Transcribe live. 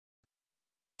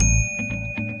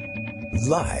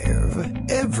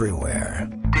Live everywhere.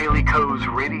 Daily Co's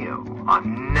Radio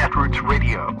on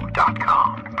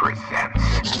netrootsradio.com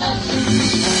presents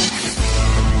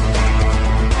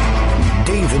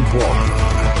David Walton.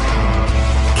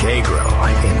 Kagro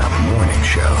in the Morning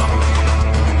Show.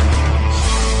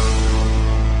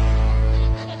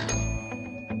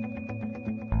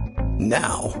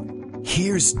 Now,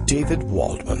 here's David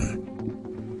Waldman.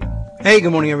 Hey,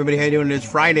 good morning, everybody. How you doing? It's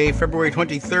Friday, February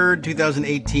 23rd,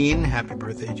 2018. Happy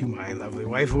birthday to my lovely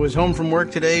wife, who was home from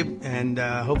work today and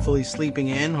hopefully sleeping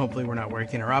in. Hopefully we're not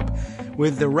waking her up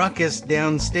with the ruckus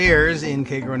downstairs in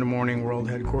Kagro in the Morning World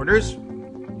Headquarters.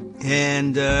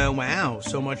 And, wow,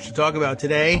 so much to talk about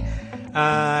today.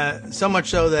 So much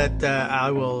so that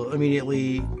I will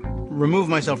immediately remove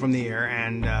myself from the air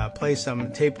and play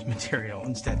some taped material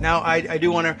instead. Now, I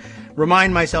do want to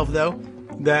remind myself, though,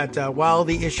 that while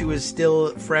the issue is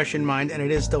still fresh in mind, and it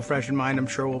is still fresh in mind, I'm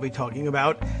sure we'll be talking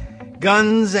about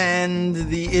guns and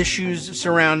the issues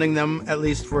surrounding them, at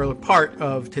least for a part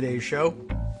of today's show.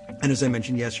 And as I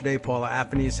mentioned yesterday, Paula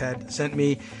Appanese had sent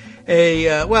me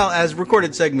a, well, as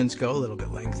recorded segments go, a little bit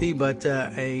lengthy, but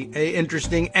a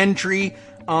interesting entry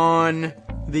on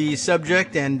the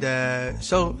subject, and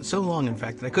so long, in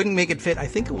fact, that I couldn't make it fit. I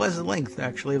think it was the length,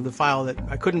 actually, of the file that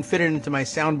I couldn't fit it into my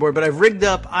soundboard, but I've rigged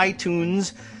up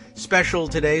iTunes Special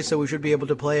today, so we should be able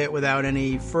to play it without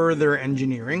any further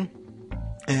engineering,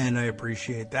 and I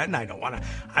appreciate that, and I don't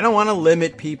want to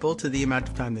limit people to the amount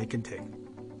of time they can take.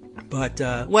 But,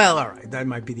 well, all right, that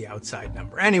might be the outside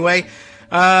number. Anyway,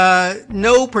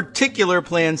 no particular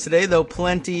plans today, though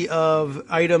plenty of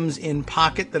items in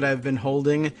pocket that I've been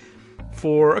holding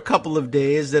for a couple of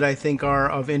days that I think are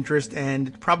of interest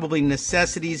and probably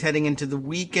necessities heading into the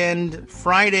weekend.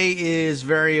 Friday is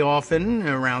very often,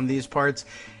 around these parts,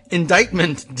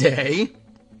 Indictment Day.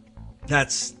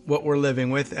 That's what we're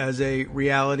living with as a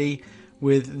reality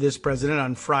with this president.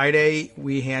 On Friday,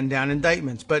 we hand down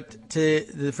indictments. But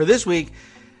for this week,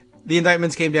 the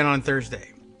indictments came down on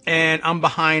Thursday. And I'm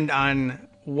behind on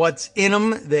what's in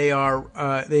them. They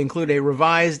include a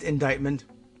revised indictment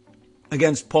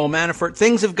against Paul Manafort.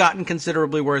 Things have gotten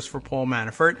considerably worse for Paul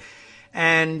Manafort,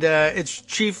 and it's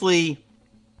chiefly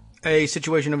a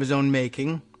situation of his own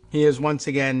making. He has once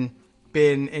again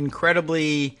been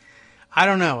incredibly, I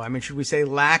don't know, I mean, should we say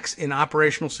lax in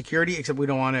operational security, except we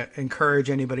don't want to encourage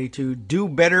anybody to do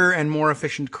better and more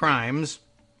efficient crimes.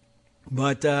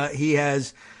 But he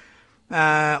has,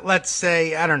 let's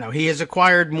say, I don't know, he has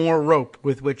acquired more rope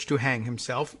with which to hang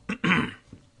himself.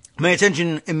 My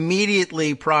attention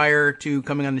immediately prior to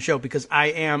coming on the show, because I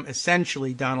am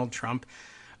essentially Donald Trump,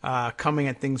 coming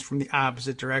at things from the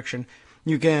opposite direction.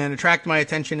 You can attract my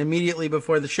attention immediately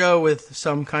before the show with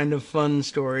some kind of fun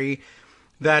story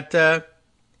that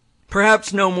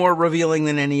perhaps no more revealing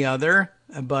than any other,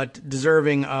 but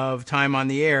deserving of time on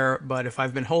the air. But if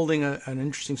I've been holding an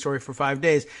interesting story for 5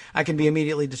 days, I can be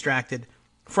immediately distracted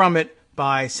from it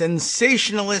by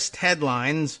sensationalist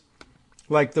headlines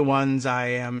like the ones I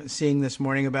am seeing this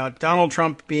morning about Donald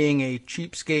Trump being a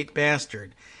cheapskate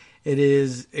bastard. It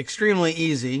is extremely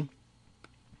easy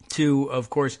to, of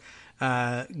course,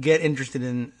 get interested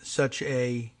in such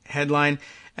a headline,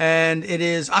 and it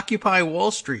is Occupy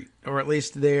Wall Street, or at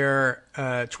least their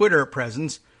Twitter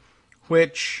presence,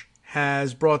 which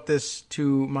has brought this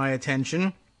to my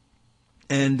attention,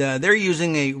 and they're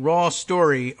using a Raw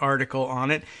Story article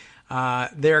on it.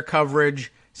 Their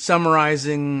coverage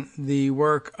summarizing the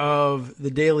work of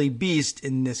the Daily Beast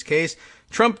in this case.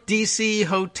 Trump D.C.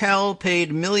 hotel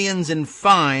paid millions in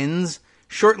fines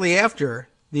shortly after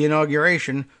the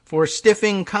inauguration for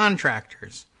stiffing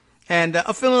contractors. And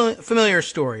a familiar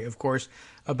story, of course,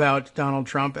 about Donald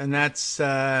Trump, and that's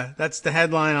the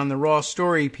headline on the Raw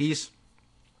Story piece,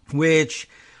 which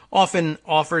often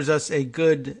offers us a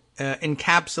good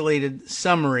encapsulated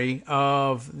summary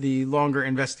of the longer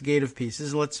investigative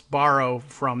pieces. Let's borrow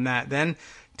from that then.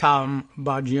 Tom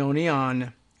Baggioni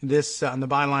on the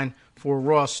byline for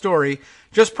Raw Story.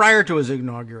 Just prior to his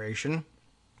inauguration,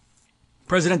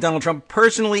 President Donald Trump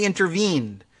personally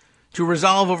intervened to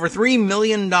resolve over $3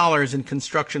 million in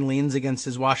construction liens against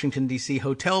his Washington, D.C.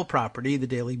 hotel property, the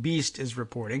Daily Beast is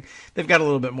reporting. They've got a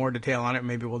little bit more detail on it.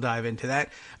 Maybe we'll dive into that.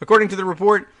 According to the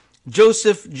report,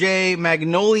 Joseph J.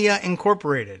 Magnolia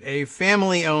Incorporated, a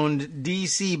family-owned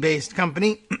D.C.-based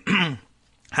company,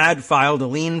 had filed a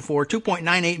lien for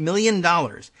 $2.98 million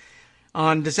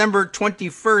on December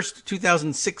 21st,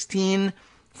 2016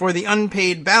 for the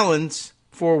unpaid balance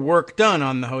for work done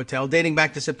on the hotel dating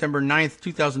back to September 9th,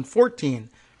 2014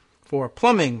 for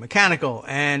plumbing, mechanical,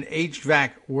 and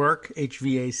HVAC work,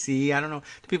 HVAC. I don't know.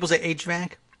 Do people say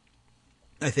HVAC?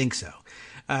 I think so.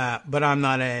 But I'm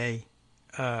not a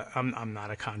I'm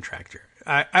not a contractor.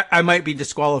 I might be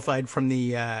disqualified from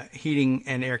the heating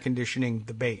and air conditioning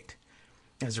debate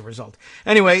as a result.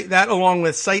 Anyway, that along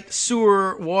with site,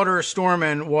 sewer, water, storm,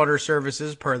 and water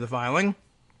services per the filing.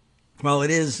 While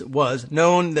it was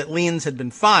known that liens had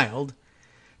been filed,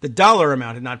 the dollar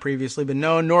amount had not previously been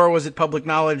known, nor was it public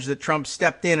knowledge that Trump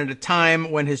stepped in at a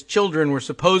time when his children were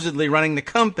supposedly running the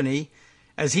company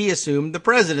as he assumed the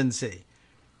presidency.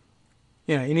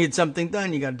 You know, you need something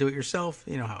done, you got to do it yourself.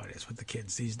 You know how it is with the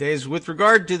kids these days. With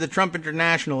regard to the Trump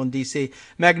International in D.C.,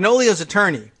 Magnolia's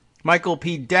attorney, Michael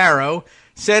P. Darrow,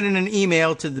 said in an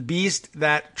email to the Beast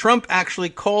that Trump actually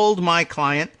called my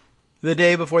client the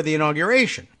day before the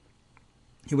inauguration.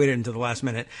 He waited until the last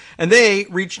minute, and they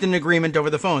reached an agreement over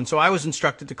the phone. So I was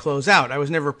instructed to close out. I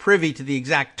was never privy to the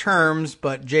exact terms,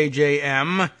 but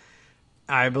JJM,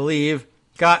 I believe,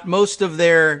 got most of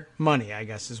their money, I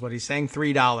guess is what he's saying,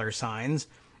 $3 signs.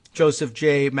 Joseph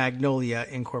J. Magnolia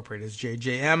Incorporated is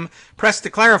JJM. Pressed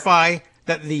to clarify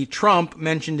that the Trump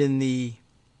mentioned in the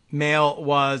email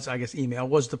was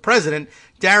the president.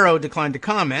 Darrow declined to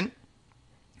comment,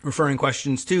 referring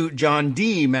questions to John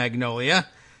D. Magnolia,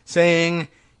 saying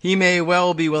he may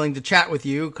well be willing to chat with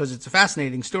you because it's a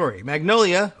fascinating story.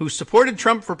 Magnolia, who supported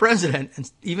Trump for president, and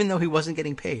even though he wasn't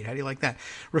getting paid, how do you like that,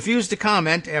 refused to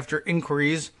comment after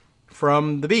inquiries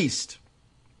from the Beast.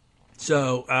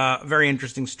 So, very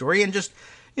interesting story and just,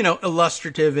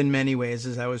 illustrative in many ways,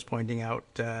 as I was pointing out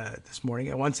this morning.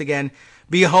 And once again,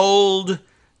 behold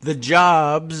the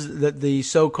jobs that the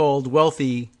so-called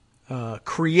wealthy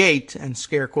create, and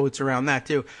scare quotes around that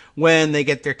too, when they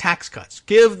get their tax cuts.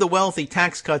 Give the wealthy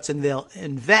tax cuts and they'll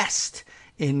invest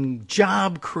in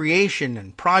job creation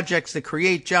and projects that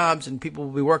create jobs, and people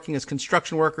will be working as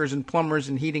construction workers and plumbers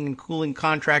and heating and cooling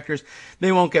contractors.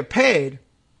 They won't get paid,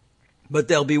 but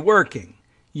they'll be working,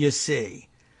 you see.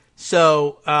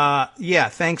 So,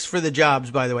 thanks for the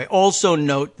jobs, by the way. Also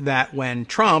note that when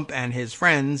Trump and his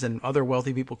friends and other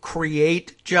wealthy people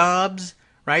create jobs,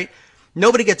 right,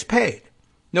 nobody gets paid.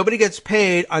 Nobody gets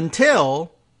paid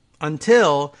until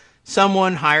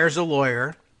someone hires a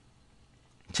lawyer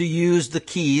to use the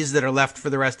keys that are left for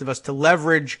the rest of us to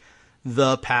leverage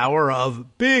the power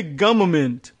of big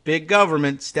government. Big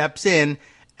government steps in,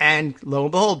 and lo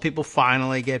and behold, people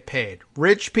finally get paid.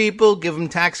 Rich people, give them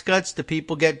tax cuts. Do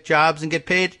people get jobs and get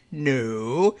paid?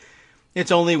 No.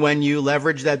 It's only when you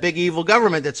leverage that big evil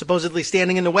government that's supposedly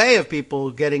standing in the way of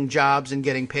people getting jobs and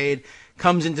getting paid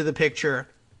comes into the picture.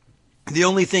 The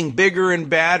only thing bigger and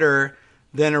badder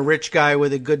than a rich guy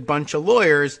with a good bunch of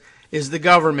lawyers is the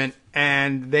government,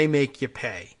 and they make you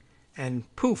pay. And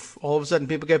poof, all of a sudden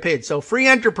people get paid. So free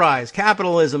enterprise,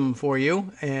 capitalism for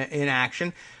you in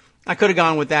action. I could have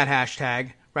gone with that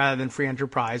hashtag rather than free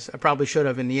enterprise. I probably should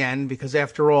have in the end, because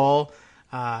after all,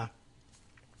 the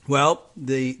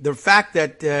fact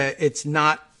that it's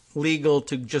not legal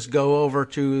to just go over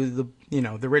to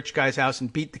the rich guy's house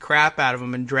and beat the crap out of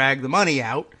him and drag the money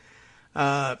out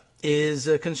is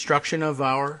a construction of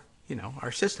our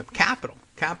system.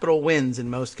 Capital wins in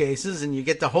most cases, and you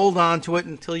get to hold on to it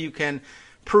until you can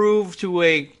prove to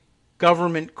a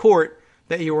government court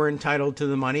that you were entitled to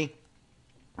the money.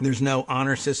 There's no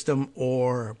honor system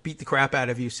or beat the crap out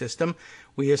of you system.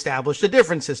 We established a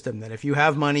different system that if you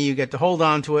have money, you get to hold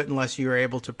on to it unless you're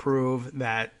able to prove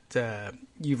that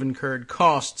you've incurred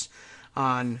costs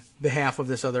on behalf of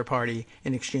this other party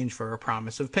in exchange for a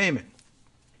promise of payment.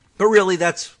 But really,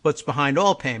 that's what's behind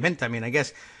all payment. I mean, I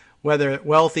guess whether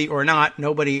wealthy or not,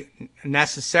 nobody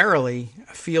necessarily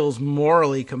feels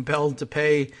morally compelled to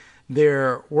pay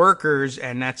their workers,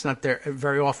 and that's not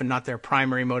very often not their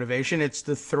primary motivation. It's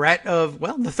the threat of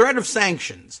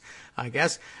sanctions, I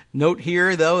guess. Note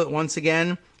here, though, once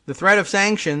again, the threat of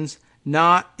sanctions,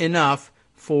 not enough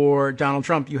for Donald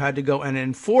Trump. You had to go and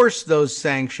enforce those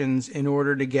sanctions in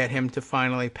order to get him to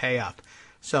finally pay up.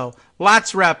 So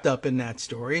lots wrapped up in that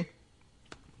story.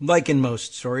 Like in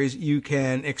most stories, you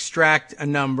can extract a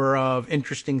number of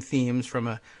interesting themes from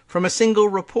a single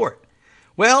report.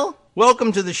 Well,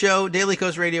 welcome to the show. Daily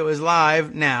Kos Radio is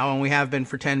live now, and we have been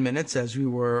for 10 minutes, as we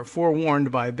were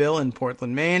forewarned by Bill in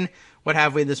Portland, Maine. What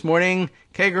have we this morning?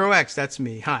 Kagro X, that's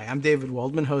me. Hi, I'm David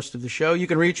Waldman, host of the show. You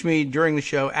can reach me during the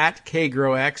show at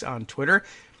KagroX on Twitter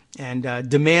and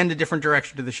demand a different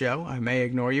direction to the show. I may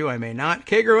ignore you, I may not.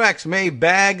 Kagro X may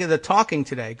bag the talking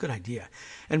today. Good idea.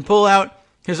 And pull out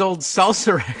his old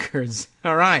salsa records.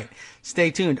 All right,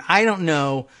 stay tuned. I don't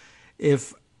know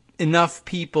if enough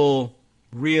people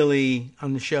really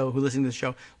on the show, who listen to the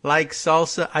show, like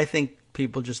salsa. I think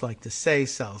people just like to say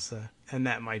salsa, and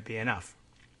that might be enough.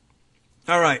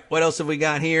 All right, what else have we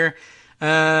got here?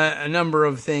 A number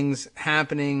of things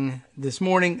happening this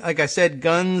morning. Like I said,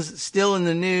 guns still in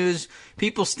the news.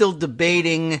 People still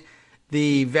debating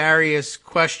the various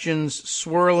questions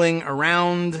swirling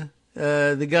around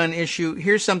the gun issue.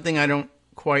 Here's something I don't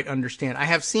quite understand. I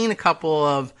have seen a couple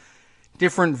of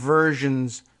different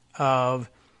versions of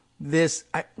this.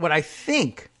 What I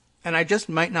think, and I just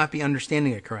might not be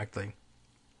understanding it correctly,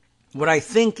 what I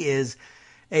think is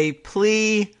a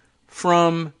plea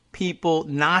from people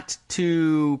not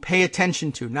to pay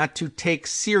attention to, not to take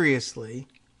seriously,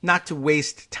 not to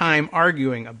waste time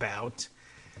arguing about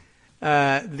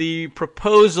the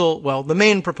proposal, well, the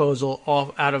main proposal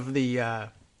out of the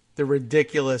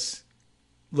ridiculous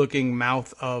looking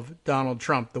mouth of Donald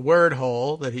Trump, the word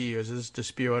hole that he uses to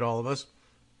spew at all of us,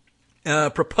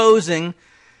 proposing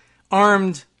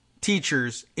armed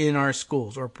teachers in our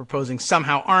schools, or proposing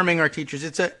somehow arming our teachers.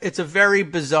 It's a very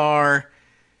bizarre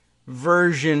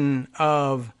version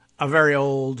of a very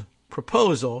old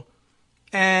proposal.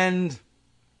 And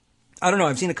I don't know,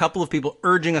 I've seen a couple of people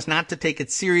urging us not to take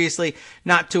it seriously,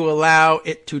 not to allow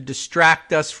it to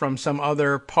distract us from some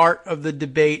other part of the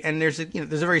debate. And there's a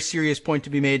very serious point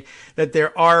to be made that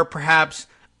there are perhaps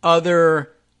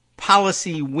other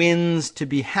policy wins to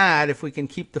be had if we can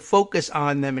keep the focus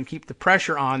on them and keep the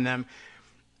pressure on them.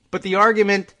 But the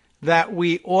argument that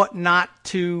we ought not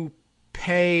to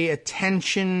pay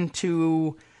attention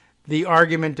to the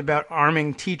argument about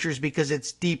arming teachers because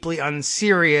it's deeply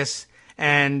unserious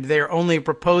and they're only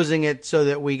proposing it so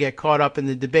that we get caught up in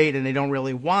the debate and they don't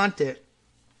really want it,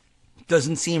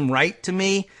 doesn't seem right to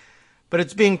me. But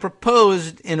it's being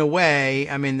proposed in a way,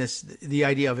 I mean, the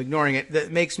idea of ignoring it,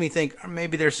 that makes me think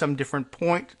maybe there's some different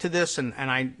point to this, and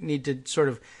I need to sort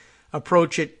of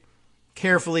approach it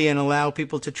carefully and allow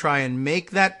people to try and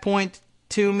make that point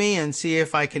to me and see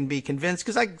if I can be convinced,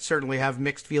 because I certainly have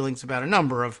mixed feelings about a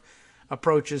number of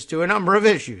approaches to a number of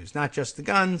issues, not just the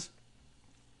guns.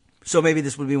 So maybe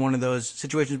this would be one of those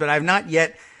situations, but I've not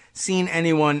yet seen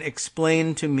anyone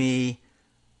explain to me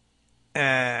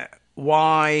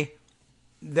why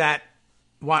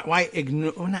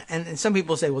ignore, and some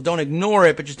people say, well, don't ignore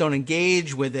it, but just don't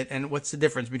engage with it. And what's the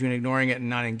difference between ignoring it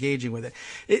and not engaging with it?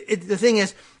 The thing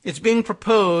is, it's being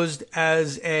proposed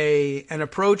as an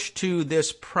approach to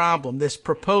this problem, this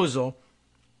proposal,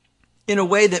 in a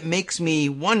way that makes me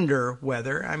wonder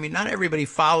whether, I mean, not everybody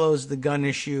follows the gun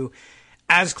issue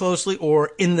as closely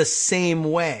or in the same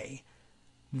way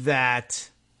that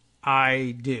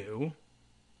I do,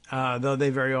 though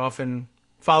they very often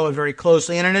follow it very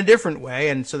closely and in a different way,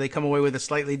 and so they come away with a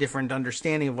slightly different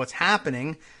understanding of what's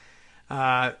happening.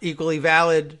 Equally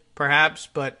valid, perhaps,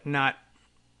 but not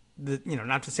the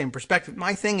same perspective.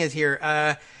 My thing is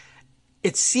here,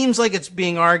 it seems like it's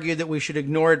being argued that we should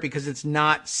ignore it because it's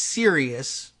not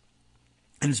serious,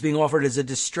 and it's being offered as a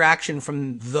distraction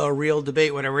from the real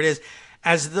debate, whatever it is,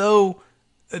 as though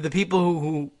the people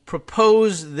who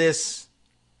propose this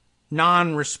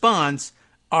non-response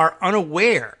are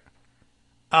unaware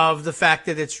of the fact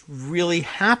that it's really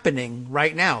happening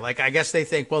right now. Like, I guess they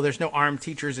think, well, there's no armed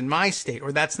teachers in my state,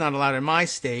 or that's not allowed in my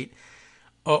state,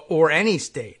 or any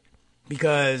state,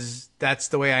 because that's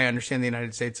the way I understand the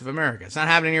United States of America. It's not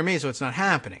happening near me, so it's not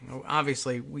happening.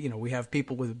 Obviously, we have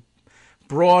people with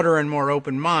broader and more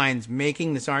open minds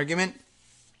making this argument,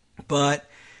 but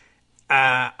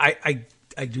I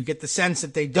do get the sense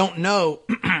that they don't know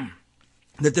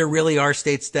that there really are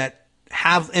states that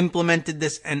have implemented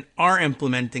this and are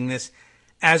implementing this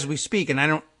as we speak. And I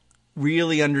don't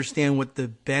really understand what the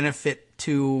benefit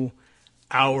to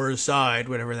our side,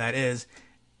 whatever that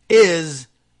is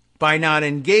by not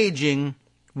engaging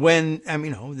when,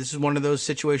 this is one of those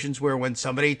situations where when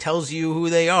somebody tells you who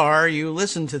they are, you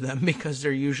listen to them because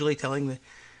they're usually telling the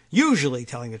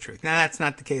truth. Now, that's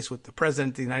not the case with the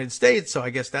President of the United States, so I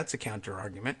guess that's a counter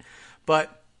argument.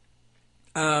 But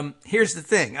here's the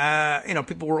thing.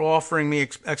 People were offering me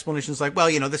explanations like, well,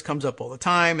 this comes up all the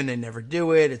time and they never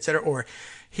do it, et cetera. Or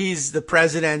he's the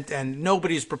president and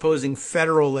nobody's proposing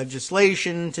federal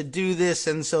legislation to do this,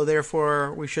 and so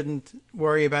therefore we shouldn't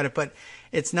worry about it. But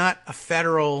it's not a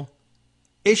federal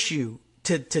issue.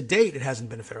 To date, it hasn't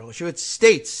been a federal issue. It's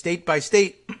states, state by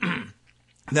state,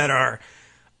 that are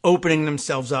opening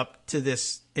themselves up to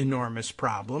this enormous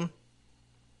problem.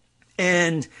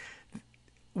 And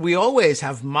we always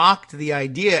have mocked the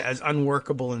idea as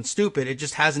unworkable and stupid. It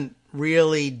just hasn't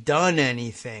really done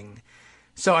anything.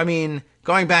 So,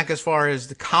 going back as far as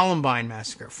the Columbine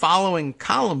massacre, following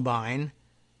Columbine,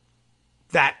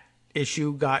 that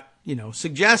issue got,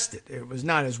 suggested. It was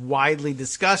not as widely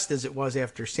discussed as it was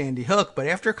after Sandy Hook, but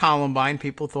after Columbine,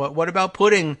 people thought, what about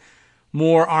putting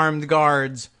more armed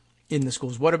guards in the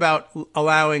schools? What about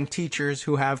allowing teachers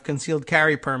who have concealed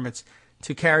carry permits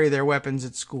to carry their weapons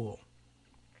at school?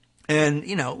 And,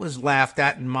 you know, it was laughed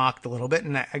at and mocked a little bit,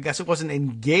 and I guess it wasn't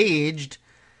engaged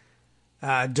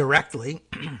directly.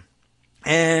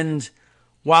 And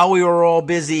while we were all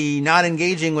busy not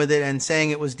engaging with it and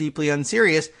saying it was deeply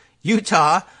unserious,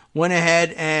 Utah went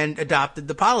ahead and adopted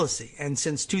the policy. And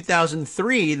since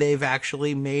 2003, they've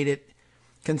actually made it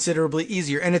considerably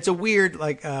easier. And it's a weird,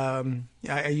 like, I've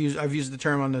used the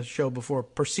term on the show before,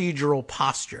 procedural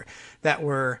posture that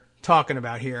we're talking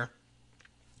about here,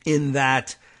 in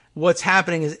that what's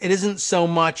happening is it isn't so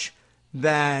much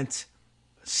that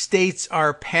states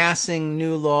are passing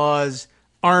new laws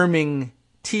arming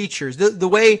teachers. The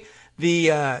way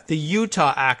the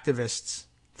Utah activists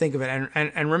think of it,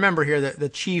 and remember here that the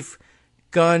chief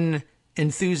gun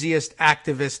enthusiast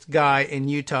activist guy in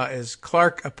Utah is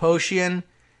Clark Aposhian,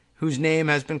 whose name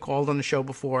has been called on the show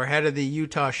before, head of the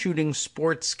Utah Shooting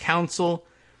Sports Council,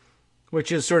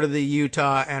 which is sort of the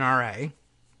Utah NRA.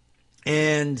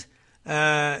 And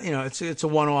it's a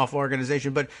one-off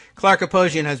organization, but Clark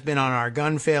Aposhian has been on our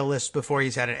gun fail list before.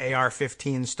 He's had an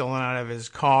AR-15 stolen out of his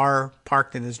car,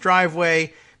 parked in his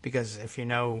driveway, because if you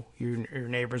know your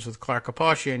neighbors with Clark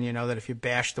Aposhian, you know that if you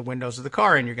bash the windows of the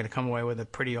car in, you're going to come away with a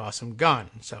pretty awesome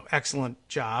gun. So excellent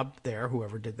job there,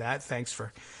 whoever did that. Thanks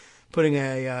for putting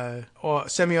a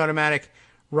semi-automatic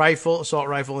assault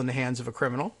rifle in the hands of a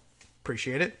criminal.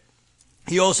 Appreciate it.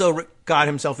 He also got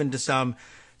himself into some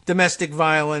domestic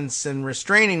violence and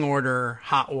restraining order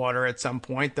hot water at some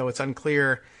point, though it's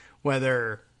unclear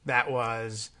whether that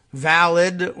was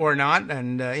valid or not,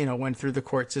 and went through the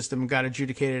court system and got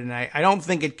adjudicated. And I don't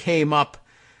think it came up.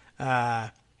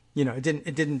 It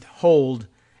didn't hold,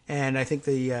 and I think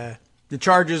the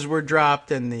charges were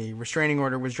dropped and the restraining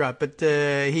order was dropped. But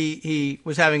he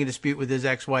was having a dispute with his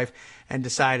ex-wife and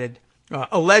decided,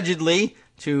 allegedly,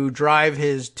 to drive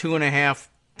his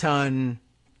 2.5-ton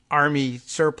Army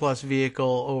surplus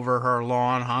vehicle over her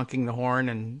lawn, honking the horn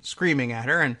and screaming at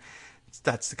her. And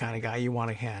that's the kind of guy you want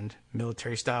to hand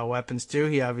military-style weapons to.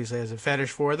 He obviously has a fetish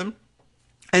for them.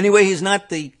 Anyway, he's not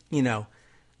the,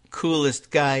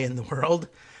 coolest guy in the world.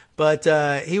 But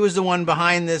he was the one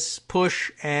behind this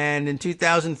push. And in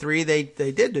 2003, they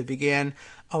began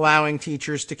allowing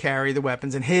teachers to carry the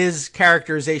weapons. And his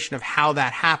characterization of how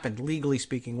that happened, legally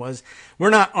speaking, was, we're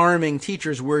not arming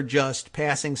teachers. We're just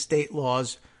passing state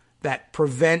laws that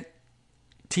prevent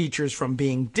teachers from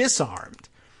being disarmed.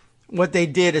 What they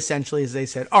did essentially is they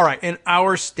said, all right, in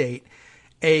our state,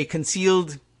 a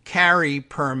concealed carry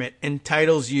permit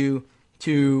entitles you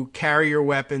to carry your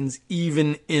weapons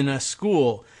even in a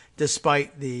school,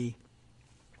 despite the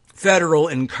federal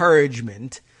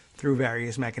encouragement through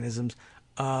various mechanisms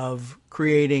of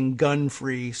creating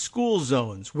gun-free school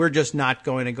zones. We're just not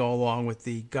going to go along with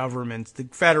the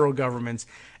federal government's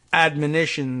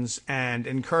admonitions and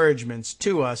encouragements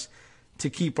to us to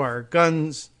keep our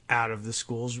guns out of the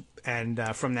schools. And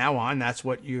from now on, that's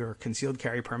what your concealed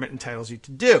carry permit entitles you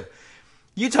to do.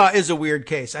 Utah is a weird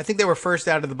case. I think they were first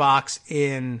out of the box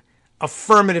in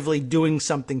affirmatively doing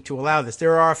something to allow this.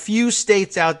 There are a few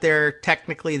states out there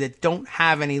technically that don't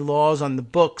have any laws on the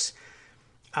books,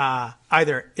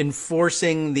 either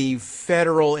enforcing the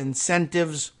federal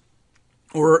incentives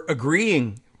or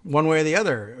agreeing one way or the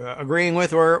other, agreeing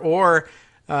with or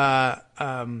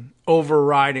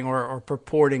overriding or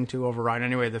purporting to override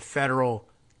anyway the federal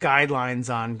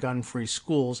guidelines on gun-free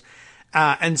schools.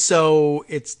 And so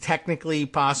it's technically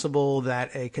possible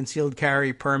that a concealed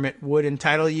carry permit would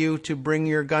entitle you to bring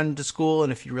your gun to school.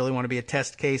 And if you really want to be a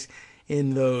test case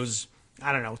in those,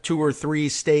 2 or 3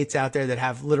 states out there that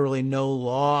have literally no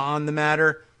law on the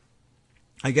matter,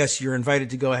 I guess you're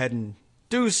invited to go ahead and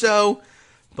do so.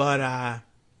 But,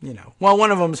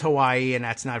 one of them's Hawaii, and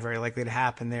that's not very likely to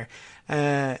happen there.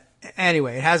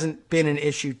 Anyway, it hasn't been an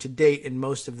issue to date in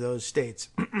most of those states.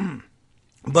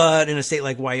 But in a state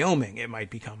like Wyoming, it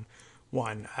might become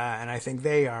one. And I think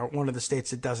they are one of the states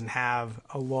that doesn't have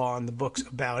a law on the books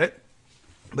about it.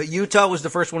 But Utah was the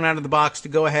first one out of the box to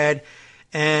go ahead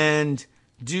and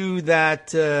do that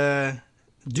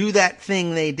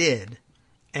thing they did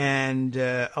and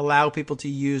allow people to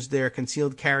use their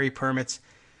concealed carry permits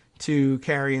to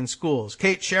carry in schools.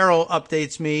 Kate Sherrill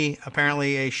updates me,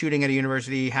 apparently a shooting at a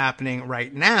university happening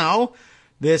right now.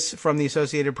 This from the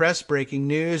Associated Press, breaking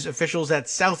news. Officials at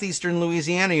Southeastern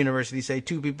Louisiana University say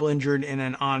 2 people injured in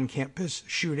an on-campus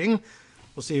shooting.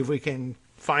 We'll see if we can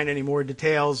find any more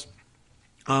details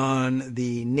on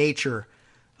the nature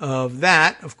of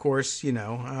that. Of course,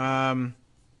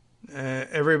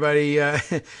 everybody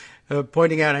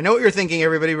pointing out, I know what you're thinking,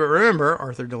 everybody, but remember,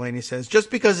 Arthur Delaney says, just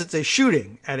because it's a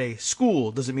shooting at a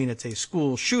school doesn't mean it's a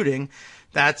school shooting.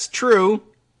 That's true.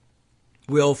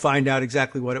 We'll find out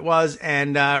exactly what it was.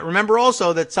 And remember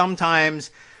also that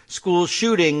sometimes school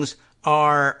shootings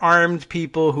are armed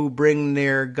people who bring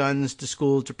their guns to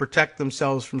school to protect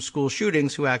themselves from school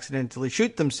shootings who accidentally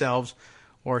shoot themselves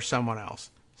or someone else.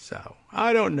 So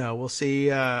I don't know. We'll see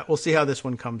how this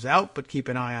one comes out, but keep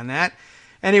an eye on that.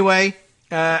 Anyway,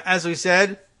 as we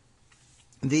said,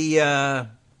 the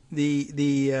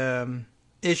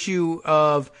issue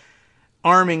of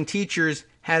arming teachers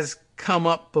has come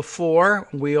up before.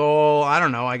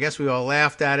 I guess we all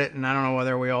laughed at it, and I don't know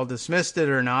whether we all dismissed it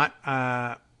or not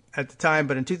at the time,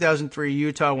 but in 2003,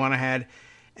 Utah went ahead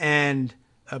and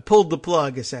pulled the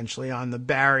plug, essentially, on the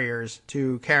barriers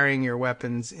to carrying your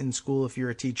weapons in school if you're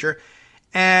a teacher.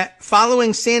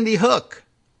 Following Sandy Hook,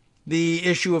 the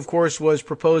issue, of course, was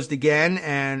proposed again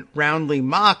and roundly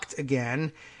mocked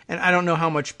again, and I don't know how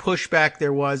much pushback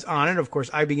there was on it. Of course,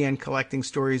 I began collecting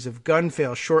stories of gun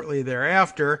fail shortly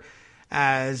thereafter,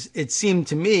 as it seemed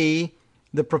to me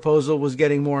the proposal was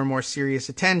getting more and more serious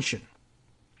attention.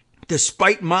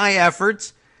 Despite my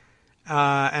efforts,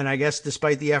 and I guess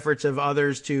despite the efforts of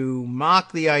others to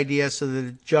mock the idea so that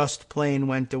it just plain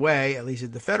went away, at least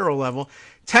at the federal level,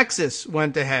 Texas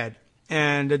went ahead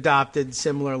and adopted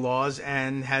similar laws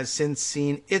and has since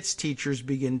seen its teachers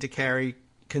begin to carry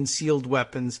concealed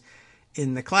weapons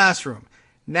in the classroom.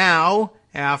 Now,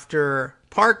 after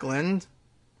Parkland,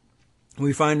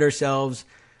 we find ourselves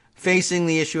facing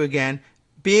the issue again,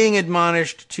 being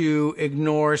admonished to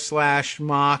ignore /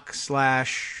 mock /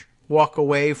 walk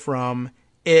away from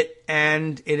it,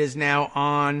 and it is now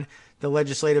on the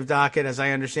legislative docket, as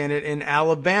I understand it, in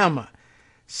Alabama.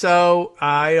 So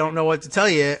I don't know what to tell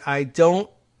you. I don't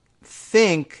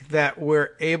think that we're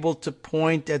able to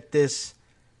point at this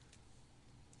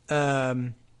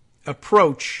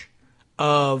approach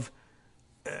of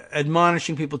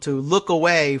admonishing people to look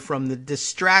away from the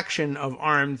distraction of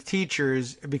armed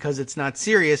teachers because it's not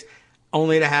serious,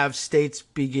 only to have states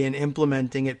begin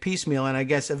implementing it piecemeal. And I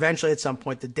guess eventually at some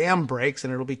point the dam breaks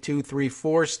and it'll be 2, 3,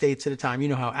 4 states at a time. You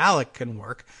know how ALEC can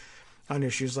work on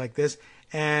issues like this.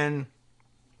 And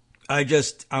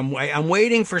I'm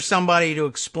waiting for somebody to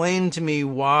explain to me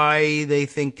why they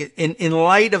think it, in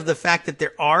light of the fact that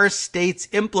there are states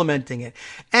implementing it,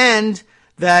 and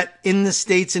that in the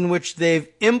states in which they've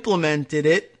implemented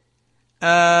it,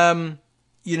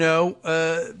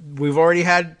 we've already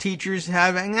had teachers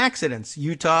having accidents.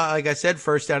 Utah, like I said,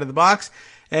 first out of the box,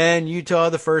 and Utah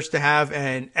the first to have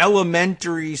an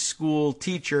elementary school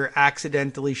teacher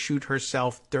accidentally shoot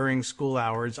herself during school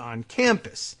hours on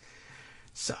campus.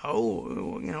 So,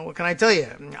 what can I tell you?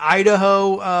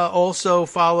 Idaho also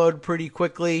followed pretty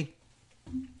quickly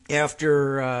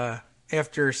after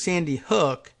Sandy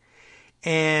Hook,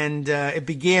 and it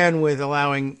began with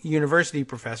allowing university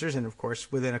professors, and of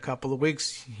course, within a couple of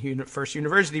weeks, first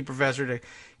university professor to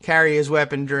carry his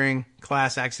weapon during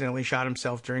class accidentally shot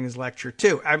himself during his lecture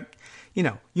too.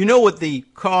 You know what the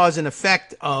cause and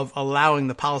effect of allowing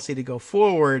the policy to go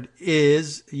forward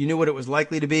is. You knew what it was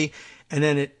likely to be, and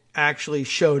then it actually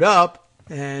showed up,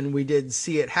 and we did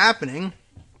see it happening.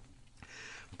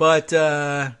 But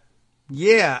why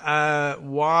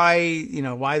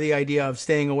the idea of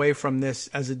staying away from this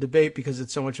as a debate because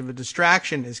it's so much of a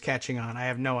distraction is catching on, I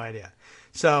have no idea.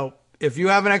 So if you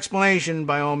have an explanation,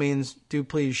 by all means, do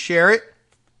please share it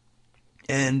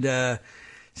and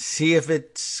see if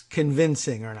it's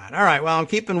convincing or not. All right, well, I'm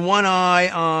keeping one eye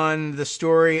on the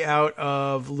story out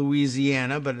of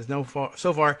Louisiana, but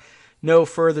so far no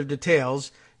further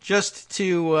details. Just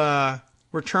to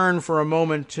return for a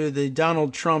moment to the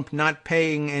Donald Trump not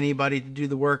paying anybody to do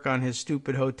the work on his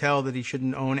stupid hotel that he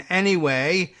shouldn't own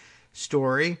anyway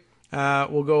story.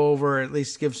 We'll go over, at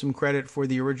least give some credit for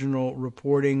the original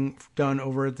reporting done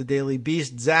over at the Daily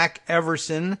Beast. Zach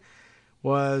Everson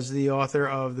was the author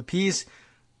of the piece.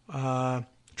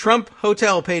 Trump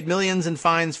Hotel paid millions in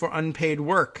fines for unpaid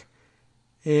work.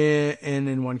 And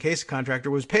in one case, a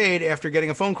contractor was paid after getting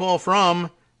a phone call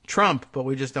from Trump, but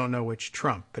we just don't know which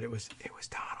Trump. But it was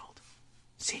Donald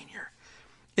Sr.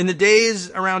 In the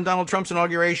days around Donald Trump's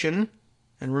inauguration,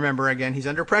 and remember, again, he's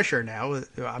under pressure now.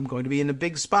 I'm going to be in the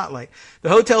big spotlight. The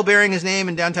hotel bearing his name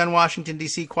in downtown Washington,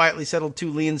 D.C. quietly settled 2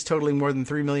 liens totaling more than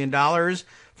 $3 million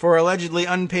for allegedly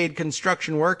unpaid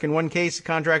construction work. In one case, a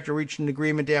contractor reached an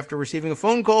agreement after receiving a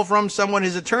phone call from someone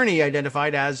his attorney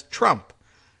identified as Trump.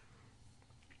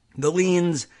 The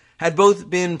liens had both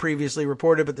been previously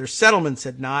reported, but their settlements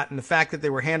had not, and the fact that they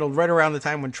were handled right around the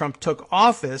time when Trump took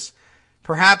office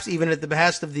perhaps even at the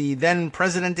behest of the then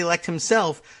president-elect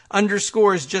himself,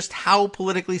 underscores just how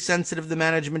politically sensitive the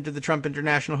management of the Trump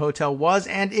International Hotel was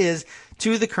and is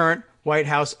to the current White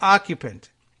House occupant.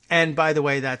 And by the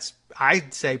way, that's,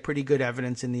 I'd say, pretty good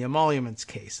evidence in the emoluments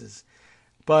cases.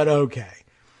 But okay.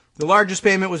 The largest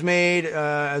payment was made,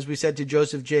 as we said, to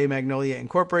Joseph J. Magnolia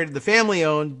Incorporated. The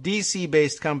family-owned,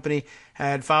 D.C.-based company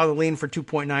had filed a lien for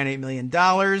 $2.98 million.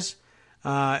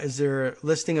 Is there a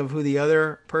listing of who the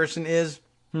other person is?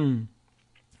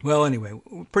 Well, anyway,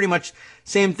 pretty much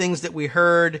same things that we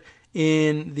heard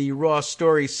in the Raw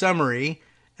story summary.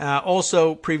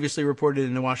 Also previously reported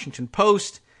in the Washington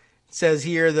Post. It says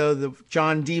here, though, the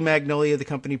John D. Magnolia, the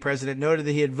company president, noted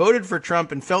that he had voted for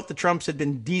Trump and felt the Trumps had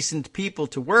been decent people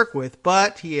to work with,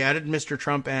 but he added Mr.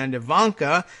 Trump and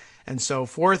Ivanka and so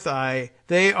forth.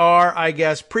 They are, I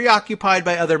guess, preoccupied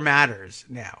by other matters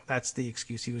now. That's the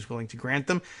excuse he was willing to grant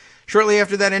them. Shortly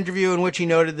after that interview in which he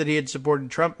noted that he had supported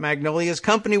Trump, Magnolia's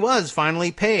company was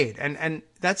finally paid. And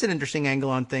that's an interesting angle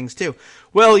on things, too.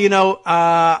 Well, you know,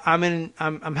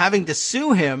 I'm having to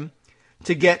sue him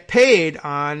to get paid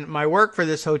on my work for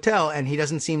this hotel, and he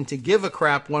doesn't seem to give a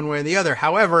crap one way or the other.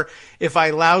 However, if I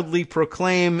loudly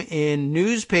proclaim in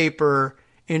newspaper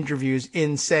interviews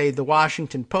in, say, the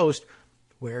Washington Post,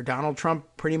 where Donald Trump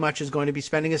pretty much is going to be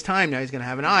spending his time now, he's going to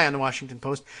have an eye on the Washington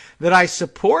Post, that I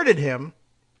supported him,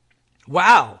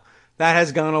 wow, that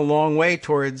has gone a long way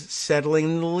towards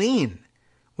settling the lien,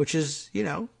 which is, you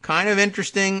know, kind of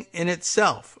interesting in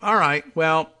itself. All right,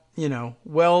 well, you know,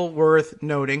 well worth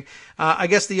noting. I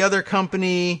guess the other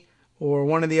company, or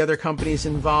one of the other companies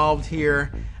involved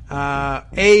here,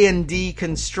 A&D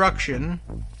Construction,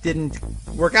 didn't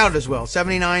work out as well.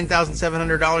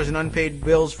 $79,700 in unpaid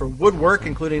bills for woodwork,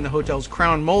 including the hotel's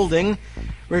crown molding.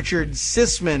 Richard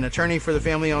Sisman, attorney for the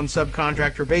family-owned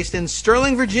subcontractor based in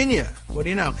Sterling, Virginia, what do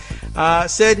you know,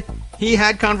 said he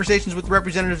had conversations with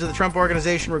representatives of the Trump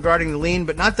organization regarding the lien,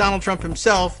 but not Donald Trump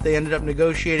himself. They ended up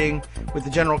negotiating with the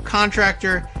general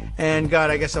contractor and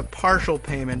got, I guess, a partial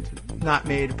payment not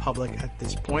made public at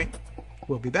this point.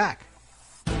 We'll be back.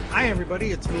 Hi,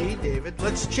 everybody. It's me, David.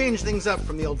 Let's change things up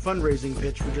from the old fundraising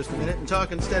pitch for just a minute and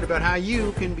talk instead about how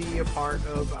you can be a part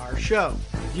of our show.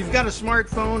 If you've got a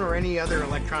smartphone or any other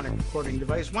electronic recording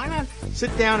device, why not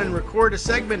sit down and record a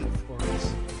segment for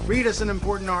us? Read us an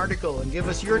important article and give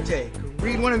us your take.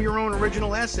 Read one of your own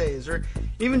original essays, or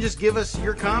even just give us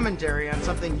your commentary on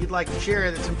something you'd like to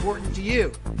share that's important to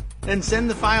you. Then send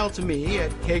the file to me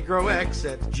at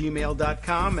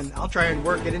kagrox@gmail.com, and I'll try and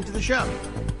work it into the show.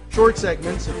 Short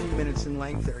segments, a few minutes in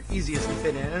length, are easiest to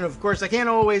fit in. And of course, I can't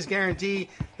always guarantee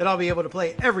that I'll be able to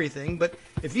play everything, but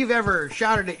if you've ever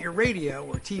shouted at your radio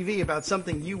or TV about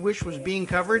something you wish was being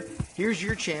covered, here's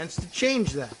your chance to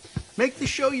change that. Make the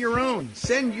show your own.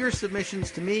 Send your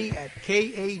submissions to me at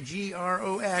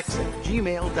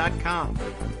kagrox@gmail.com.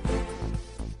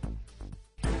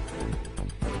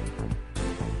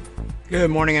 Good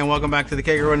morning and welcome back to the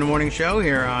Kagro in the Morning Show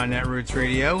here on Netroots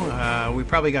Radio. We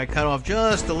probably got cut off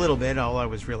just a little bit. All I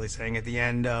was really saying at the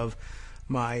end of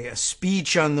my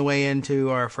speech on the way into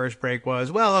our first break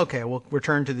was, well, okay, we'll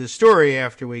return to this story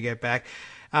after we get back.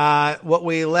 What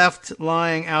we left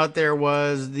lying out there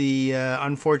was the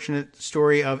unfortunate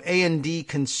story of A&D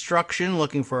Construction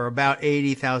looking for about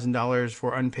 $80,000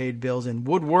 for unpaid bills in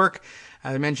woodwork.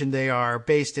 As I mentioned, they are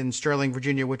based in Sterling,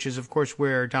 Virginia, which is, of course,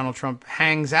 where Donald Trump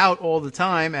hangs out all the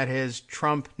time at his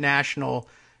Trump National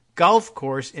Golf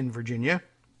Course in Virginia.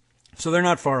 So they're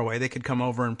not far away. They could come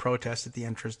over and protest at the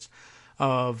entrance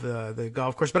of the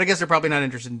golf course. But I guess they're probably not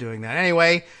interested in doing that.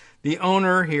 Anyway, the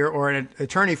owner here, or an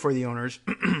attorney for the owners,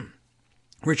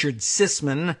 Richard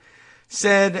Sisman,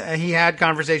 said he had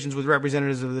conversations with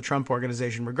representatives of the Trump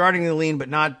organization regarding the lien, but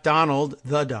not Donald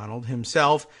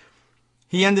himself.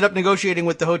 He ended up negotiating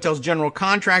with the hotel's general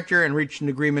contractor and reached an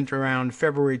agreement around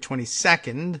February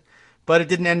 22nd, but it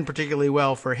didn't end particularly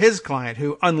well for his client,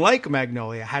 who, unlike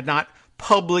Magnolia, had not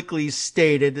publicly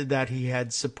stated that he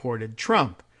had supported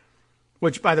Trump.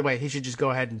 Which, by the way, he should just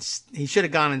go ahead and he should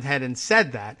have gone ahead and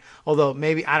said that. Although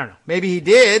maybe, I don't know, maybe he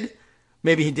did.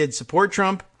 Maybe he did support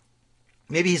Trump.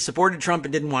 Maybe he supported Trump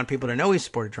and didn't want people to know he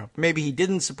supported Trump. Maybe he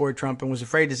didn't support Trump and was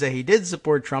afraid to say he did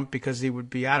support Trump because he would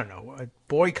be, I don't know,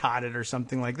 boycotted or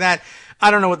something like that. I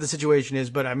don't know what the situation is,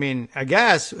 but I mean, I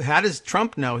guess, how does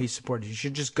Trump know he supported? You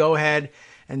should just go ahead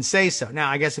and say so. Now,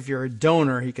 I guess if you're a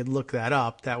donor, he could look that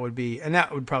up. That would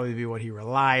probably be what he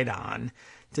relied on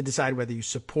to decide whether you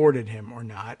supported him or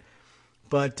not.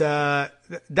 But that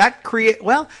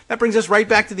brings us right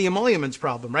back to the emoluments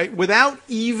problem, right? Without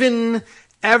even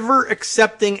ever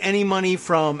accepting any money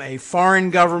from a foreign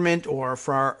government or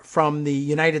from the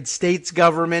United States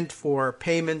government for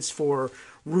payments for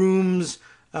rooms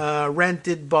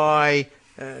rented by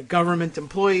government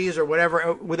employees or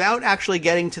whatever, without actually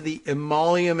getting to the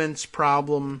emoluments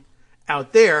problem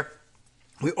out there.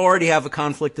 We already have a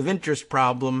conflict of interest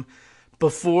problem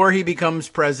before he becomes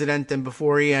president and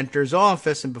before he enters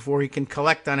office and before he can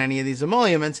collect on any of these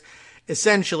emoluments.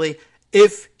 Essentially,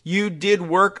 if you did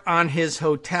work on his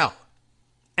hotel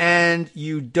and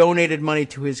you donated money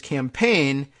to his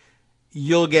campaign,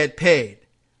 you'll get paid.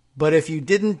 But if you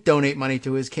didn't donate money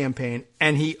to his campaign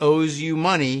and he owes you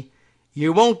money,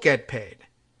 you won't get paid.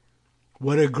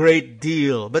 What a great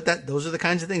deal. But those are the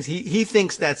kinds of things. He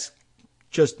thinks that's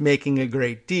just making a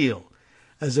great deal,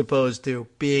 as opposed to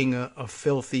being a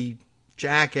filthy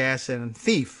jackass and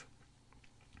thief.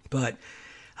 But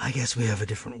I guess we have a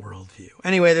different worldview.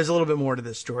 Anyway, there's a little bit more to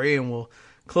this story, and we'll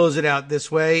close it out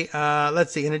this way.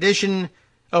 Let's see. In addition,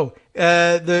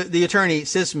 the attorney,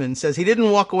 Sisman, says he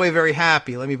didn't walk away very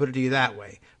happy, let me put it to you that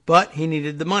way, but he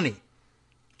needed the money.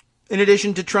 In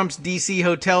addition to Trump's D.C.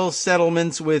 hotel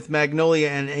settlements with Magnolia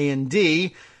and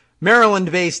A&D,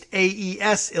 Maryland-based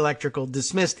AES Electrical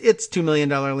dismissed its $2 million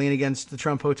lien against the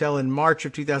Trump Hotel in March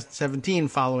of 2017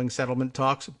 following settlement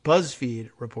talks, BuzzFeed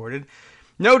reported.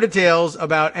 No details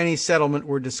about any settlement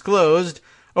were disclosed.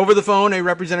 Over the phone, a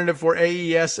representative for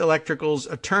AES Electrical's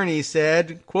attorney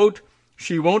said, quote,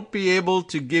 "She won't be able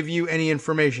to give you any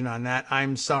information on that.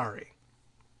 I'm sorry."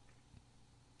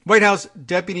 White House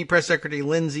Deputy Press Secretary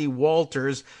Lindsay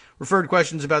Walters referred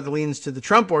questions about the liens to the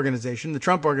Trump Organization. The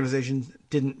Trump Organization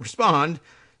didn't respond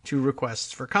to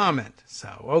requests for comment. So,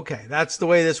 okay, that's the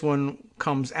way this one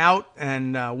comes out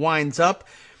and winds up.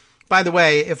 By the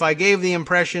way, if I gave the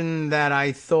impression that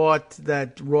I thought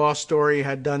that Raw Story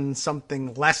had done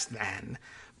something less than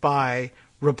by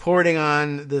reporting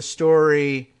on the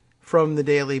story from the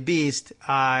Daily Beast,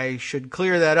 I should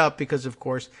clear that up because, of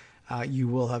course, you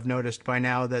will have noticed by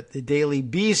now that the Daily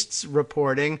Beast's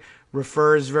reporting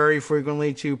refers very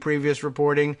frequently to previous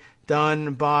reporting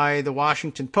done by the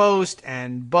Washington Post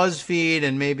and BuzzFeed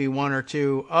and maybe one or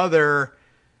two other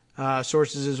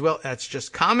sources as well. That's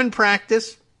just common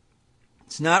practice.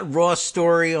 It's not Raw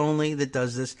Story only that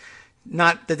does this,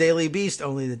 not the Daily Beast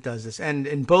only that does this. And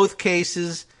in both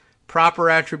cases, proper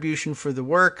attribution for the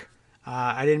work.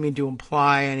 I didn't mean to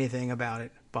imply anything about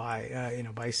it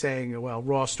by saying, well,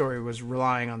 Raw Story was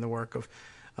relying on the work of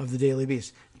the Daily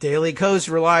Beast. Daily Kos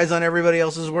relies on everybody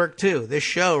else's work too. This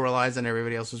show relies on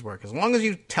everybody else's work. As long as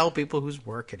you tell people whose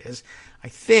work it is, I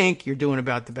think you're doing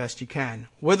about the best you can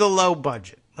with a low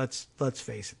budget. Let's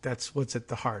face it. That's what's at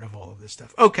the heart of all of this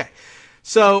stuff. Okay.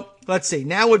 So let's see.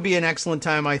 Now would be an excellent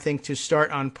time, I think, to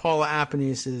start on Paula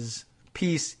Apanis's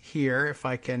piece here. If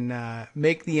I can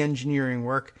make the engineering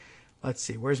work. Let's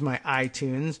see. Where's my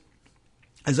iTunes?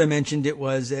 As I mentioned,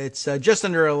 it's just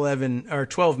under 11 or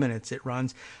 12 minutes it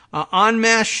runs. On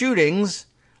mass shootings,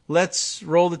 let's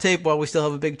roll the tape while we still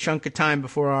have a big chunk of time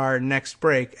before our next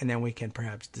break, and then we can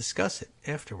perhaps discuss it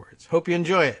afterwards. Hope you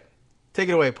enjoy it. Take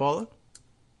it away, Paula.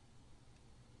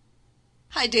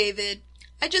 Hi, David.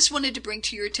 I just wanted to bring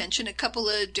to your attention a couple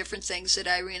of different things that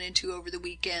I ran into over the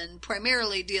weekend,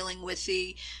 primarily dealing with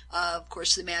of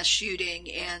course, the mass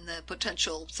shooting and the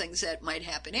potential things that might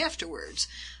happen afterwards.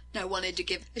 I wanted to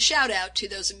give a shout out to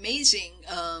those amazing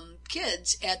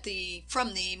kids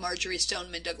from the Marjorie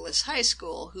Stoneman Douglas High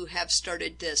School who have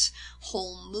started this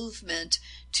whole movement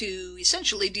to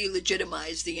essentially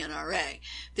delegitimize the NRA.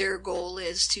 Their goal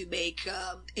is to make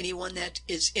anyone that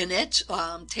is in it,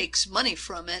 takes money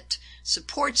from it,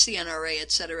 supports the NRA,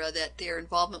 etc., that their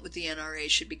involvement with the NRA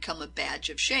should become a badge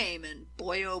of shame. And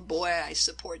boy, oh boy, I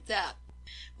support that.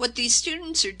 What these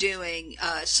students are doing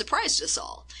surprised us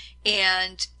all.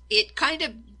 And it kind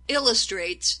of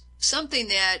illustrates something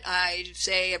that I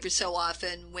say every so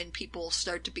often when people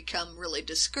start to become really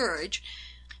discouraged,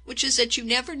 which is that you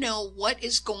never know what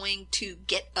is going to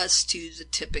get us to the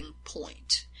tipping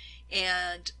point.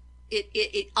 And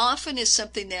it often is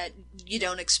something that you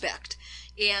don't expect.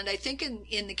 And I think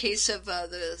in the case of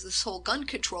this whole gun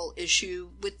control issue,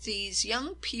 with these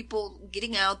young people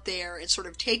getting out there and sort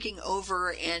of taking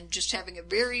over and just having a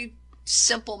very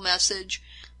simple message,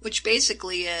 which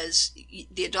basically is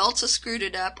the adults have screwed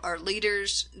it up, our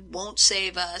leaders won't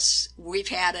save us, we've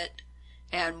had it,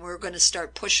 and we're going to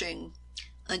start pushing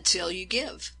until you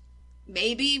give.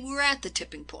 Maybe we're at the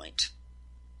tipping point.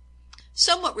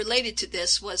 Somewhat related to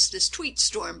this was this tweet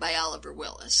storm by Oliver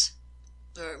Willis.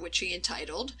 which he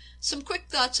entitled, "Some Quick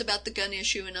Thoughts About the Gun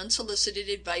Issue and Unsolicited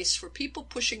Advice for People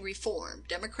Pushing Reform,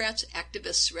 Democrats,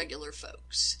 Activists, Regular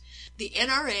Folks." The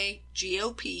NRA,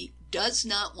 GOP, does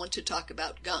not want to talk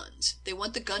about guns. They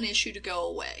want the gun issue to go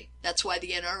away. That's why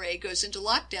the NRA goes into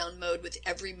lockdown mode with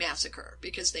every massacre,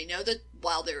 because they know that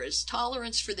while there is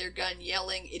tolerance for their gun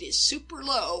yelling, it is super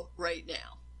low right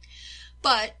now.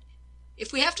 But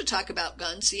if we have to talk about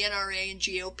guns, the NRA and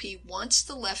GOP wants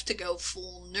the left to go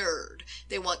full nerd.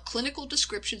 They want clinical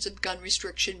descriptions of gun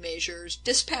restriction measures,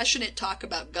 dispassionate talk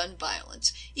about gun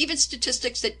violence. Even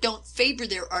statistics that don't favor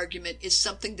their argument is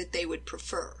something that they would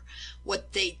prefer.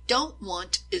 What they don't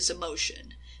want is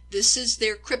emotion. This is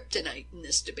their kryptonite in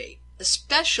this debate,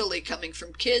 especially coming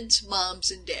from kids, moms,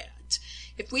 and dads.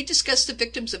 If we discuss the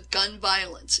victims of gun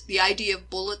violence, the idea of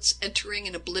bullets entering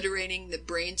and obliterating the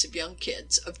brains of young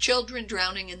kids, of children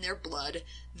drowning in their blood,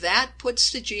 that puts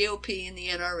the GOP and the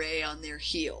NRA on their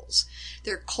heels.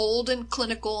 Their cold and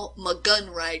clinical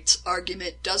gun rights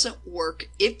argument doesn't work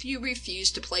if you refuse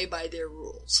to play by their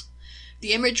rules.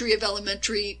 The imagery of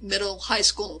elementary, middle, high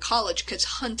school, and college kids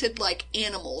hunted like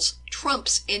animals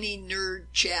trumps any nerd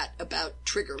chat about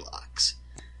trigger locks.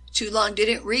 Too long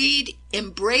didn't read.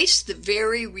 Embrace the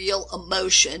very real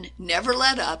emotion, never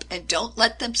let up, and don't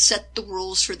let them set the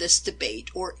rules for this debate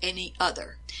or any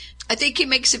other. I think he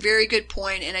makes a very good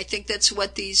point, and I think that's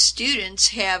what these students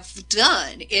have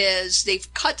done, is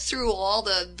they've cut through all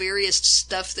the various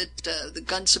stuff that the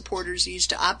gun supporters use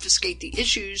to obfuscate the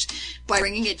issues by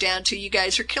bringing it down to, you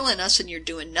guys are killing us and you're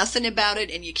doing nothing about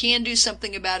it, and you can do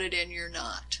something about it and you're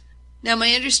not. Now,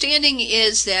 my understanding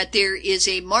is that there is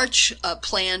a march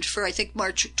planned for, I think,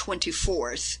 March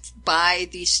 24th by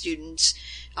these students,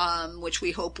 which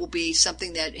we hope will be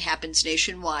something that happens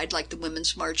nationwide, like the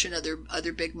Women's March and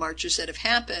other big marches that have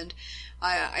happened.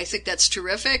 I think that's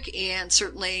terrific, and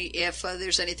certainly if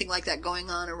there's anything like that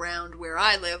going on around where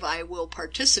I live, I will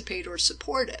participate or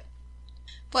support it.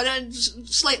 But on a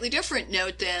slightly different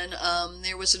note then,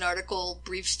 there was an article,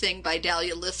 brief thing by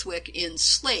Dahlia Lithwick in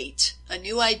Slate, a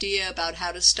new idea about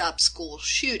how to stop school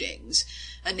shootings.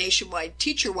 A nationwide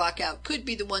teacher walkout could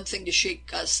be the one thing to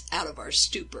shake us out of our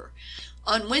stupor.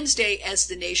 On Wednesday, as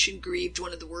the nation grieved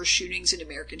one of the worst shootings in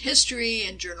American history,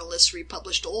 and journalists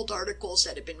republished old articles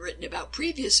that had been written about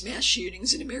previous mass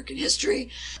shootings in American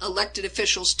history, elected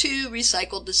officials, too,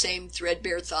 recycled the same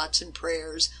threadbare thoughts and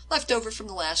prayers left over from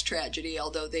the last tragedy,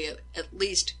 although they at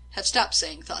least have stopped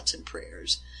saying thoughts and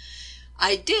prayers.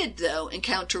 I did, though,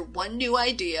 encounter one new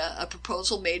idea, a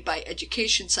proposal made by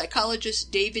education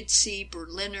psychologist David C.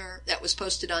 Berliner that was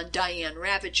posted on Diane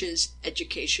Ravitch's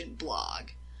education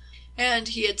blog. And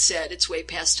he had said, it's way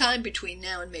past time. Between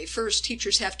now and May 1st,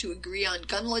 teachers have to agree on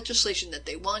gun legislation that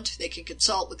they want. They can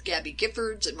consult with Gabby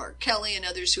Giffords and Mark Kelly and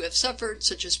others who have suffered,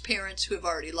 such as parents who have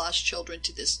already lost children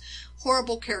to this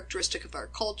horrible characteristic of our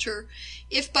culture.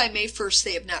 If by May 1st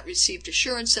they have not received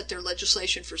assurance that their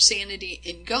legislation for sanity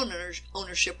in gun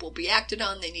ownership will be acted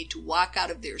on, they need to walk out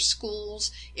of their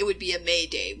schools. It would be a May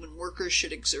Day when workers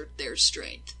should exert their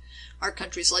strength. Our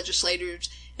country's legislators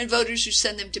and voters who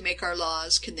send them to make our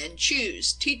laws can then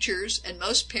choose teachers and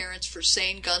most parents for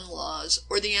sane gun laws,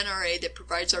 or the NRA that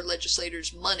provides our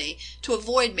legislators money to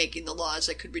avoid making the laws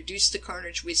that could reduce the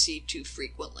carnage we see too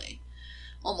frequently.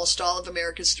 Almost all of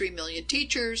America's 3 million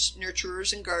teachers,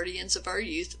 nurturers, and guardians of our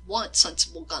youth want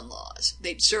sensible gun laws.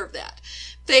 They deserve that.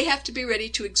 They have to be ready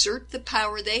to exert the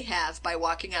power they have by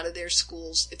walking out of their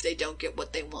schools if they don't get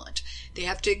what they want. They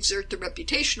have to exert the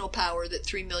reputational power that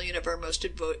 3 million of our most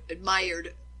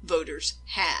admired voters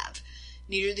have.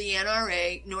 Neither the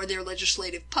NRA nor their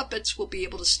legislative puppets will be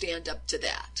able to stand up to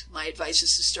that. My advice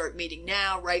is to start meeting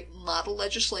now, write model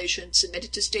legislation, submit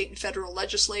it to state and federal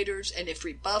legislators, and if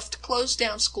rebuffed, close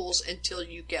down schools until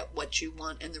you get what you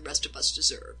want and the rest of us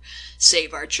deserve.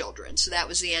 Save our children. So that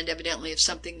was the end, evidently, of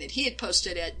something that he had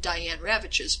posted at Diane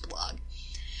Ravitch's blog.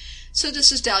 So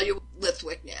this is Dahlia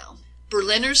Lithwick now.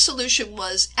 Berliner's solution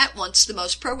was at once the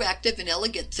most proactive and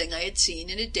elegant thing I had seen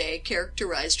in a day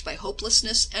characterized by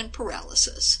hopelessness and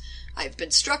paralysis. I have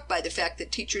been struck by the fact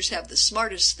that teachers have the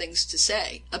smartest things to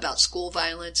say about school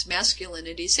violence,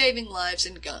 masculinity, saving lives,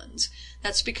 and guns.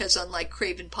 That's because, unlike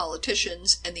craven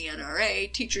politicians and the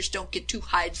NRA, teachers don't get to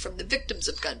hide from the victims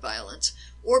of gun violence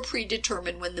or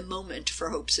predetermine when the moment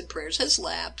for hopes and prayers has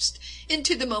lapsed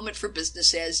into the moment for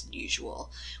business as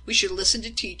usual. We should listen to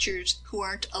teachers who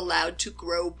aren't allowed to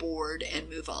grow bored and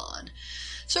move on.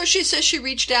 So she says she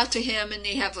reached out to him, and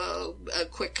they have a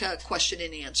quick question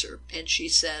and answer. And she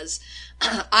says,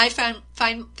 I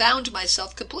found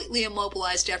myself completely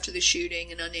immobilized after the shooting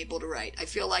and unable to write. I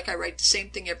feel like I write the same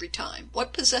thing every time.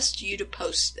 What possessed you to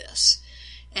post this?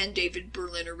 And David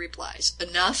Berliner replies,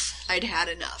 enough, I'd had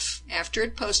enough. After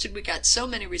it posted, we got so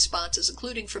many responses,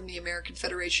 including from the American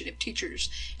Federation of Teachers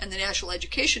and the National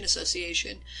Education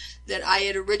Association, that I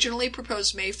had originally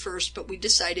proposed May 1st, but we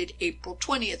decided April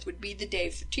 20th would be the day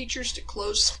for teachers to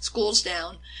close schools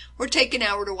down, or take an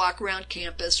hour to walk around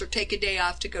campus, or take a day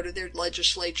off to go to their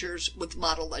legislatures with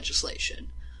model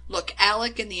legislation. Look,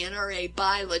 ALEC and the NRA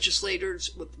buy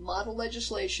legislators with model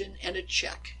legislation and a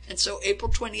check. And so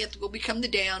April 20th will become the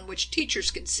day on which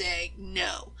teachers can say,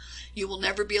 no, you will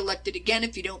never be elected again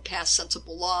if you don't pass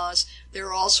sensible laws. There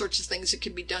are all sorts of things that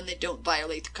can be done that don't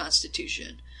violate the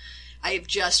Constitution. I have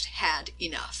just had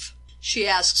enough. She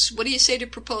asks, what do you say to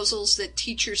proposals that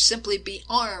teachers simply be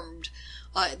armed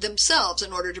themselves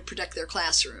in order to protect their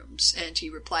classrooms? And he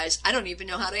replies, I don't even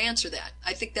know how to answer that.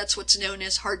 I think that's what's known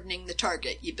as hardening the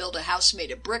target. You build a house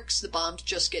made of bricks, the bombs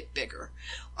just get bigger.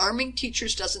 Arming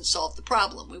teachers doesn't solve the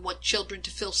problem. We want children to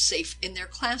feel safe in their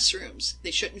classrooms.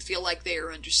 They shouldn't feel like they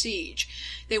are under siege.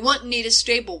 They want and need a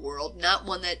stable world, not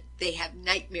one that they have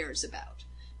nightmares about.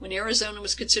 When Arizona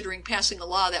was considering passing a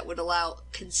law that would allow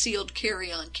concealed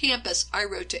carry on campus, I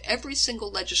wrote to every single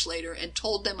legislator and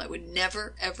told them I would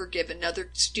never, ever give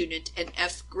another student an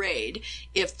F grade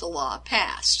if the law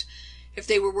passed. If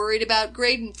they were worried about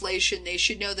grade inflation, they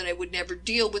should know that I would never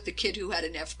deal with the kid who had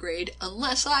an F grade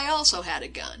unless I also had a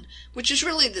gun, which is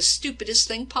really the stupidest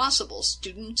thing possible.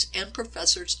 Students and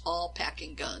professors all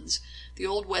packing guns. The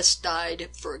Old West died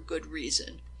for a good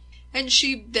reason. And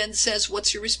she then says,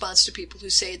 what's your response to people who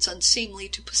say it's unseemly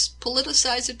to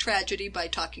politicize a tragedy by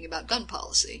talking about gun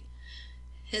policy?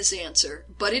 His answer,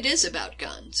 but it is about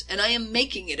guns, and I am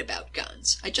making it about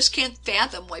guns. I just can't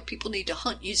fathom why people need to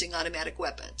hunt using automatic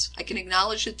weapons. I can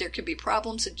acknowledge that there can be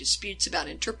problems and disputes about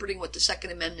interpreting what the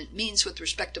Second Amendment means with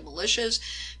respect to militias,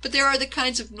 but there are the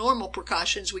kinds of normal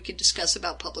precautions we can discuss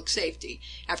about public safety.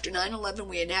 After 9/11,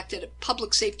 we enacted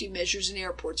public safety measures in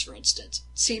airports, for instance.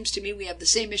 It seems to me we have the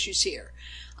same issues here.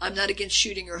 I'm not against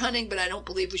shooting or hunting, but I don't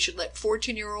believe we should let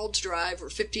 14-year-olds drive or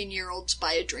 15-year-olds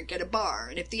buy a drink at a bar.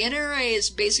 And if the NRA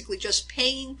is basically just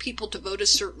paying people to vote a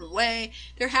certain way,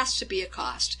 there has to be a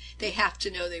cost. They have to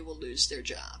know they will lose their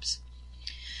jobs.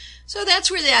 So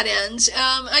that's where that ends.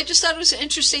 I just thought it was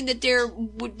interesting that there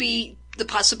would be the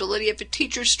possibility of a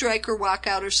teacher strike or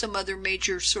walkout or some other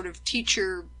major sort of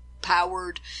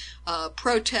teacher-powered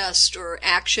protest or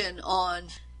action on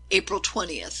April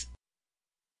 20th.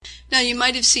 Now, you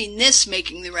might have seen this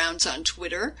making the rounds on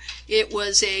Twitter. It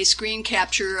was a screen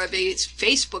capture of a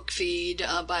Facebook feed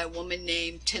by a woman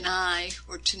named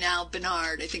Tanau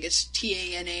Bernard. I think it's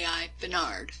Tanai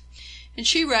Bernard. And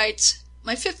she writes,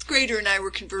 my fifth grader and I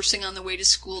were conversing on the way to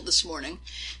school this morning.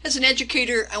 As an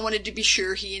educator, I wanted to be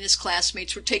sure he and his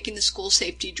classmates were taking the school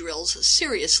safety drills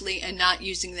seriously and not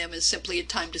using them as simply a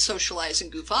time to socialize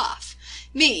and goof off.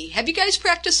 Me, have you guys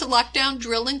practiced a lockdown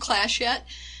drill in class yet?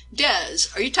 Des,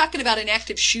 are you talking about an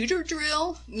active shooter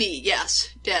drill? Me, yes.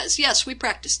 Des, yes, we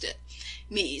practiced it.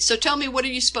 Me, so tell me, what are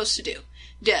you supposed to do?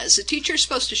 Des, the teacher's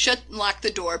supposed to shut and lock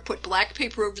the door, put black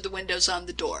paper over the windows on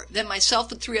the door. Then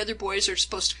myself and 3 other boys are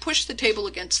supposed to push the table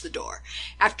against the door.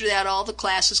 After that, all the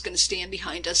class is going to stand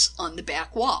behind us on the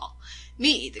back wall.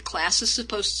 Me, the class is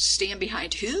supposed to stand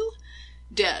behind who?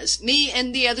 Des, me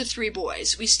and the other 3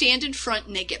 boys. We stand in front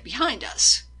and they get behind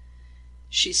us.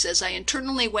 She says, I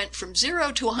internally went from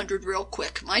 0 to 100 real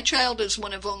quick. My child is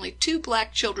one of only 2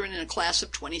 black children in a class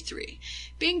of 23.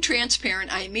 Being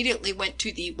transparent, I immediately went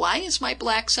to the, why is my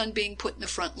black son being put in the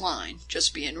front line?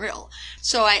 Just being real.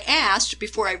 So I asked,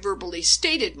 before I verbally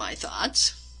stated my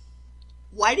thoughts,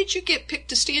 why did you get picked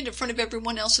to stand in front of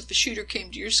everyone else if a shooter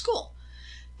came to your school?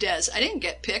 Des, I didn't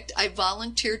get picked. I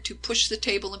volunteered to push the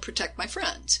table and protect my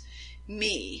friends.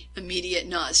 Me, immediate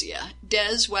nausea.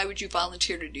 Des, why would you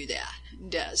volunteer to do that?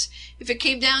 Des, if it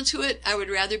came down to it, I would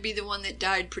rather be the one that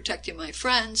died protecting my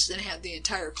friends than have the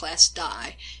entire class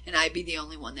die, and I be the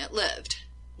only one that lived.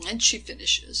 And she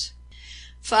finishes.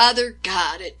 Father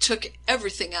God, it took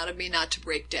everything out of me not to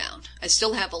break down. I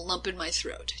still have a lump in my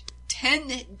throat.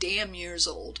 10 damn years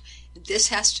old. This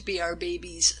has to be our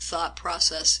baby's thought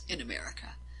process in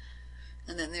America.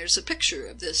 And then there's a picture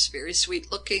of this very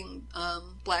sweet-looking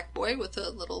black boy with a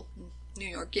little New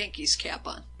York Yankees cap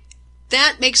on.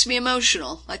 That makes me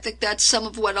emotional. I think that's some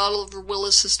of what Oliver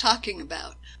Willis is talking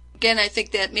about. Again, I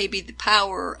think that may be the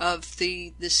power of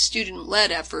the student-led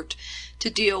effort to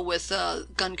deal with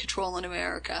gun control in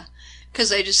America.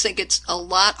 Because I just think it's a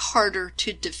lot harder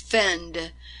to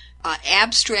defend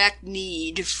abstract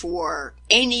need for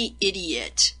any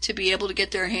idiot to be able to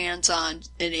get their hands on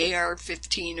an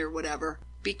AR-15 or whatever,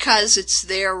 because it's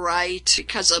their right,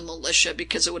 because of militia,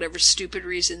 because of whatever stupid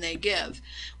reason they give,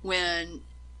 when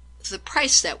the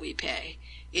price that we pay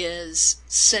is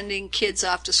sending kids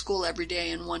off to school every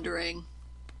day and wondering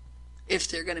if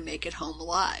they're going to make it home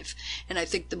alive. And I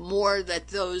think the more that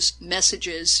those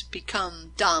messages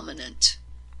become dominant,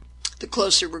 the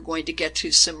closer we're going to get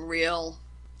to some real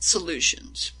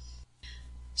solutions.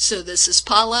 So this is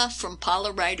Paula from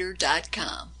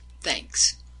PaulaWriter.com.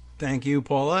 Thanks. Thank you,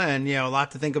 Paula. And yeah, a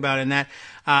lot to think about in that.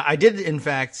 I did, in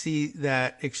fact, see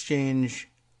that exchange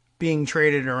being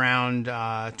traded around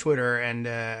Twitter, and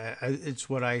it's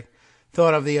what I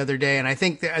thought of the other day. And I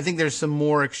think there's some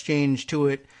more exchange to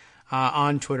it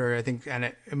on Twitter. I think, and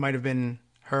it might have been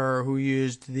her who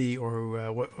used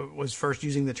who was first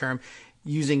using the term,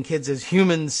 using kids as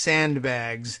human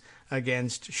sandbags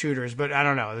against shooters. But I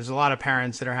don't know. There's a lot of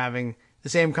parents that are having the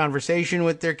same conversation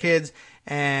with their kids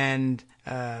and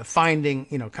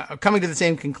coming to the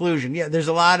same conclusion. Yeah, there's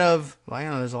a lot of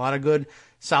good,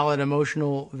 solid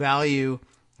emotional value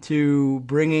to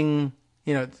bringing,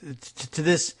 to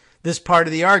this part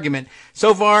of the argument.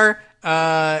 So far,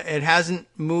 it hasn't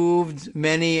moved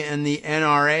many in the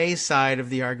NRA side of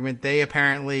the argument. They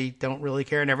apparently don't really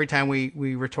care. And every time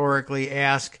we rhetorically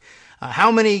ask,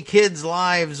 how many kids'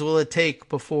 lives will it take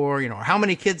before, or how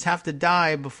many kids have to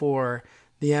die before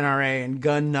the NRA and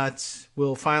gun nuts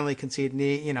will finally concede?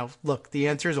 Look, the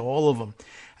answer is all of them.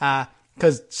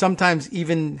 Because sometimes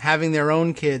even having their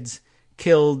own kids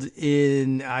killed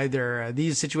in either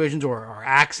these situations or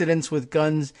accidents with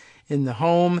guns in the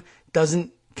home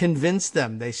doesn't convince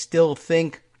them. They still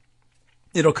think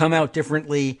it'll come out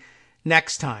differently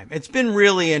next time. It's been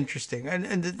really interesting.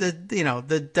 And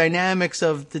the dynamics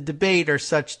of the debate are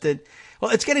such that,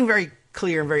 well, it's getting very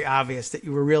clear and very obvious that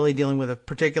you were really dealing with a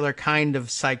particular kind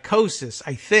of psychosis,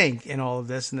 I think, in all of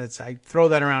this. And I throw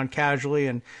that around casually,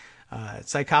 and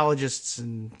psychologists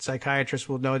and psychiatrists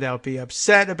will no doubt be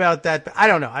upset about that. But I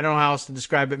don't know. I don't know how else to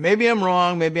describe it. Maybe I'm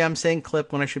wrong. Maybe I'm saying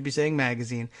clip when I should be saying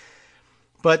magazine.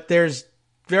 But there's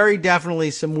very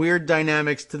definitely some weird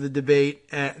dynamics to the debate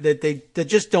that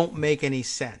just don't make any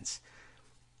sense.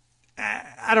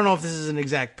 I don't know if this is an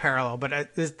exact parallel,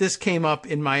 but this came up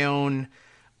in my own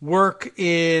work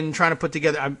in trying to put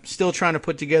together. I'm still trying to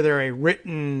put together a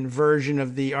written version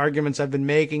of the arguments I've been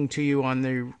making to you on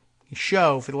the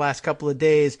show for the last couple of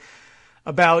days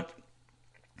about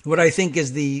what I think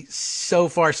is the so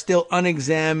far still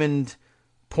unexamined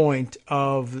point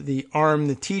of the arm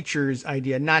the teachers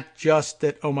idea. Not just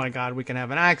that, oh my God, we can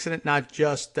have an accident. Not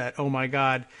just that, oh my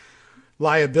God,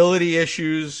 liability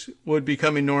issues would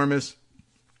become enormous.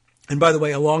 And by the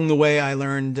way, along the way, I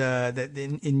learned that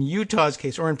in Utah's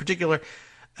case, or in particular,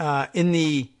 in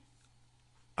the,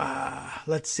 I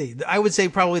would say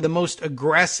probably the most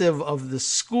aggressive of the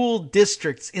school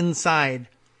districts inside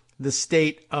the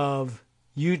state of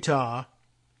Utah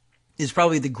is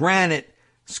probably the Granite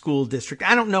School District.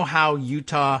 I don't know how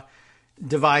Utah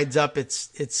divides up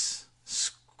its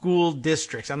school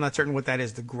districts. I'm not certain what that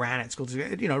is, the Granite School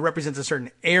District. It represents a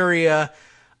certain area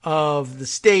of the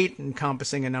state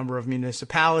encompassing a number of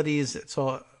municipalities. It's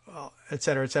all, et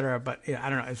cetera, et cetera. But I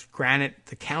don't know. Is Granite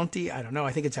the county? I don't know.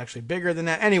 I think it's actually bigger than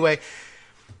that. Anyway,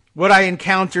 what I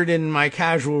encountered in my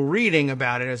casual reading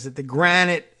about it is that the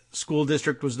Granite School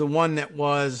District was the one that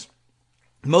was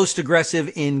most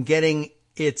aggressive in getting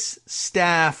its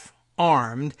staff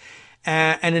armed.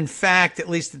 And in fact, at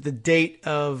least as of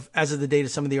the date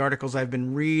of some of the articles I've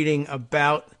been reading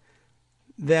about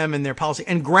them and their policy.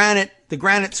 And the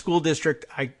Granite School District,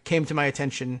 I came to my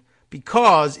attention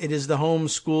because it is the home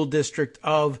school district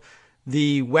of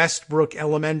the Westbrook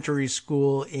Elementary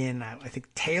School in, I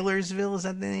think, Taylorsville, is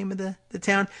that the name of the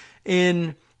town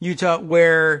in Utah,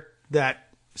 where that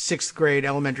 6th grade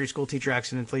elementary school teacher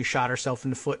accidentally shot herself in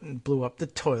the foot and blew up the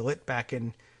toilet back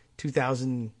in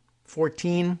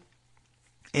 2014.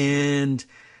 And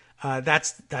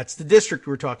that's the district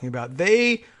we're talking about.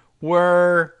 They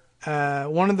were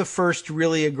one of the first to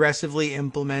really aggressively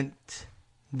implement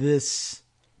this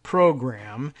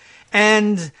program.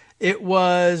 And it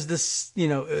was this,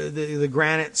 the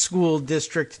Granite School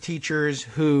District teachers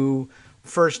who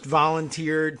first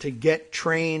volunteered to get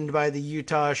trained by the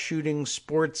Utah Shooting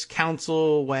Sports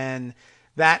Council when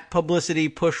that publicity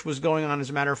push was going on. As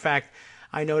a matter of fact,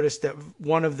 I noticed that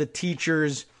one of the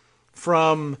teachers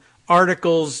from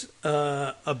articles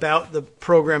about the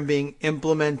program being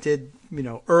implemented,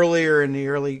 earlier in the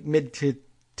early mid to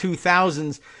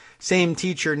 2000s, same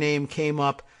teacher name came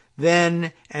up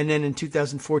then, and then in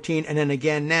 2014, and then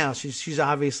again now. She's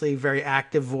obviously a very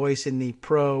active voice in the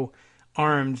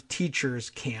pro-armed teachers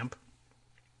camp.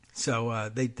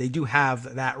 So they do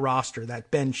have that roster,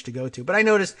 that bench to go to. But I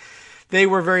noticed they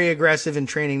were very aggressive in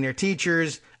training their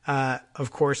teachers.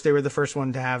 Of course, they were the first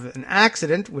one to have an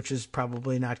accident, which is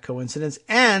probably not coincidence.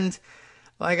 And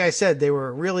like I said, they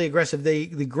were really aggressive.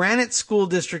 The Granite School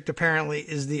District apparently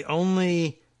is the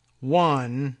only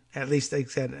one, at least they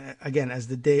said, again,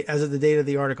 as of the date of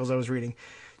the articles I was reading,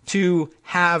 to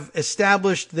have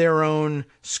established their own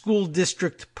school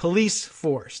district police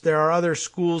force. There are other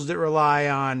schools that rely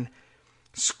on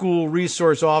school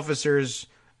resource officers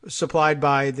supplied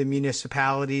by the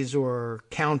municipalities or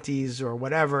counties or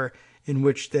whatever in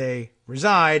which they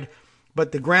reside.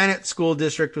 But the Granite School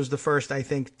District was the first, I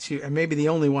think, to, and maybe the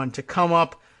only one, to come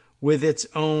up with its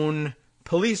own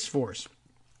police force.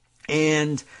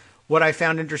 And what I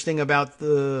found interesting about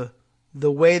the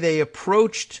way they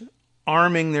approached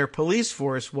arming their police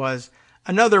force was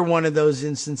another one of those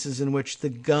instances in which the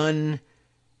gun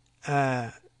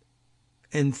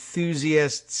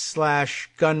enthusiasts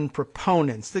 / gun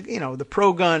proponents, the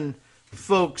pro-gun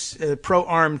folks,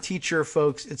 pro-arm teacher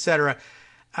folks, etc.,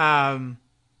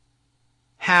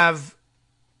 have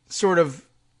sort of,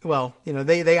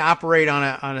 they operate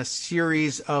on a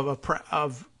series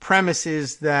of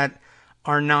premises that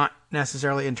are not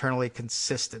necessarily internally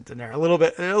consistent, and they're a little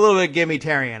bit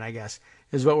gimmitarian, I guess,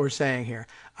 is what we're saying here.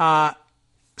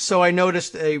 So I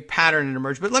noticed a pattern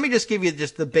emerge, but let me just give you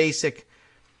just the basic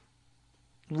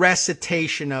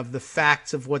recitation of the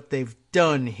facts of what they've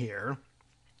done here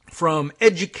from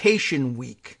Education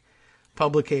Week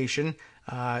publication,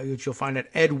 which you'll find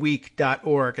at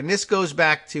edweek.org. And this goes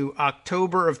back to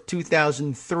October of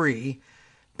 2003.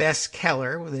 Bess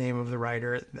Keller was the name of the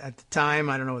writer at the time.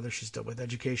 I don't know whether she's still with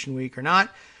Education Week or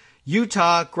not.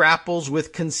 Utah grapples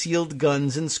with concealed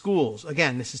guns in schools.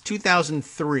 Again, this is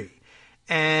 2003.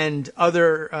 And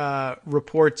other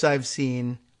reports I've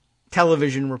seen,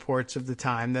 television reports of the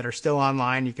time that are still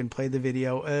online. You can play the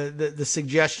video. The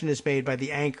suggestion is made by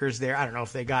the anchors there. I don't know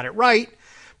if they got it right,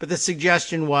 but the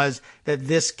suggestion was that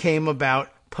this came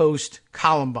about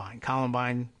post-Columbine.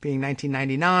 Columbine being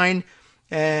 1999.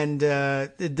 And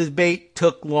the debate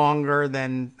took longer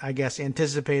than, I guess,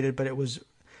 anticipated, but it was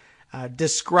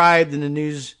described in the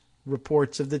news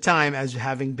reports of the time as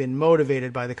having been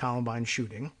motivated by the Columbine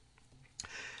shooting.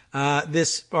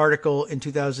 This article in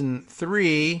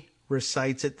 2003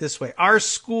 recites it this way. Are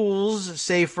schools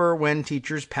safer when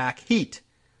teachers pack heat?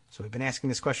 So we've been asking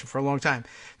this question for a long time.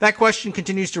 That question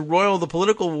continues to roil the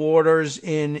political waters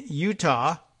in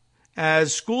Utah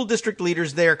as school district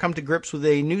leaders there come to grips with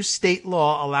a new state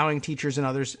law allowing teachers and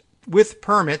others with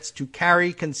permits to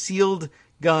carry concealed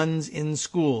guns in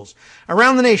schools.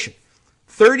 Around the nation,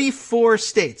 34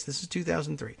 states, this is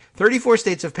 2003, 34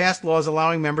 states have passed laws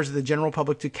allowing members of the general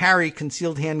public to carry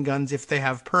concealed handguns if they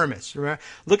have permits.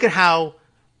 Look at how,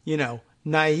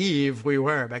 naive we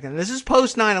were back then. This is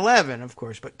post 9/11, of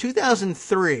course, but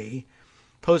 2003,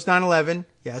 post 9/11,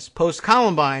 yes, post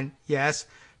Columbine, yes,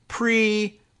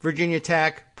 pre-Virginia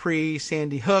Tech,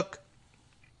 pre-Sandy Hook.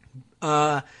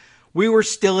 We were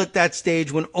still at that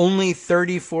stage when only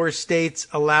 34 states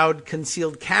allowed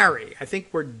concealed carry. I think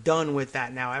we're done with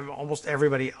that now. Almost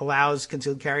everybody allows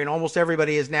concealed carry, and almost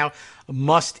everybody is now a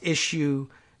must-issue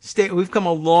state. We've come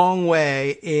a long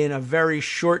way in a very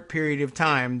short period of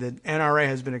time. The NRA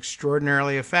has been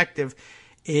extraordinarily effective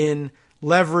in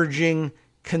leveraging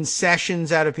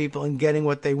concessions out of people and getting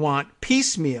what they want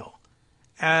piecemeal.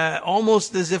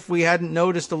 Almost as if we hadn't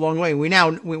noticed along the way. We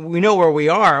know where we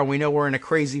are. We know we're in a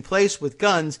crazy place with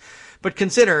guns. But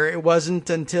consider, it wasn't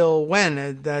until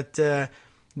when that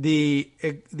the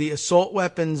assault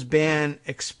weapons ban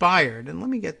expired. And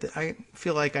let me I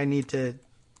feel like I need to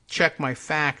check my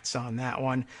facts on that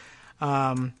one.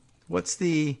 What's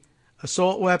the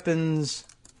assault weapons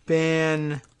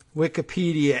ban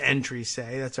Wikipedia entry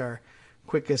say? That's our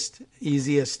quickest,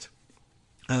 easiest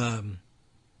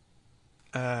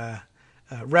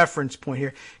reference point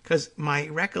here, because my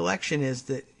recollection is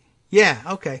that,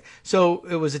 so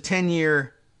it was a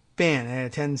 10-year ban.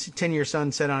 It had a 10-year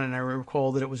sunset on it, and I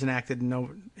recall that it was enacted in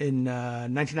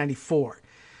 1994.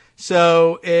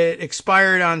 So it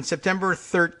expired on September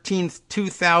 13th,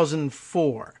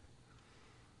 2004.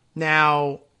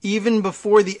 Now, even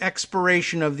before the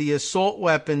expiration of the assault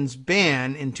weapons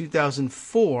ban in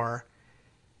 2004,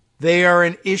 they are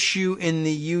an issue in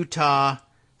the Utah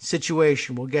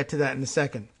situation. We'll get to that in a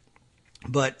second.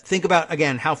 But think about,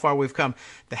 again, how far we've come.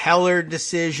 The Heller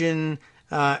decision,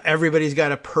 everybody's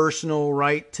got a personal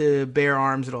right to bear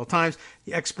arms at all times.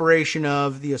 The expiration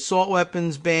of the assault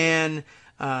weapons ban,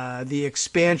 the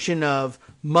expansion of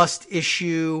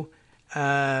must-issue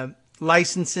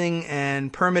licensing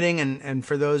and permitting. And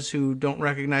for those who don't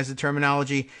recognize the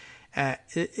terminology,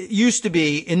 it used to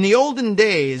be, in the olden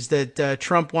days that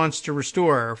Trump wants to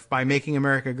restore by making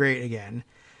America great again,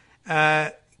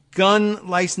 gun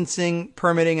licensing,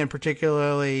 permitting, and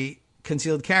particularly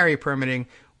concealed carry permitting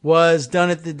was done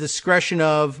at the discretion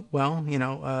of,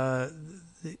 the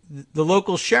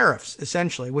local sheriffs,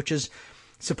 essentially, which is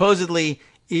supposedly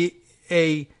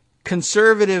a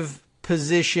conservative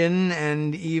position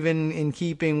and even in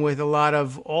keeping with a lot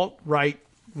of alt-right,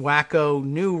 wacko,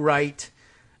 new right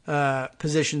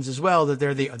positions as well, that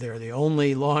they're the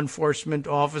only law enforcement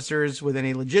officers with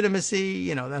any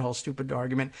legitimacy, that whole stupid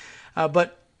argument.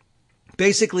 But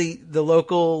basically, the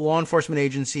local law enforcement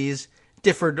agencies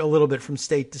differed a little bit from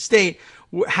state to state,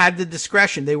 had the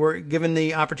discretion. They were given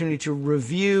the opportunity to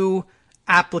review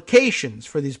applications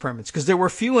for these permits because there were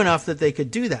few enough that they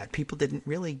could do that. People didn't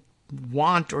really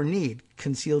want or need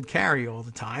concealed carry all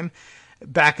the time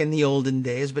back in the olden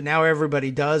days, but now everybody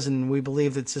does, and we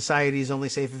believe that society is only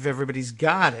safe if everybody's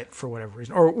got it for whatever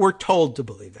reason, or we're told to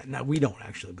believe that. Now, we don't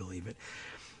actually believe it.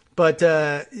 But,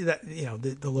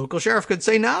 the local sheriff could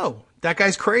say, no, that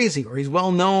guy's crazy, or he's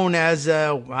well known as,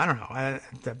 back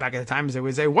at the times they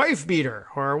would say wife beater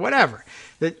or whatever,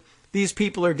 that these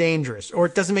people are dangerous, or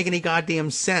it doesn't make any goddamn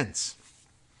sense.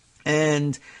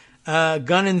 And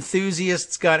gun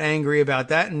enthusiasts got angry about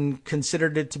that and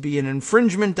considered it to be an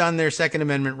infringement on their Second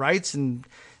Amendment rights. And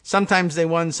sometimes they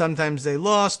won, sometimes they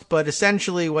lost. But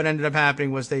essentially what ended up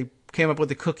happening was they came up with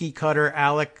the cookie cutter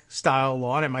ALEC style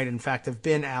law, and it might in fact have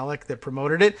been ALEC that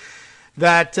promoted it,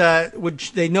 that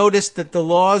which they noticed that the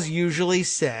laws usually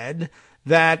said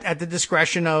that at the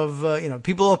discretion of,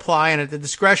 people apply, and at the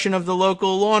discretion of the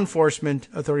local law enforcement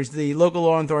authorities, the local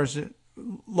law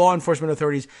enforcement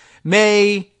authorities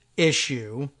may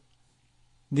issue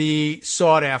the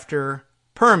sought after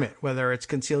permit, whether it's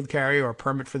concealed carry or a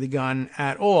permit for the gun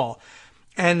at all.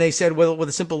 And they said, well, with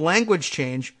a simple language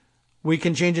change, we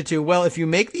can change it to, well, if you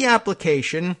make the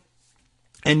application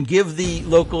and give the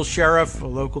local sheriff or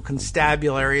local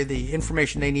constabulary the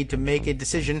information they need to make a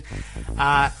decision,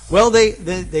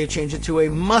 they change it to a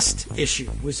must issue.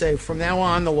 We say from now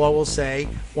on, the law will say,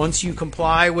 once you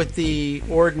comply with the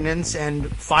ordinance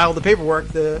and file the paperwork,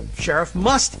 the sheriff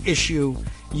must issue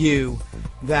you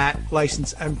that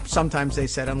license. And sometimes they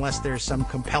said, unless there's some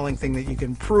compelling thing that you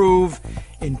can prove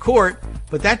in court.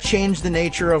 But that changed the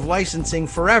nature of licensing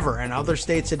forever, and other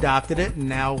states adopted it, and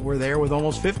now we're there with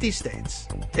almost 50 states.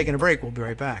 Taking a break. We'll be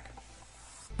right back.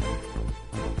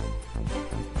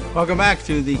 Welcome back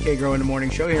to the Kagro in the Morning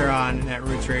Show here on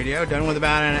Netroots Radio. Done with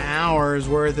about an hour's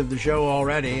worth of the show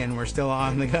already, and we're still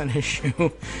on the gun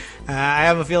issue. I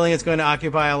have a feeling it's going to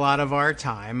occupy a lot of our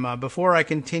time. Before I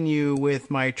continue with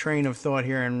my train of thought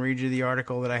here and read you the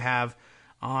article that I have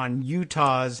on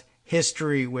Utah's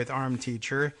history with armed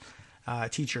teachers,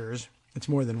 it's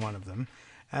more than one of them.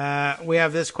 We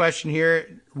have this question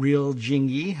here. Real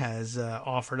Jingy has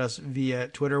offered us via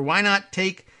Twitter. Why not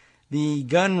take the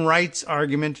gun rights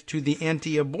argument to the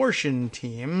anti-abortion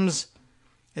teams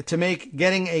to make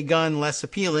getting a gun less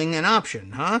appealing an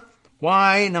option, huh?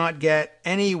 Why not get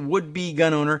any would-be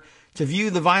gun owner to view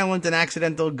the violent and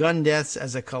accidental gun deaths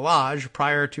as a collage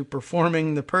prior to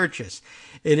performing the purchase?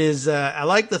 It is, I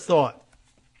like the thought.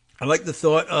 I like the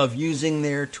thought of using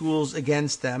their tools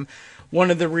against them.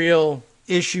 One of the real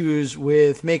issues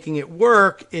with making it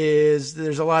work is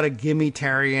there's a lot of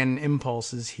gimmitarian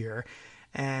impulses here.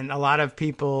 And a lot of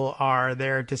people are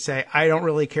there to say, I don't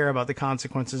really care about the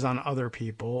consequences on other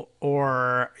people,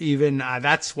 or even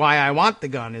that's why I want the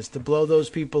gun, is to blow those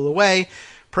people away,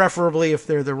 preferably if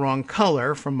they're the wrong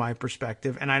color from my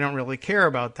perspective, and I don't really care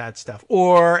about that stuff.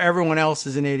 Or everyone else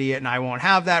is an idiot and I won't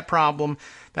have that problem.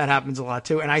 That happens a lot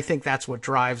too. And I think that's what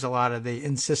drives a lot of the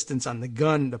insistence on the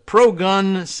gun, the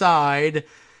pro-gun side,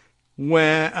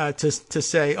 when to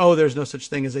say, oh, there's no such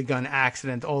thing as a gun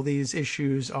accident. All these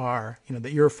issues are,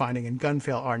 that you're finding in gun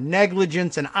fail are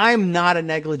negligence, and I'm not a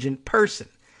negligent person.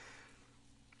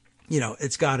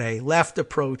 It's got a left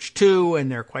approach too, and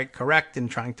they're quite correct in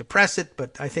trying to press it,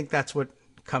 but I think that's what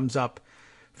comes up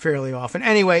fairly often.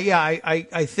 Anyway, yeah,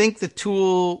 I think the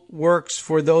tool works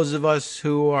for those of us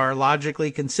who are logically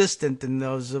consistent, and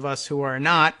those of us who are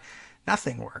not,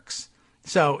 nothing works.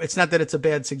 So it's not that it's a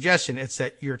bad suggestion. It's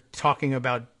that you're talking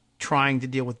about trying to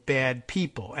deal with bad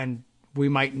people, and we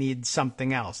might need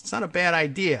something else. It's not a bad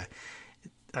idea.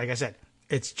 Like I said,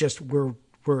 it's just we're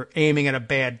aiming at a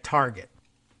bad target.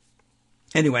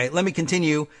 Anyway, let me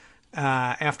continue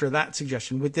after that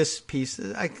suggestion with this piece,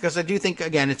 because I do think,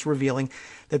 again, it's revealing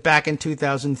that back in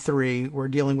 2003, we're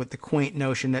dealing with the quaint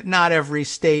notion that not every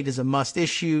state is a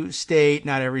must-issue state.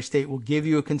 Not every state will give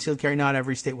you a concealed carry. Not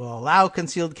every state will allow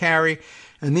concealed carry.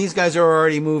 And these guys are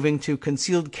already moving to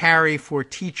concealed carry for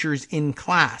teachers in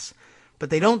class. But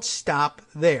they don't stop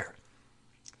there.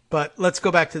 But let's go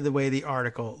back to the way the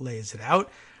article lays it out.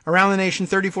 Around the nation,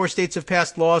 34 states have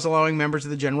passed laws allowing members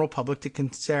of the general public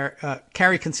to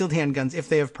carry concealed handguns if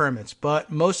they have permits.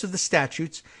 But most of the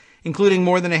statutes, including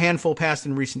more than a handful passed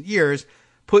in recent years,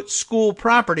 put school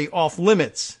property off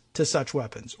limits to such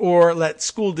weapons, or let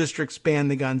school districts ban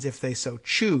the guns if they so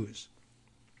choose.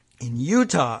 In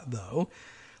Utah, though,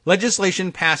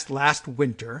 legislation passed last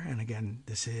winter, and again,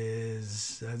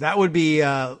 that would be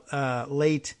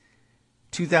late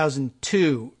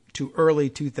 2002 to early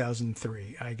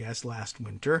 2003, I guess, last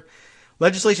winter.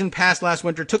 Legislation passed last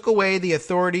winter took away the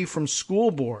authority from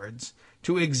school boards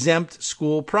to exempt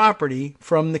school property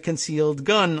from the concealed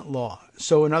gun law.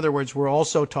 So in other words, we're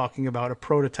also talking about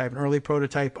an early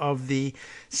prototype of the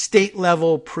state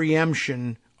level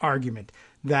preemption argument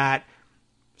that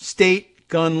state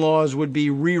gun laws would be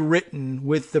rewritten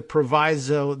with the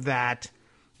proviso that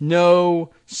no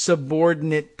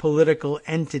subordinate political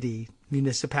entity,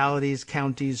 municipalities,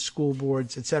 counties, school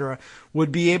boards, etc.,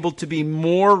 would be able to be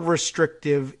more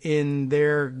restrictive in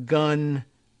their gun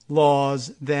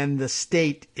laws than the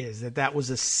state is, that was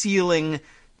a ceiling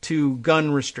to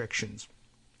gun restrictions.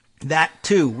 That,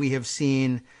 too, we have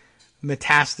seen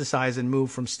metastasize and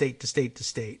move from state to state to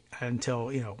state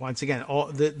until, once again, all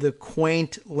the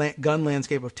quaint gun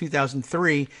landscape of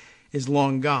 2003 is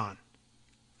long gone.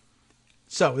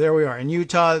 So there we are. In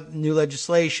Utah, new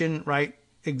legislation, right,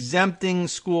 exempting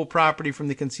school property from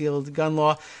the concealed gun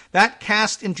law. That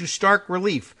cast into stark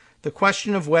relief the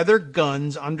question of whether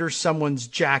guns under someone's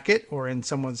jacket or in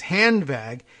someone's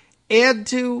handbag add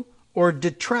to or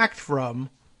detract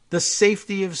from the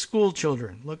safety of school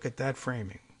children. Look at that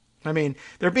framing. I mean,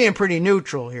 they're being pretty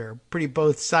neutral here, pretty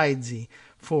both sidesy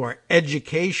for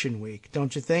Education Week,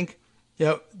 don't you think?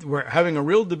 We're having a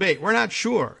real debate. We're not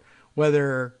sure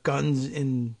whether guns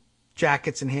in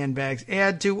jackets and handbags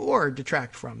add to or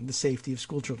detract from the safety of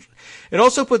school children. It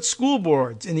also puts school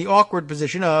boards in the awkward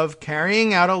position of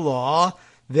carrying out a law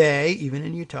they, even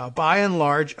in Utah, by and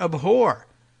large abhor,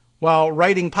 while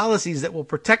writing policies that will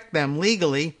protect them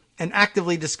legally and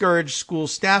actively discourage school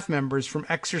staff members from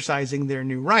exercising their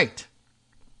new right.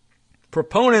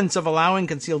 Proponents of allowing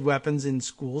concealed weapons in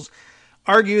schools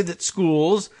argue that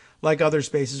schools, like other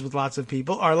spaces with lots of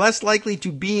people, are less likely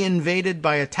to be invaded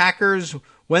by attackers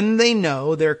when they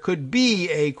know there could be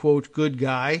a, quote, good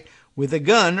guy with a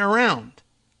gun around.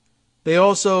 They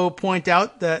also point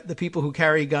out that the people who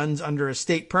carry guns under a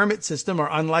state permit system are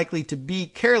unlikely to be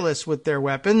careless with their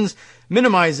weapons,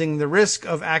 minimizing the risk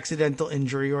of accidental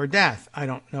injury or death. I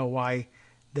don't know why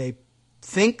they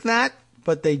think that,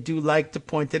 but they do like to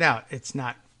point it out. It's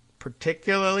not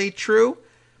particularly true.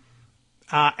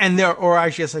 There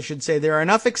are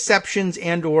enough exceptions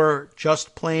and or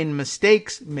just plain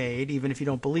mistakes made, even if you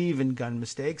don't believe in gun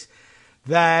mistakes,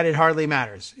 that it hardly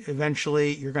matters.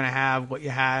 Eventually, you're going to have what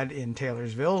you had in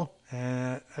Taylorsville,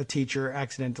 a teacher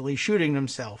accidentally shooting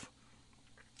himself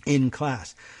in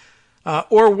class.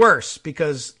 Or worse,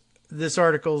 because this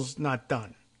article's not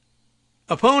done.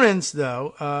 Opponents,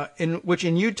 though, which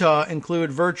in Utah include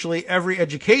virtually every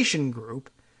education group,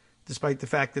 despite the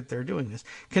fact that they're doing this,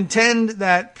 contend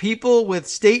that people with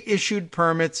state-issued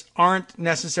permits aren't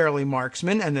necessarily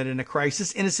marksmen and that in a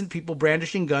crisis, innocent people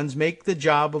brandishing guns make the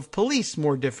job of police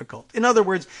more difficult. In other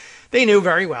words, they knew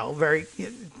very well,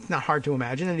 it's not hard to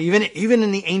imagine, and even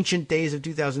in the ancient days of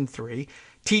 2003,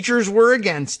 teachers were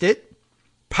against it,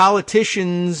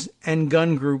 politicians and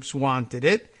gun groups wanted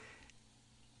it,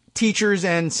 teachers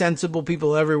and sensible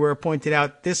people everywhere pointed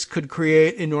out this could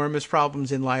create enormous problems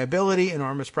in liability,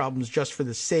 enormous problems just for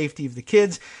the safety of the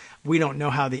kids. We don't know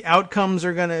how the outcomes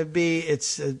are going to be.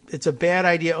 It's a bad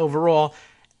idea overall,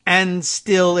 and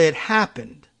still it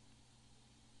happened.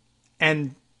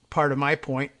 And part of my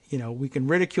point, we can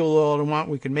ridicule all we want.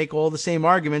 We can make all the same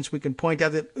arguments. We can point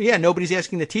out that, nobody's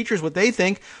asking the teachers what they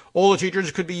think. All the teachers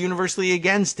could be universally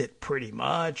against it, pretty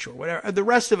much, or whatever. The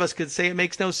rest of us could say it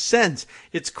makes no sense.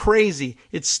 It's crazy.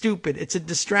 It's stupid. It's a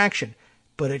distraction.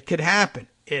 But it could happen.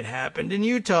 It happened in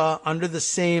Utah under the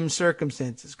same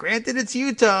circumstances. Granted, it's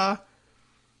Utah,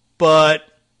 but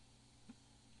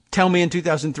tell me in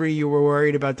 2003 you were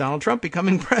worried about Donald Trump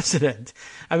becoming president.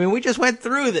 I mean, we just went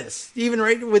through this, even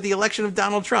right with the election of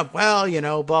Donald Trump. Well,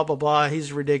 blah, blah, blah.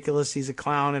 He's ridiculous. He's a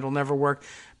clown. It'll never work.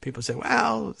 People say,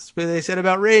 well, that's what they said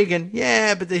about Reagan.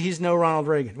 Yeah, but he's no Ronald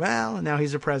Reagan. Well, now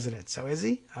he's a president. So is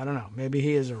he? I don't know. Maybe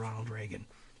he is a Ronald Reagan.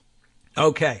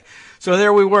 Okay. So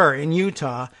there we were in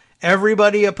Utah.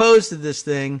 Everybody opposed to this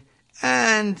thing,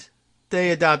 and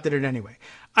they adopted it anyway.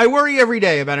 I worry every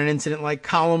day about an incident like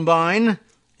Columbine,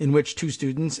 in which two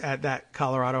students at that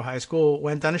Colorado high school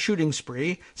went on a shooting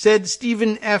spree, said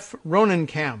Stephen F.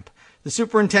 Ronenkamp, the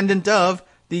superintendent of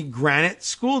the Granite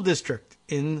School District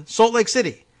in Salt Lake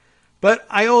City. But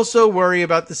I also worry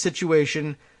about the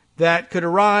situation that could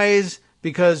arise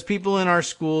because people in our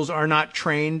schools are not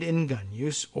trained in gun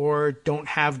use or don't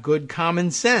have good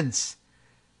common sense.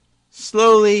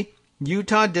 Slowly,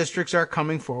 Utah districts are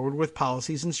coming forward with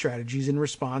policies and strategies in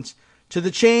response to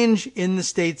the change in the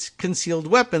state's concealed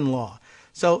weapon law.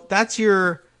 So that's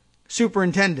your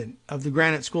superintendent of the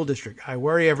Granite School District. I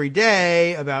worry every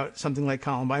day about something like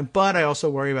Columbine, but I also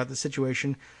worry about the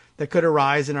situation that could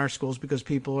arise in our schools because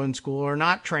people in school are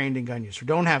not trained in gun use or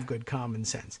don't have good common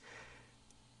sense.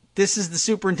 This is the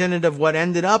superintendent of what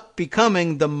ended up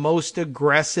becoming the most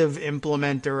aggressive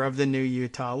implementer of the new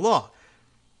Utah law.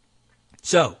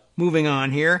 So, moving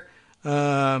on here.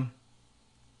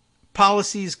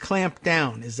 Policies clamp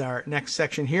down is our next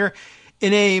section here.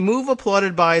 In a move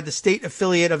applauded by the state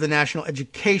affiliate of the National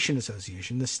Education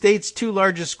Association, the state's two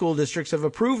largest school districts have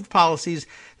approved policies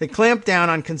that clamp down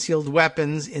on concealed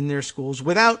weapons in their schools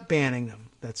without banning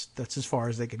them. That's as far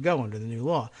as they could go under the new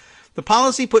law. The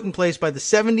policy put in place by the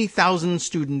 70,000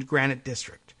 student Granite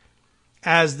District,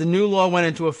 as the new law went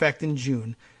into effect in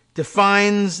June,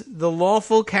 defines the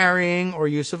lawful carrying or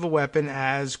use of a weapon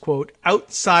as, quote,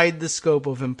 outside the scope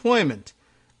of employment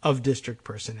of district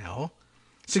personnel,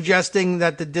 suggesting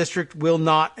that the district will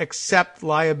not accept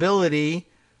liability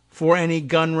for any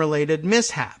gun-related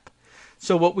mishap.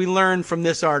 So what we learned from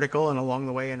this article and along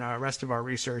the way in the rest of our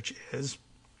research is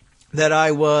that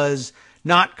I was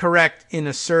not correct in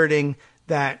asserting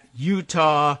that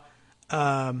Utah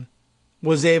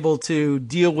was able to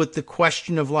deal with the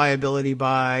question of liability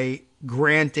by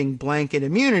granting blanket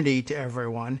immunity to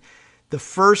everyone. The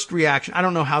first reaction, I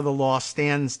don't know how the law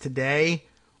stands today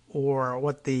or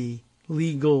what the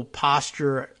legal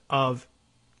posture of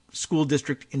school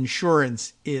district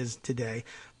insurance is today.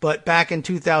 But back in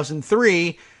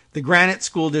 2003, the Granite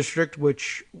School District,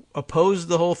 which opposed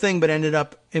the whole thing but ended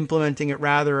up implementing it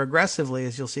rather aggressively,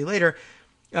 as you'll see later,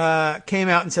 came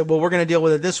out and said, well, we're going to deal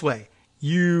with it this way.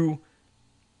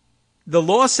 The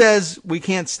law says we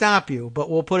can't stop you, but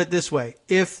we'll put it this way.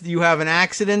 If you have an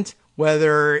accident,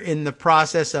 whether in the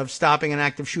process of stopping an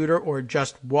active shooter or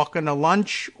just walking to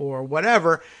lunch or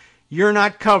whatever, you're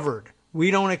not covered.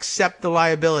 We don't accept the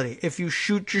liability. If you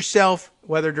shoot yourself,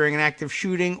 whether during an active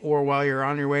shooting or while you're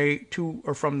on your way to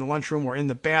or from the lunchroom or in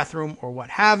the bathroom or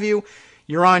what have you,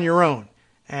 you're on your own.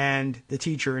 And the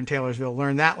teacher in Taylorsville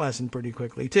learned that lesson pretty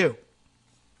quickly too.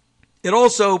 It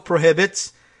also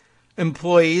prohibits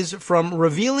employees from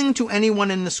revealing to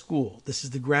anyone in the school, this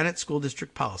is the Granite School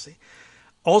District policy,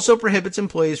 also prohibits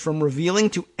employees from revealing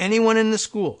to anyone in the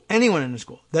school,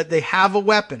 that they have a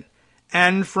weapon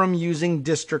and from using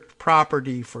district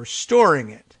property for storing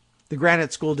it. The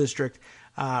Granite School District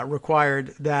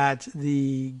required that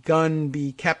the gun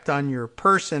be kept on your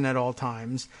person at all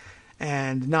times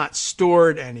and not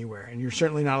stored anywhere. And you're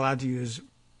certainly not allowed to use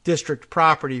district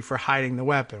property for hiding the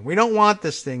weapon. We don't want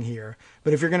this thing here,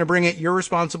 but if you're going to bring it, you're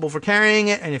responsible for carrying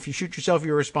it, and if you shoot yourself,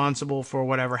 you're responsible for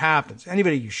whatever happens.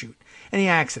 Anybody you shoot, any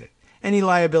accident, any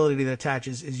liability that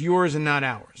attaches is yours and not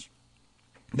ours.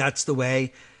 That's the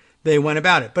way they went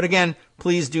about it. But again,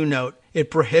 please do note, it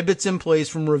prohibits employees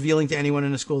from revealing to anyone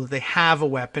in a school that they have a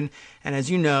weapon. And as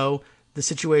you know, the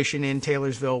situation in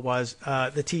Taylorsville was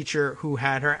the teacher who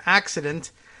had her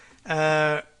accident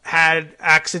had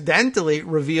accidentally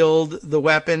revealed the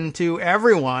weapon to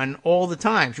everyone all the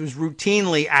time. She was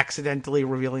routinely accidentally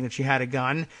revealing that she had a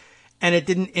gun, and it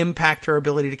didn't impact her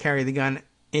ability to carry the gun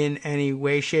in any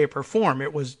way, shape, or form.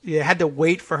 You had to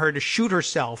wait for her to shoot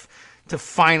herself to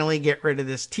finally get rid of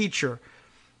this teacher.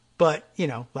 But,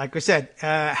 like I said,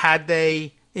 had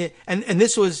they, and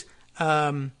this was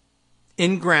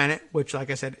in Granite, which,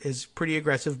 like I said, is pretty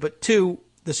aggressive, but two,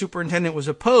 the superintendent was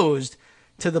opposed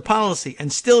to the policy,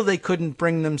 and still they couldn't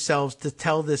bring themselves to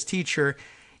tell this teacher,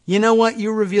 you know what,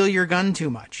 you reveal your gun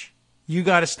too much. You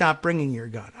got to stop bringing your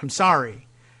gun. I'm sorry.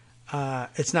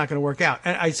 It's not going to work out.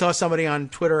 And I saw somebody on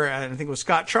Twitter, I think it was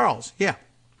Scott Charles,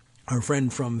 our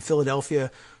friend from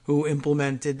Philadelphia, who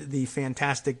implemented the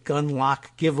fantastic gun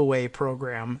lock giveaway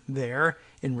program there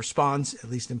in response,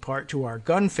 at least in part, to our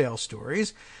gun fail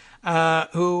stories,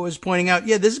 who was pointing out,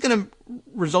 this is going to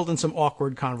result in some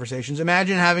awkward conversations.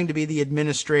 Imagine having to be the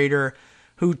administrator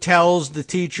who tells the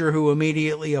teacher who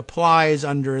immediately applies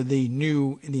under the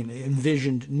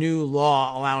envisioned new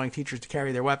law allowing teachers to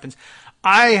carry their weapons,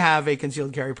 I have a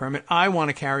concealed carry permit. I want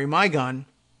to carry my gun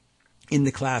in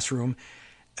the classroom.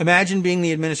 Imagine being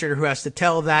the administrator who has to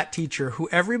tell that teacher, who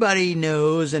everybody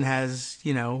knows and has,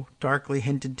 darkly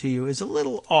hinted to you is a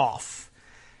little off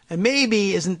and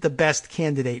maybe isn't the best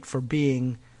candidate for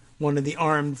being one of the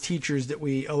armed teachers that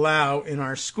we allow in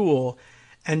our school.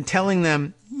 and telling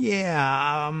them,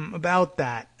 about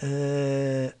that.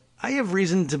 I have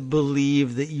reason to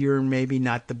believe that you're maybe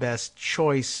not the best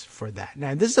choice for that.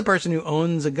 Now, this is a person who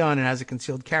owns a gun and has a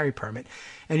concealed carry permit.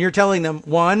 And you're telling them,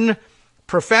 one,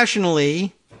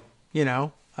 professionally,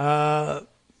 your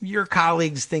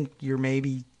colleagues think you're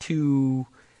maybe too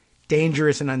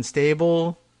dangerous and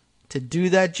unstable to do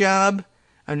that job.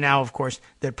 And now, of course,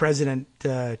 that President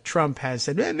Trump has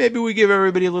said, maybe we give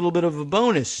everybody a little bit of a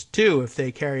bonus, too, if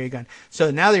they carry a gun.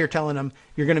 So now you're telling them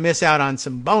you're going to miss out on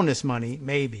some bonus money,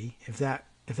 maybe, if that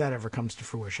ever comes to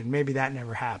fruition. Maybe that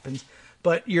never happens.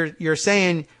 But you're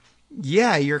saying,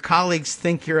 your colleagues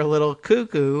think you're a little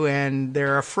cuckoo and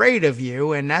they're afraid of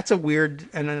you, and that's a weird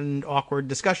and an awkward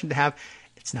discussion to have.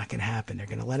 It's not going to happen. They're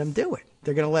going to let them do it.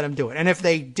 And if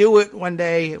they do it one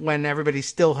day when everybody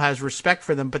still has respect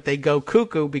for them, but they go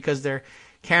cuckoo because they're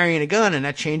carrying a gun, and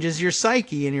that changes your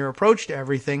psyche and your approach to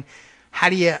everything, how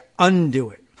do you undo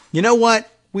it? You know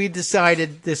what? We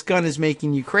decided this gun is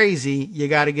making you crazy. You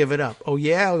got to give it up. Oh,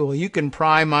 yeah? Well, you can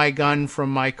pry my gun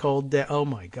from my cold dead. Oh,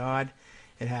 my God.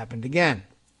 It happened again.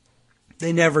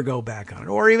 They never go back on it.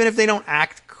 Or even if they don't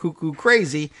act cuckoo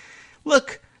crazy,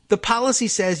 look, the policy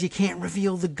says you can't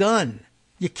reveal the gun.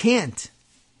 You can't.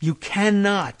 You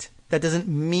cannot. That doesn't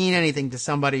mean anything to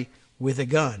somebody with a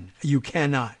gun. You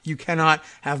cannot. You cannot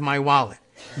have my wallet.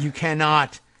 You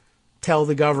cannot tell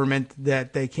the government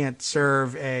that they can't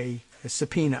serve a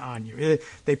subpoena on you.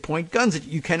 They point guns at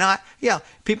you. You cannot.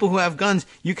 People who have guns,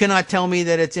 you cannot tell me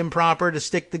that it's improper to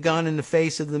stick the gun in the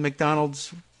face of the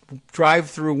McDonald's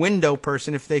drive-through window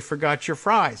person if they forgot your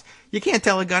fries. You can't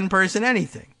tell a gun person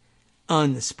anything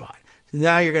on the spot. So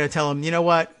now you're going to tell them, you know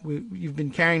what? You've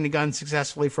been carrying the gun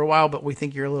successfully for a while, but we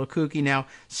think you're a little kooky now.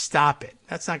 Stop it.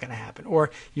 That's not going to happen. Or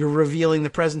you're revealing the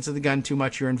presence of the gun too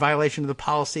much. You're in violation of the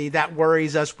policy. That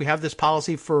worries us. We have this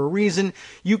policy for a reason.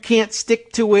 You can't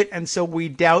stick to it, and so we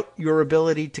doubt your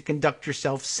ability to conduct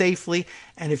yourself safely.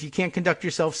 And if you can't conduct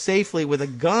yourself safely with a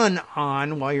gun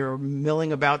on while you're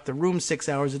milling about the room 6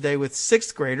 hours a day with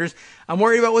sixth graders, I'm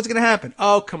worried about what's going to happen.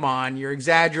 Oh, come on. You're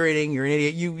exaggerating. You're an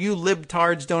idiot. You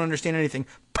libtards don't understand anything.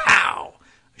 Pow!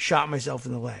 Shot myself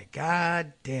in the leg.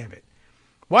 God damn it.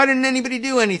 Why didn't anybody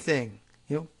do anything?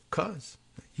 'Cause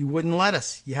you wouldn't let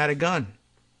us. You had a gun.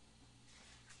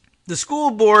 The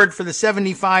school board for the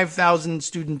 75,000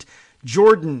 student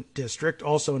Jordan district,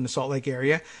 also in the Salt Lake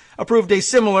area, approved a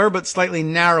similar but slightly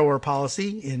narrower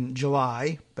policy in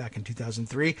July, back in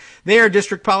 2003. Their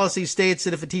district policy states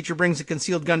that if a teacher brings a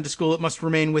concealed gun to school, it must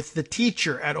remain with the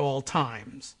teacher at all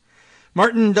times.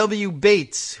 Martin W.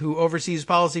 Bates, who oversees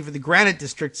policy for the Granite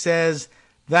District, says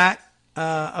that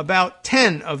about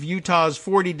 10 of Utah's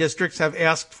 40 districts have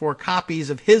asked for copies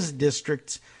of his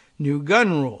district's new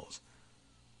gun rules.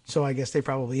 So I guess they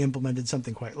probably implemented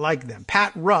something quite like them.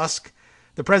 Pat Rusk,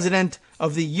 the president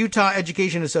of the Utah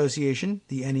Education Association,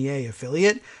 the NEA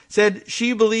affiliate, said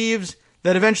she believes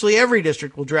that eventually every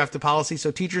district will draft a policy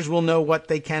so teachers will know what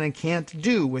they can and can't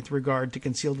do with regard to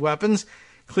concealed weapons.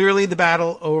 Clearly, the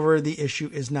battle over the issue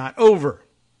is not over.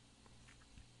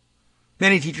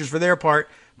 Many teachers, for their part,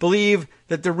 believe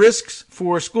that the risks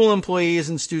for school employees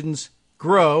and students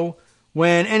grow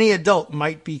when any adult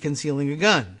might be concealing a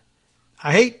gun.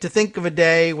 I hate to think of a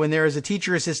day when there is a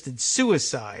teacher-assisted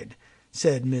suicide,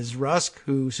 said Ms. Rusk,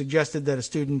 who suggested that a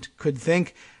student could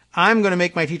think, I'm going to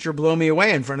make my teacher blow me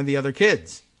away in front of the other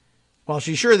kids. While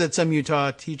she's sure that some Utah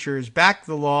teachers back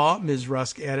the law, Ms.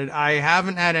 Rusk added, I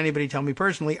haven't had anybody tell me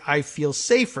personally I feel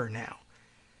safer now.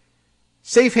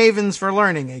 Safe Havens for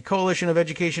Learning, a coalition of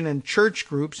education and church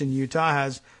groups in Utah,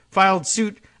 has filed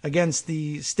suit against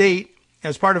the state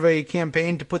as part of a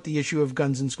campaign to put the issue of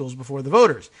guns in schools before the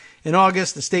voters. In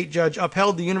August, the state judge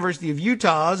upheld the University of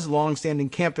Utah's long-standing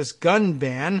campus gun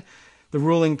ban. The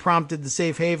ruling prompted the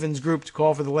Safe Havens group to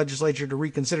call for the legislature to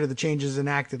reconsider the changes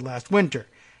enacted last winter.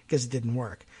 Guess it didn't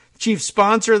work. The chief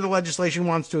sponsor of the legislation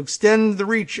wants to extend the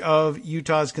reach of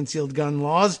Utah's concealed gun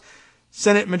laws.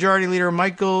 Senate Majority Leader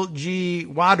Michael G.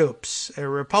 Waddups, a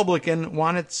Republican,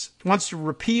 wants to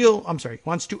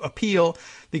appeal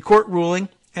the court ruling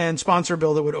and sponsor a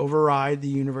bill that would override the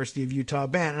University of Utah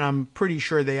ban. And I'm pretty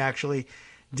sure they actually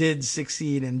did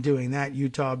succeed in doing that,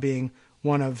 Utah being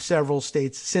one of several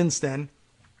states since then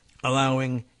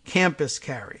allowing campus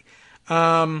carry.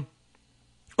 The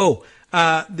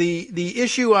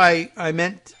issue I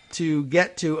meant to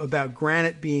get to about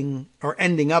Granite being or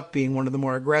ending up being one of the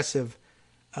more aggressive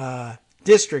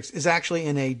districts is actually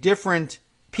in a different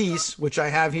piece, which I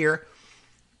have here.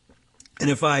 And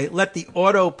if I let the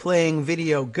auto-playing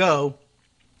video go,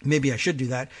 maybe I should do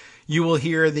that, you will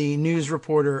hear the news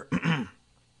reporter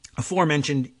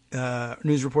aforementioned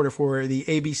news reporter for the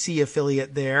ABC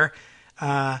affiliate there,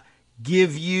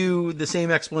 give you the same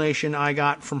explanation I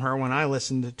got from her when I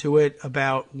listened to it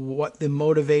about what the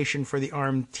motivation for the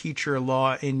armed teacher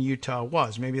law in Utah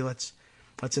was. Maybe let's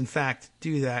in fact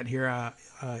do that here.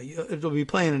 It'll be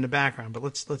playing in the background, but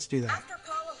let's do that. After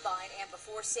Columbine and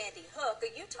before Sandy Hook,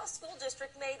 a Utah school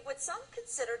district made what some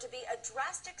consider to be a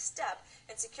drastic step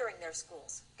in securing their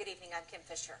schools. Good evening, I'm Kim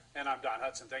Fisher. And I'm Don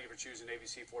Hudson. Thank you for choosing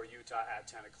ABC4 Utah at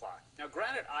 10 o'clock. Now,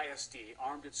 Granite ISD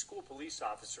armed its school police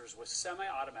officers with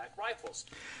semi-automatic rifles.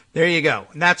 There you go.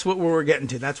 And that's what we're getting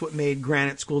to. That's what made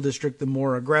Granite School District the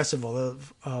more aggressive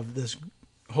of this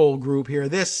whole group here.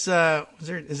 This is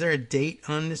there a date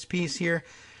on this piece here?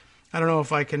 I don't know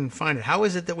if I can find it. How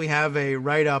is it that we have a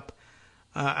write-up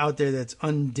out there that's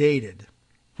undated?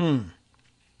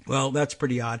 Well, that's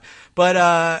pretty odd.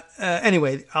 But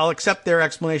anyway, I'll accept their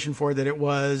explanation for it, that it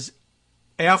was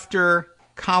after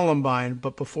Columbine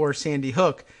but before Sandy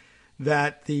Hook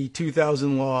that the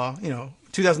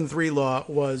 2003 law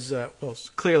was, well,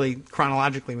 clearly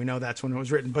chronologically we know that's when it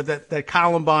was written, but that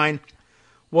Columbine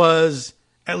was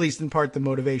at least in part the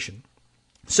motivation.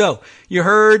 So you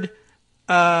heard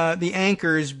the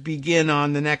anchors begin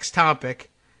on the next topic.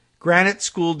 Granite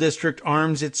School District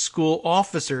arms its school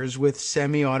officers with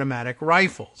semi-automatic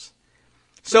rifles.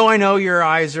 So I know your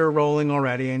eyes are rolling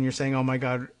already and you're saying, oh my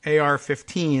God,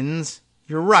 AR-15s.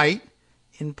 You're right,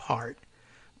 in part.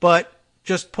 But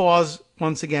just pause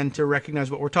once again to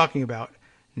recognize what we're talking about.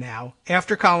 Now,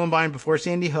 after Columbine, before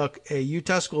Sandy Hook, a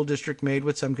Utah school district made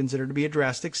what some consider to be a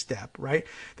drastic step, right?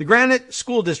 The Granite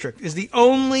School District is the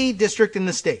only district in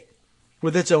the state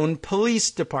with its own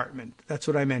police department. That's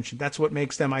what I mentioned. That's what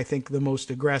makes them, I think, the most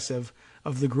aggressive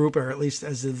of the group, or at least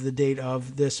as of the date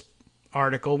of this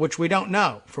article, which we don't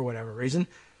know for whatever reason.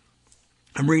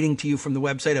 I'm reading to you from the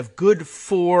website of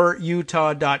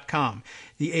good4utah.com.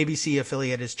 The ABC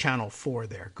affiliate is Channel 4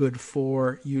 there. Good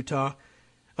for Utah.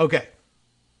 Okay.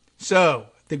 So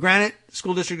the Granite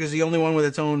School District is the only one with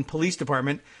its own police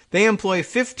department. They employ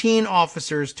 15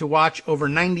 officers to watch over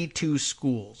 92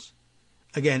 schools.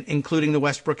 Again, including the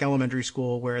Westbrook Elementary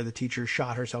School where the teacher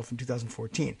shot herself in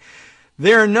 2014.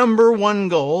 Their number one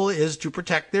goal is to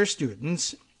protect their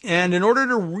students. And in order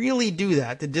to really do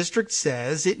that, the district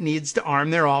says it needs to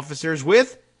arm their officers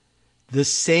with the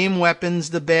same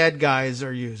weapons the bad guys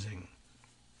are using.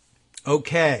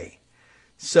 Okay,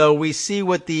 so we see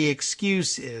what the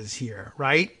excuse is here,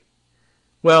 right?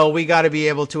 Well, we got to be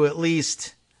able to at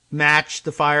least match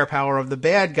the firepower of the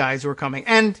bad guys who are coming.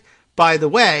 And by the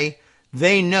way,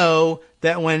 they know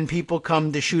that when people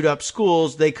come to shoot up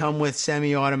schools, they come with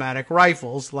semi-automatic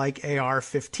rifles like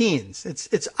AR-15s.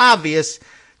 It's obvious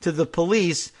to the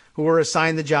police who are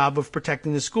assigned the job of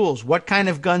protecting the schools. What kind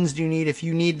of guns do you need? If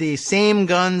you need the same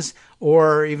guns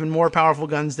or even more powerful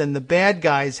guns than the bad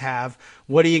guys have,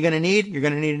 what are you going to need? You're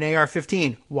going to need an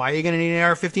AR-15. Why are you going to need an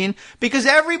AR-15? Because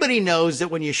everybody knows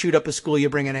that when you shoot up a school, you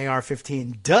bring an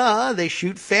AR-15. Duh, they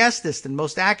shoot fastest and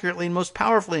most accurately and most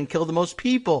powerfully and kill the most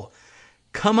people.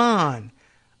 Come on.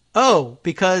 Oh,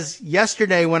 because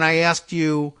yesterday when I asked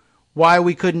you why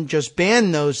we couldn't just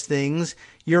ban those things,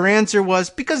 your answer was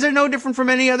because they're no different from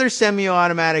any other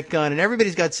semi-automatic gun, and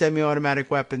everybody's got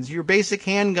semi-automatic weapons. Your basic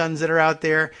handguns that are out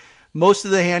there, most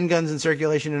of the handguns in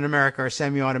circulation in America are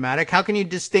semi-automatic. How can you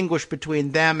distinguish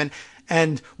between them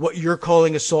and what you're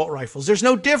calling assault rifles? There's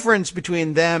no difference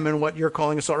between them and what you're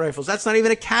calling assault rifles. That's not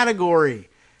even a category.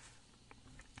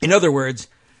 In other words,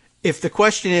 if the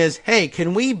question is, hey,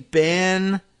 can we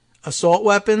ban assault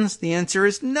weapons? The answer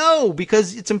is no,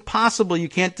 because it's impossible. You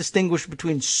can't distinguish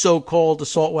between so-called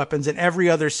assault weapons and every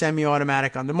other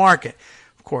semi-automatic on the market.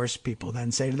 Of course, people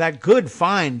then say to that, good,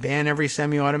 fine, ban every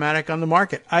semi-automatic on the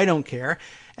market. I don't care.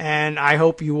 And I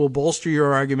hope you will bolster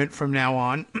your argument from now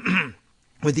on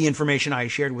with the information I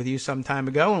shared with you some time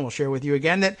ago, and we'll share with you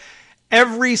again, that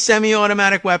every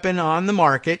semi-automatic weapon on the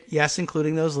market, yes,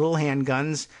 including those little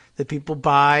handguns that people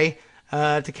buy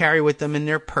to carry with them in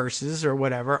their purses or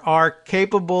whatever, are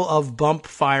capable of bump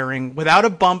firing. Without a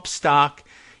bump stock,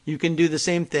 you can do the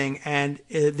same thing, and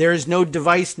there is no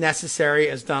device necessary,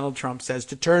 as Donald Trump says,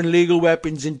 to turn legal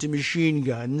weapons into machine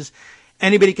guns.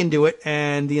 Anybody can do it,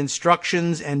 and the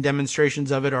instructions and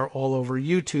demonstrations of it are all over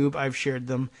YouTube. I've shared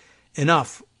them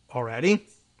enough already.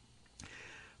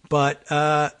 But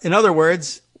in other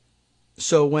words,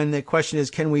 so when the question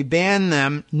is, can we ban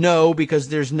them? No, because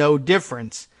there's no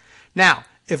difference. Now,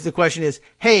 if the question is,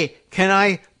 hey, can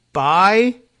I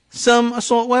buy some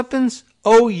assault weapons?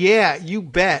 Oh, yeah, you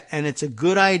bet. And it's a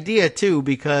good idea, too,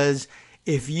 because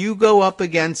if you go up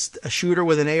against a shooter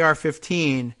with an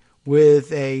AR-15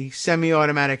 with a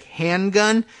semi-automatic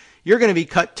handgun, you're going to be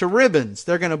cut to ribbons.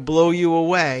 They're going to blow you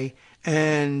away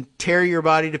and tear your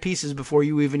body to pieces before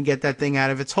you even get that thing out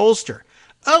of its holster.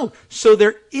 Oh, so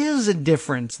there is a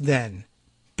difference then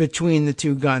between the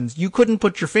two guns. You couldn't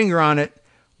put your finger on it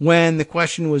when the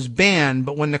question was banned,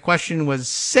 but when the question was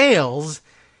sales,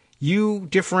 you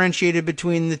differentiated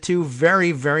between the two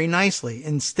very, very nicely.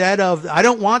 Instead of, I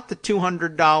don't want the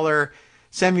 $200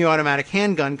 semi-automatic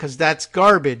handgun because that's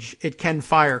garbage. It can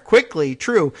fire quickly,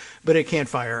 true, but it can't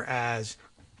fire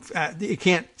it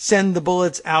can't send the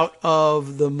bullets out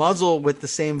of the muzzle with the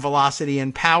same velocity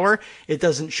and power. It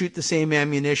doesn't shoot the same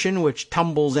ammunition, which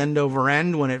tumbles end over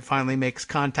end when it finally makes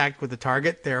contact with the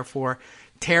target, therefore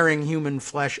tearing human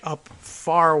flesh up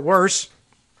far worse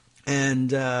and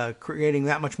creating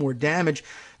that much more damage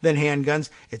than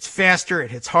handguns. It's faster, it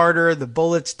hits harder, the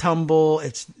bullets tumble,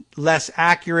 it's less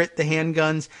accurate, the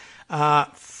handguns.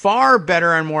 Far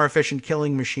better and more efficient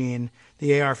killing machine,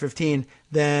 the AR-15,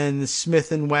 than the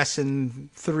Smith & Wesson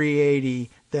 380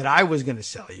 that I was going to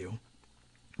sell you.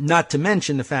 Not to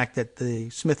mention the fact that the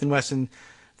Smith & Wesson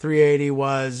 380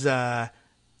 was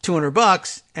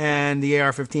 $200 and the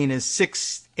AR-15 is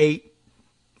 $600, $800,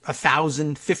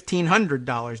 $1,000,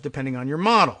 $1,500 depending on your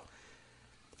model.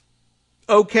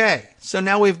 Okay, so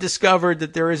now we've discovered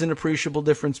that there is an appreciable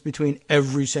difference between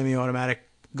every semi-automatic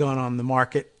gun on the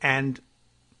market and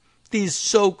these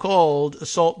so-called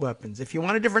assault weapons. If you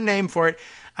want a different name for it,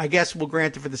 I guess we'll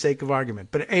grant it for the sake of argument.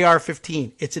 But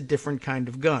AR-15, it's a different kind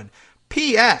of gun.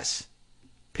 P.S.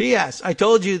 I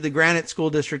told you the Granite School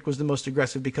District was the most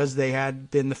aggressive because they had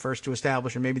been the first to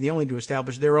establish, or maybe the only to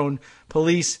establish, their own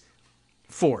police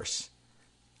force.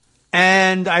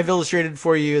 And I've illustrated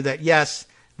for you that, yes,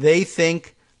 they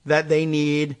think that they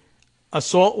need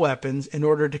assault weapons in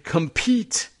order to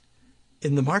compete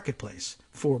in the marketplace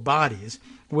for bodies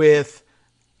with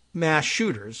mass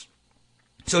shooters.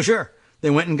 So sure, they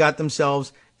went and got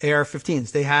themselves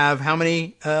AR-15s. They have how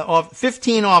many?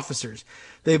 15 officers.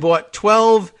 They bought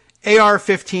 12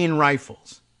 AR-15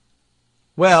 rifles.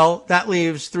 Well, that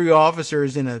leaves 3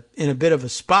 officers in a bit of a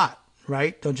spot,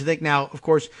 right? Don't you think? Now, of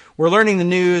course, we're learning the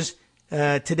news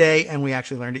today, and we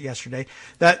actually learned it yesterday,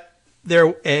 that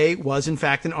there was in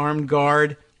fact an armed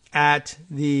guard at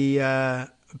the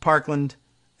Parkland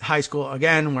High School.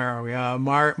 Again, where are we?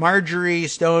 Marjorie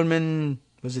Stoneman,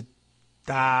 was it?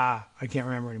 I can't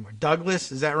remember anymore.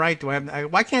 Douglas, is that right?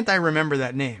 Why can't I remember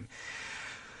that name?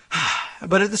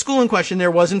 But at the school in question,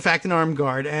 there was in fact an armed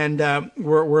guard, and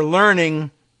we're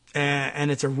learning, and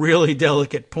it's a really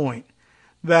delicate point,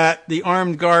 that the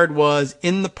armed guard was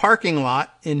in the parking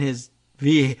lot in his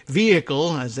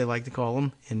vehicle, as they like to call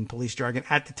them in police jargon,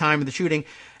 at the time of the shooting,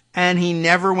 and he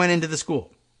never went into the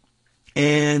school.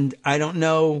 And I don't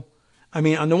know. I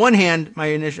mean, on the one hand, my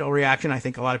initial reaction, I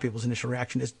think a lot of people's initial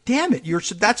reaction is, damn it,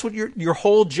 that's what your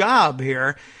whole job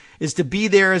here is, to be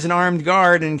there as an armed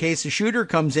guard in case a shooter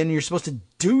comes in, you're supposed to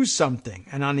do something.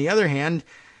 And on the other hand,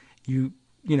 you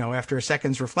know, after a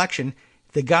second's reflection,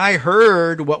 the guy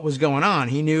heard what was going on.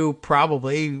 He knew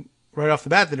probably right off the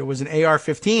bat that it was an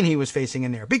AR-15 he was facing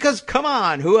in there. Because, come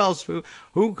on, who else?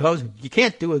 Who goes? You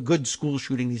can't do a good school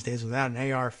shooting these days without an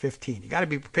AR-15. You got to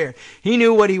be prepared. He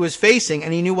knew what he was facing,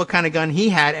 and he knew what kind of gun he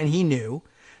had, and he knew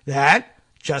that,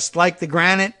 just like the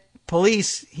Granite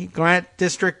Police, Granite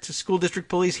District, School District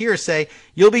Police here say,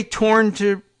 you'll be torn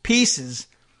to pieces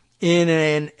in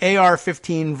an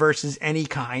AR-15 versus any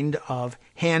kind of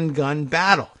handgun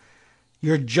battle.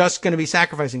 You're just going to be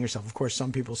sacrificing yourself. Of course,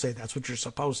 some people say that's what you're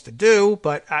supposed to do,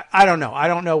 but I don't know. I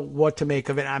don't know what to make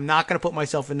of it. I'm not going to put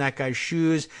myself in that guy's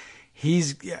shoes.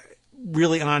 He's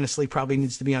really, honestly, probably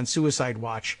needs to be on suicide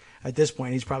watch at this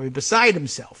point. He's probably beside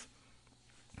himself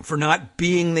for not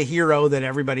being the hero that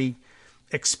everybody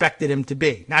expected him to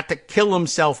be. Not to kill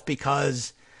himself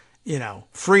because, you know,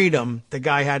 freedom. The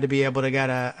guy had to be able to get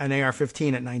an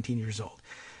AR-15 at 19 years old.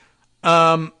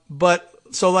 But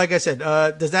so, like I said,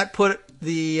 does that put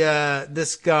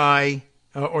this guy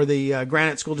or the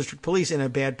Granite School District Police in a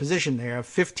bad position? They have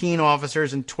 15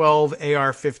 officers and 12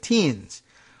 AR-15s.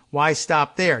 Why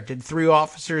stop there? Did 3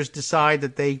 officers decide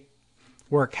that they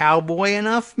were cowboy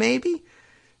enough, maybe,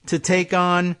 to take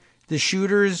on the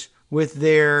shooters with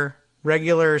their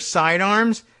regular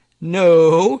sidearms?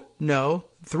 No.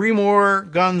 3 more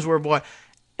guns were bought.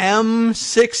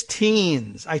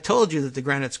 M16s. I told you that the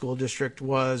Granite School District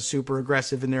was super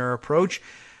aggressive in their approach.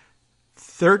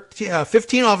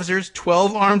 15 officers,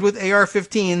 12 armed with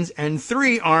AR-15s, and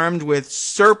 3 armed with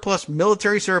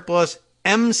military surplus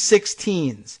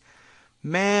M16s.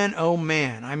 Man, oh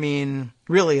man. I mean,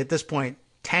 really, at this point,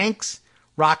 tanks,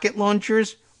 rocket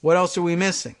launchers, what else are we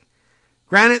missing?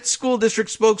 Granite School District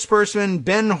spokesperson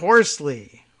Ben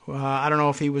Horsley, I don't know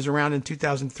if he was around in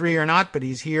 2003 or not, but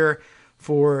he's here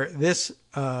for this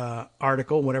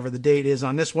article, whatever the date is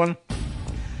on this one.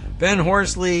 Ben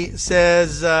Horsley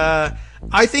says,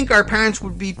 I think our parents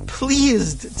would be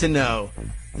pleased to know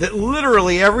that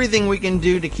literally everything we can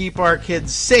do to keep our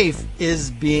kids safe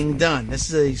is being done. This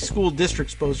is a school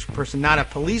district spokesperson, not a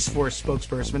police force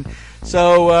spokesperson.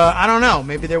 So, I don't know.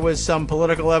 Maybe there was some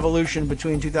political evolution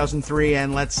between 2003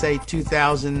 and, let's say,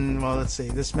 2000. Well, let's see.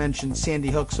 This mentioned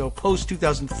Sandy Hook. So,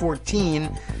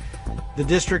 post-2014, the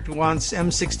district wants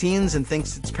M16s and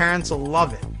thinks its parents will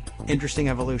love it. Interesting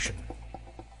evolution.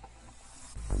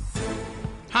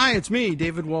 Hi, it's me,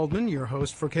 David Waldman, your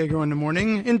host for Kagro in the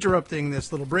Morning, interrupting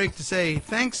this little break to say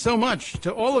thanks so much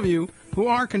to all of you who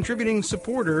are contributing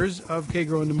supporters of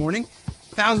Kagro in the Morning.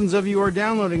 Thousands of you are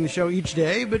downloading the show each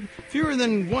day, but fewer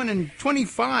than 1 in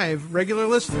 25 regular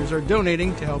listeners are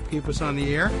donating to help keep us on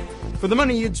the air. For the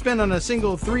money you'd spend on a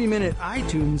single 3-minute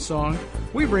iTunes song,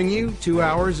 we bring you 2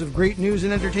 hours of great news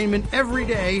and entertainment every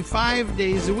day, 5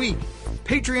 days a week.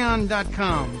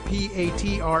 Patreon.com,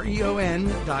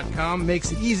 Patreon.com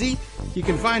makes it easy. You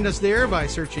can find us there by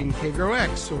searching Kagro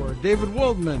X or David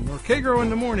Waldman or Kagro in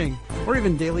the Morning or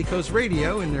even Daily Coast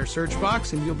Radio in their search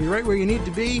box, and you'll be right where you need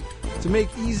to be to make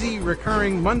easy,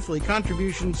 recurring monthly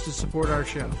contributions to support our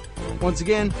show. Once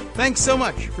again, thanks so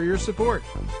much for your support.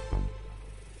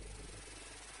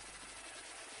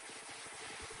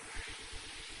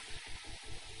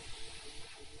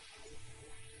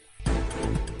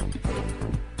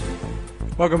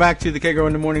 Welcome back to the Kagro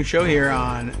in the Morning show here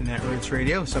on Netroots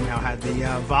Radio. Somehow had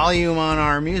the volume on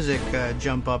our music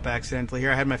jump up accidentally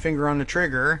here. I had my finger on the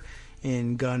trigger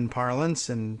in gun parlance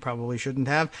and probably shouldn't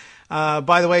have.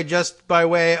 By the way, just by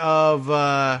way of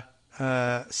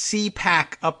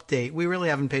CPAC update, we really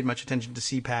haven't paid much attention to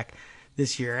CPAC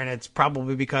this year, and it's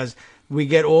probably because we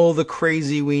get all the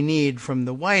crazy we need from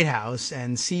the White House,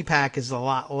 and CPAC is a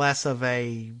lot less of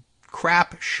a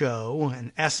crap show,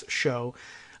 an S show,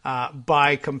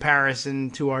 by comparison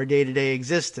to our day-to-day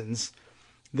existence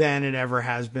than it ever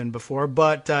has been before.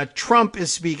 But Trump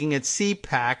is speaking at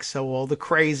CPAC, so all the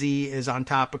crazy is on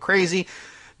top of crazy.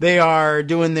 They are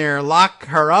doing their Lock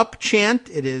Her Up chant.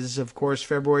 It is, of course,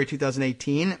 February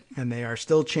 2018, and they are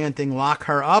still chanting Lock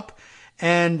Her Up.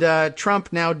 And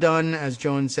Trump, now done, as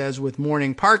Jones says, with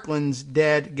mourning Parkland's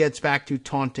dead, gets back to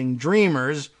taunting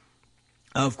Dreamers.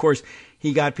 Of course,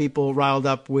 he got people riled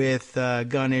up with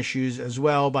gun issues as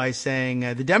well by saying,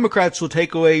 the Democrats will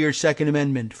take away your Second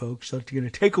Amendment, folks. They're going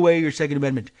to take away your Second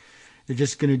Amendment. They're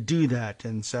just going to do that.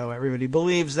 And so everybody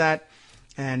believes that.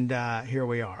 And here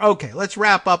we are. Okay, let's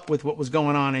wrap up with what was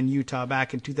going on in Utah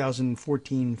back in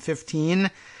 2014-15.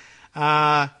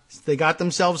 They got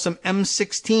themselves some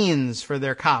M16s for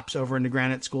their cops over in the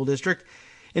Granite School District.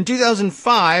 In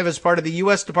 2005, as part of the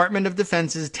U.S. Department of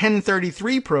Defense's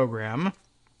 1033 program,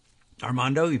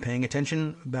 Armando, you paying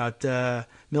attention about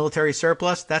military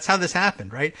surplus? That's how this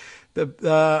happened, right?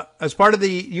 As part of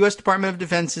the U.S. Department of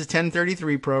Defense's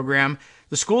 1033 program,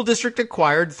 the school district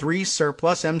acquired 3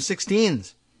 surplus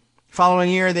M16s. Following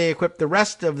year, they equipped the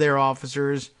rest of their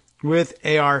officers with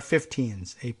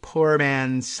AR-15s, a poor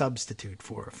man's substitute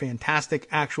for fantastic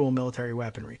actual military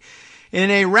weaponry.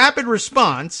 In a rapid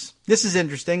response, this is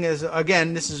interesting, as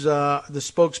again, this is the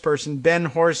spokesperson, Ben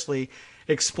Horsley,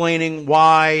 explaining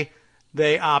why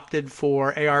they opted for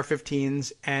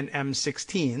AR-15s and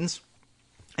M16s.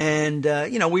 And,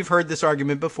 we've heard this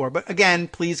argument before. But again,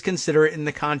 please consider it in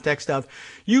the context of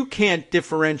you can't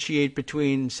differentiate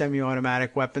between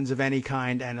semi-automatic weapons of any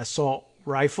kind and assault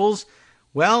rifles.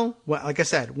 Well, like I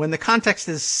said, when the context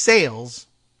is sales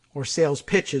or sales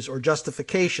pitches or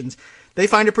justifications, they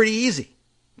find it pretty easy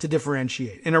to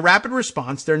differentiate. In a rapid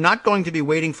response, they're not going to be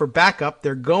waiting for backup.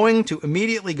 They're going to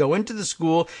immediately go into the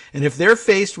school, and if they're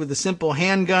faced with a simple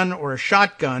handgun or a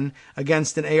shotgun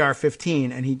against an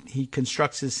AR-15, and he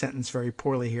constructs his sentence very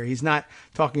poorly here. He's not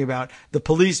talking about the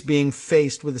police being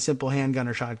faced with a simple handgun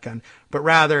or shotgun, but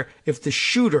rather if the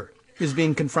shooter is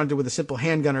being confronted with a simple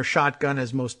handgun or shotgun,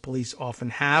 as most police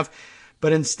often have,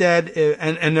 but instead,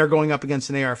 and they're going up against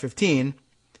an AR-15,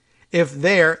 if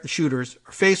their shooters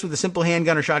are faced with a simple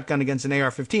handgun or shotgun against an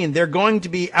AR-15, they're going to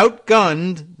be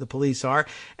outgunned, the police are,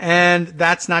 and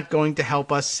that's not going to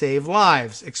help us save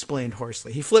lives, explained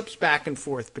Horsley. He flips back and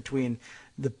forth between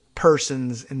the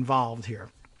persons involved here.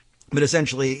 But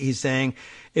essentially, he's saying,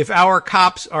 if our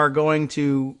cops are going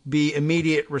to be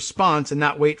immediate response and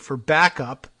not wait for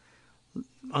backup,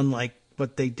 unlike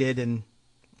what they did in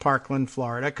Parkland,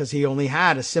 Florida, because he only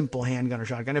had a simple handgun or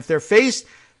shotgun, if they're faced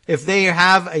If they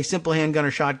have a simple handgun or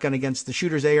shotgun against the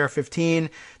shooter's AR-15,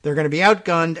 they're going to be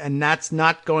outgunned, and that's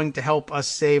not going to help us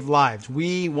save lives.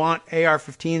 We want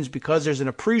AR-15s because there's an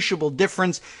appreciable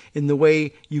difference in the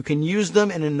way you can use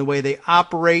them and in the way they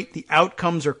operate. The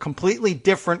outcomes are completely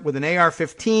different with an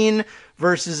AR-15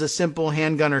 versus a simple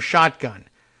handgun or shotgun.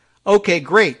 Okay,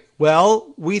 great.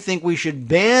 Well, we think we should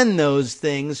ban those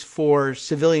things for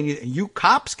civilian use. You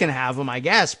cops can have them, I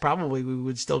guess. Probably we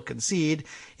would still concede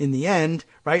in the end,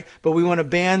 right? But we want to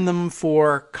ban them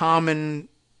for common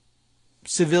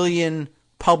civilian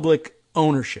public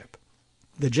ownership.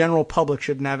 The general public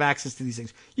shouldn't have access to these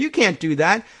things. You can't do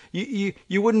that. You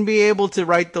wouldn't be able to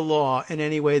write the law in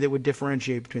any way that would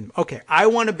differentiate between them. Okay, I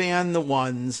want to ban the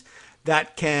ones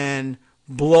that can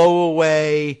blow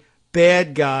away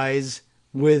bad guys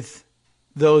with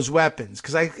those weapons,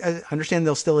 because I understand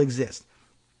they'll still exist.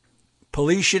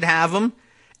 Police should have them,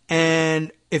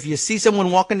 and if you see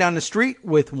someone walking down the street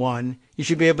with one, you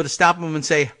should be able to stop them and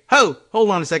say, "Ho, hold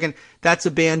on a second, that's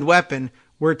a banned weapon.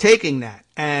 We're taking that."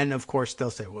 And of course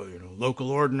they'll say, "Well, local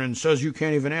ordinance says you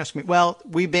can't even ask me." Well,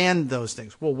 we banned those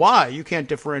things. Well, why? You can't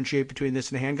differentiate between this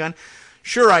and a handgun.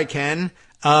 Sure, I can.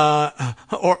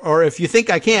 Or if you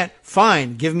think I can't,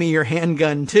 fine, give me your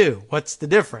handgun too. What's the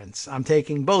difference? I'm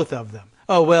taking both of them.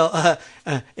 Oh, well,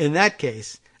 in that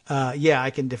case, yeah,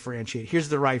 I can differentiate. Here's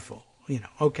the rifle,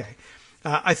 okay.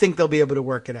 I think they'll be able to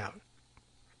work it out.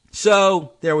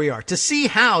 So there we are. To see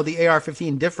how the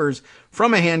AR-15 differs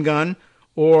from a handgun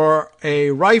or a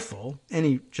rifle,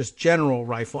 any just general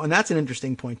rifle, and that's an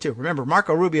interesting point too. Remember,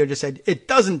 Marco Rubio just said it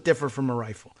doesn't differ from a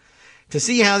rifle. To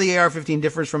see how the AR-15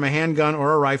 differs from a handgun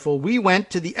or a rifle, we went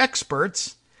to the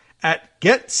experts at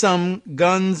Get Some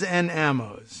Guns and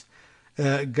Ammos.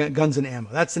 Guns and Ammo.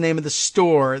 That's the name of the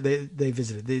store they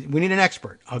visited. We need an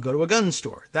expert. I'll go to a gun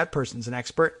store. That person's an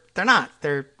expert. They're not.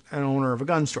 They're an owner of a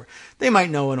gun store. They might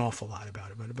know an awful lot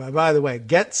about it. But by the way,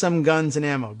 Get Some Guns and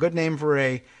Ammo. Good name for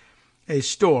a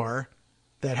store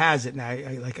that has it. Now,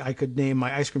 I could name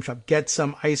my ice cream shop Get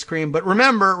Some Ice Cream. But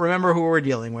remember who we're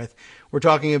dealing with. We're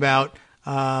talking about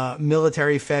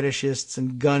military fetishists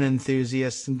and gun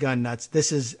enthusiasts and gun nuts.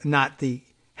 This is not the,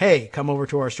 hey, come over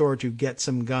to our store to get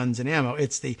some guns and ammo.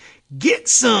 It's the get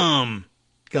some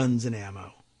guns and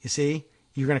ammo. You see?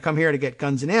 You're going to come here to get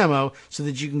guns and ammo so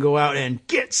that you can go out and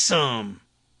get some.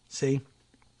 See?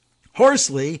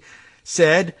 Horsley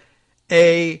said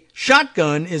a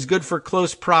shotgun is good for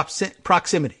close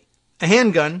proximity. A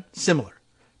handgun, similar.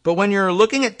 But when you're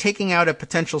looking at taking out a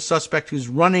potential suspect who's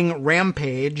running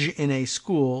rampage in a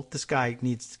school, this guy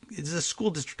is a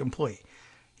school district employee,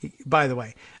 by the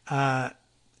way,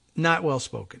 not well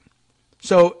spoken.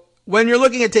 So when you're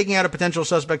looking at taking out a potential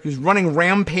suspect who's running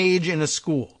rampage in a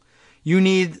school, you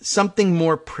need something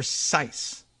more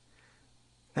precise.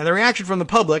 Now, the reaction from the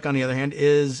public, on the other hand,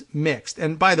 is mixed.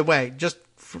 And by the way, just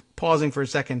pausing for a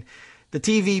second, the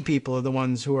TV people are the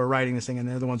ones who are writing this thing, and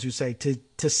they're the ones who say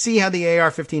to see how the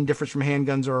AR-15 differs from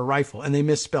handguns or a rifle, and they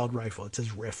misspelled rifle. It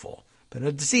says riffle.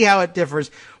 But to see how it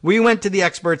differs, we went to the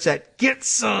experts at Get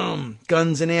Some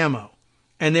Guns and Ammo.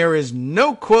 And there is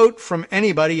no quote from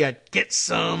anybody at Get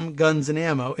Some Guns and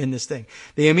Ammo in this thing.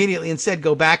 They immediately instead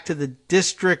go back to the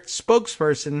district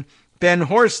spokesperson, Ben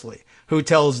Horsley, who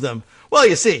tells them, well,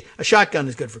 you see, a shotgun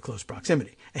is good for close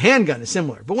proximity. A handgun is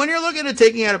similar. But when you're looking at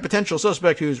taking out a potential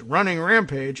suspect who's running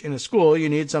rampage in a school, you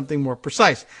need something more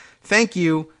precise. Thank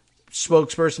you,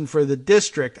 spokesperson for the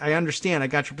district. I understand. I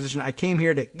got your position. I came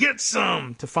here to get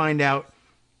some to find out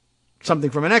something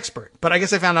from an expert. But I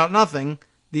guess I found out nothing.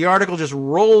 The article just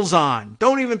rolls on.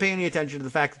 Don't even pay any attention to the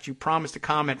fact that you promised a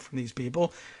comment from these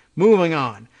people. Moving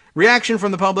on. Reaction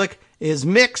from the public is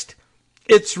mixed.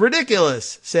 It's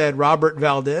ridiculous, said Robert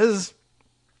Valdez.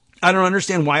 I don't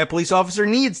understand why a police officer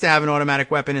needs to have an automatic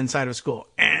weapon inside of a school.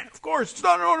 Of course, it's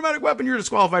not an automatic weapon. You're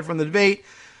disqualified from the debate.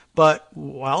 But,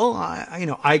 well,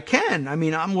 I can. I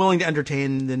mean, I'm willing to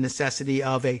entertain the necessity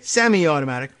of a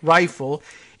semi-automatic rifle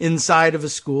inside of a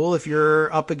school if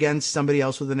you're up against somebody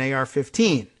else with an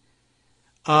AR-15.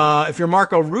 If you're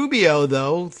Marco Rubio,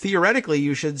 though, theoretically,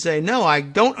 you should say, no, I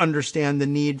don't understand the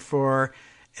need for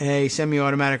a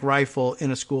semi-automatic rifle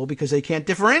in a school because they can't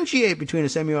differentiate between a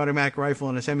semi-automatic rifle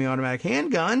and a semi-automatic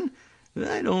handgun.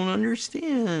 I don't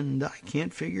understand. I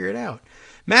can't figure it out.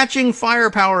 Matching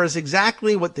firepower is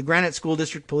exactly what the Granite School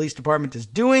District Police Department is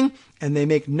doing, and they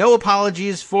make no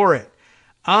apologies for it.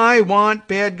 I want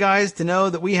bad guys to know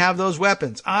that we have those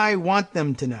weapons. I want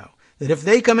them to know that if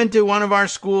they come into one of our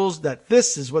schools, that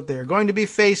this is what they're going to be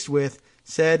faced with,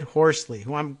 said Horsley,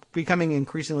 who I'm becoming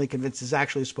increasingly convinced is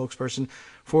actually a spokesperson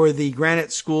for the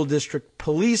Granite School District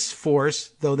Police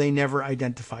Force, though they never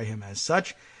identify him as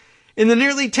such. In the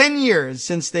nearly 10 years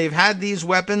since they've had these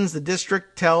weapons, the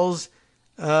district says,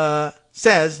 the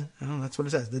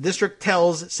district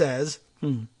says,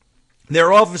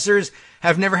 their officers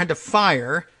have never had to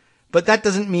fire, but that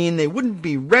doesn't mean they wouldn't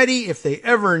be ready if they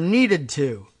ever needed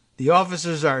to. The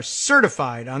officers are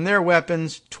certified on their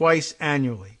weapons twice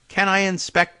annually. Can I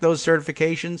inspect those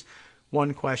certifications?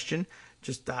 One question.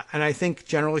 And I think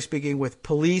generally speaking with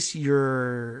police,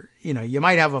 you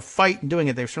might have a fight in doing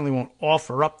it. They certainly won't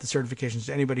offer up the certifications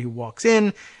to anybody who walks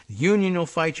in. The union will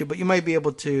fight you, but you might be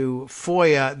able to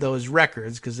FOIA those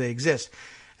records because they exist.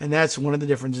 And that's one of the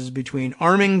differences between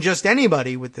arming just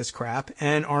anybody with this crap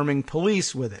and arming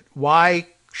police with it. Why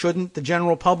shouldn't the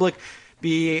general public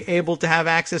be able to have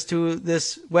access to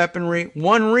this weaponry?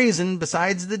 One reason,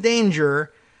 besides the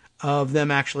danger of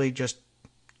them actually just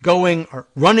going or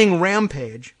running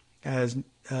rampage, as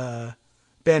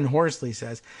Ben Horsley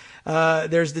says,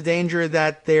 there's the danger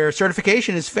that their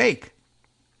certification is fake.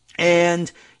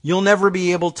 And you'll never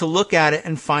be able to look at it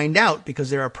and find out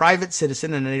because they're a private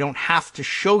citizen and they don't have to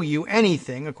show you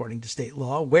anything according to state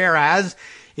law. Whereas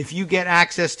if you get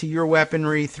access to your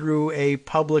weaponry through a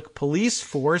public police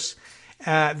force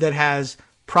that has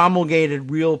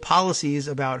promulgated real policies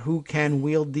about who can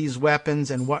wield these weapons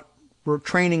and what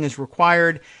training is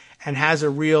required and has a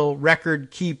real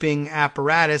record-keeping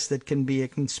apparatus that can be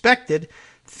inspected,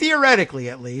 theoretically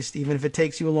at least, even if it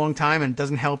takes you a long time and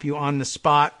doesn't help you on the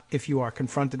spot if you are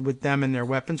confronted with them and their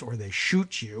weapons or they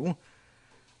shoot you.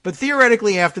 But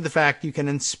theoretically, after the fact, you can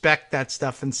inspect that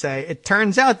stuff and say, it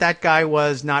turns out that guy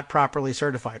was not properly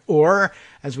certified. Or,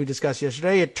 as we discussed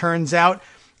yesterday, it turns out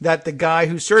that the guy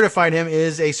who certified him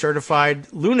is a certified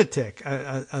lunatic,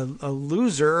 a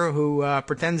loser who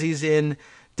pretends he's in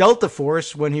Delta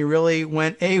Force when he really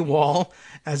went AWOL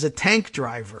as a tank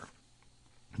driver.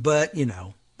 But,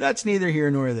 that's neither here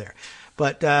nor there.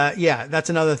 But, that's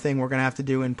another thing we're going to have to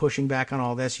do in pushing back on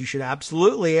all this. You should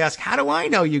absolutely ask, how do I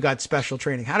know you got special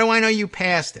training? How do I know you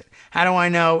passed it? How do I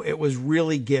know it was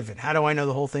really given? How do I know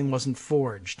the whole thing wasn't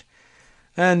forged?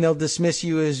 And they'll dismiss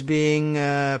you as being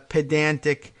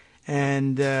pedantic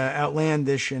and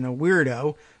outlandish and a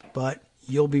weirdo, but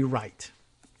you'll be right.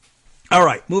 All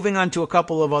right, moving on to a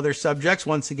couple of other subjects.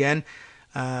 Once again,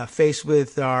 faced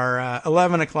with our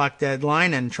 11 o'clock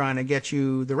deadline and trying to get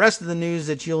you the rest of the news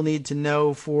that you'll need to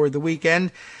know for the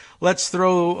weekend. Let's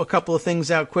throw a couple of things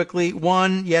out quickly.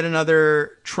 One, yet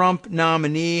another Trump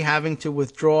nominee having to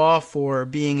withdraw for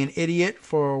being an idiot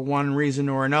for one reason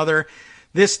or another.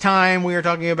 This time we are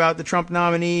talking about the Trump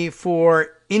nominee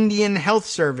for Indian Health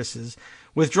Services,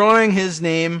 withdrawing his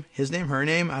name, her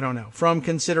name, I don't know, from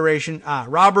consideration.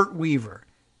 Robert Weaver.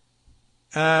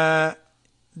 There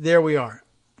we are.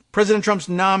 President Trump's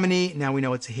nominee, now we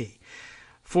know it's a he,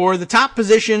 for the top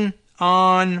position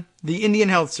on the Indian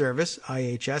Health Service,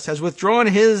 IHS, has withdrawn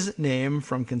his name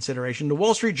from consideration. The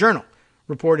Wall Street Journal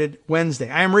reported Wednesday.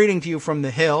 I am reading to you from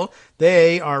The Hill.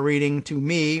 They are reading to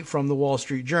me from the Wall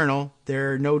Street Journal.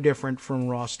 They're no different from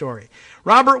Raw Story.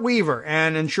 Robert Weaver,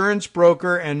 an insurance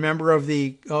broker and member of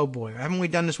the, oh boy, haven't we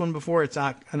done this one before? It's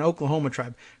an Oklahoma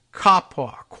tribe.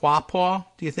 Quapaw,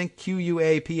 do you think?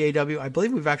 Quapaw? I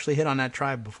believe we've actually hit on that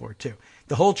tribe before, too.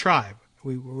 The whole tribe.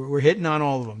 We're hitting on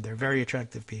all of them. They're very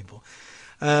attractive people.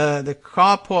 The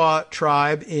Quapaw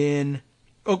tribe in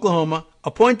Oklahoma,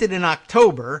 appointed in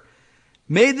October,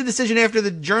 made the decision after the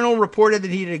Journal reported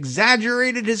that he had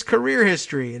exaggerated his career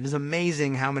history. It is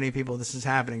amazing how many people this is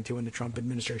happening to in the Trump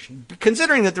administration.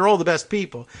 Considering that they're all the best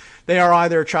people, they are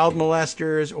either child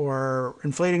molesters or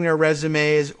inflating their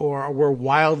resumes or were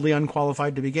wildly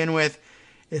unqualified to begin with.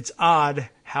 It's odd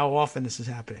how often this is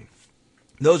happening.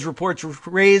 Those reports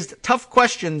raised tough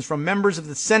questions from members of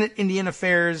the Senate Indian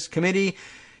Affairs Committee.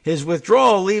 His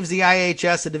withdrawal leaves the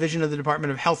IHS, a division of the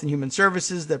Department of Health and Human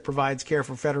Services that provides care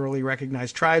for federally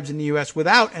recognized tribes in the U.S.,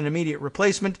 without an immediate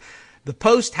replacement. The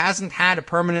post hasn't had a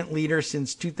permanent leader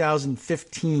since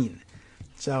 2015.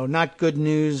 So not good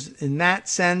news in that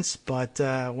sense, but,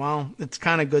 it's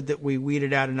kind of good that we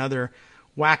weeded out another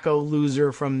wacko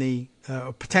loser from the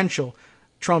potential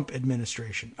Trump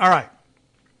administration. All right.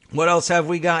 What else have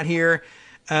we got here?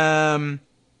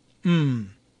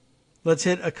 Let's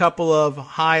hit a couple of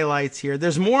highlights here.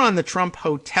 There's more on the Trump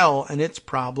Hotel and its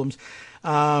problems,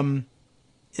 but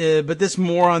this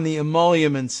more on the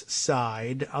emoluments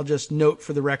side. I'll just note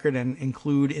for the record and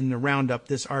include in the roundup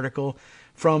this article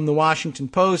from the Washington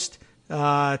Post.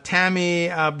 Tammy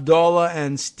Abdallah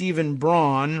and Stephen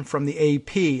Braun from the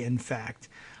AP, in fact,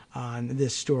 on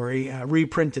this story,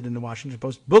 reprinted in the Washington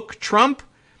Post. Book Trump,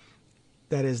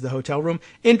 that is the hotel room,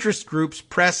 interest groups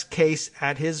press case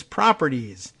at his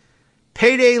properties.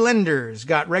 Payday lenders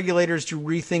got regulators to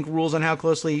rethink rules on how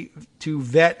closely to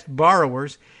vet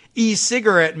borrowers.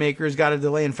 E-cigarette makers got a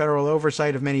delay in federal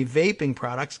oversight of many vaping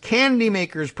products. Candy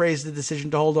makers praised the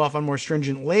decision to hold off on more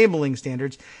stringent labeling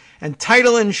standards. And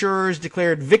title insurers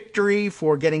declared victory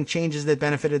for getting changes that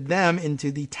benefited them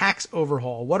into the tax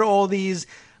overhaul. What do all these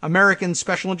American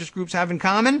special interest groups have in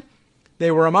common?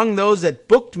 They were among those that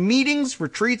booked meetings,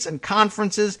 retreats, and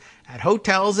conferences at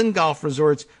hotels and golf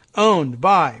resorts owned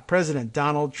by President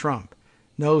Donald Trump.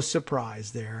 No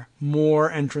surprise there. More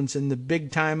entrants in the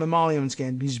big-time emollient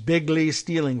scandal. He's bigly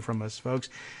stealing from us, folks.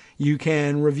 You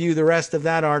can review the rest of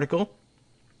that article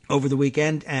over the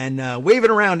weekend and wave it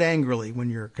around angrily when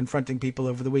you're confronting people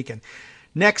over the weekend.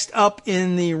 Next up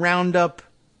in the roundup,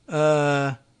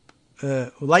 lightning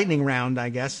round, I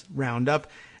guess, roundup,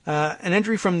 an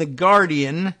entry from The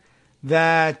Guardian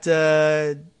that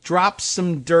drops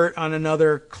some dirt on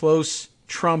another close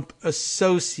Trump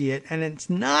associate, and it's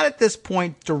not at this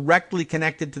point directly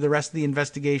connected to the rest of the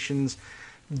investigations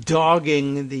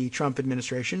dogging the Trump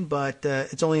administration, but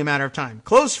it's only a matter of time.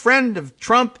 Close friend of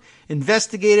Trump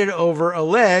investigated over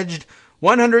alleged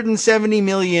 170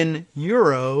 million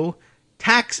euro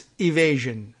tax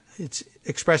evasion. It's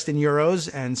expressed in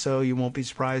euros, and so you won't be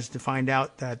surprised to find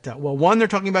out that, well, one, they're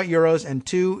talking about euros, and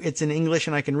two, it's in English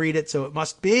and I can read it, so it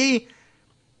must be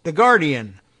The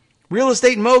Guardian. Real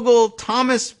estate mogul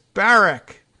Thomas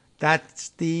Barrack, that's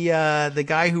the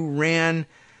guy who ran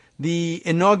the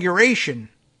inauguration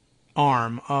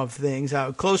arm of things,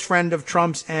 a close friend of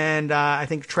Trump's, and I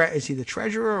think, is he the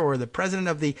treasurer or the president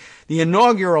of the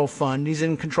inaugural fund? He's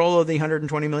in control of the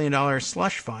 $120 million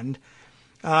slush fund.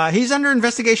 He's under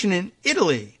investigation in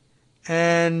Italy,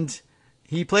 and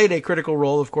he played a critical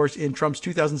role, of course, in Trump's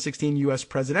 2016 U.S.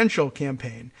 presidential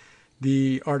campaign.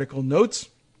 The article notes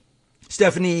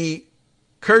Stephanie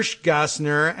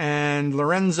Kirschgassner and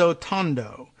Lorenzo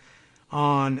Tondo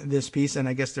on this piece, and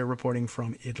I guess they're reporting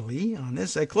from Italy on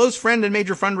this. A close friend and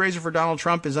major fundraiser for Donald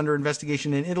Trump is under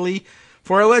investigation in Italy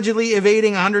for allegedly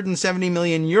evading 170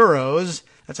 million euros,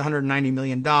 that's $190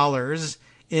 million,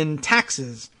 in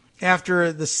taxes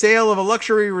after the sale of a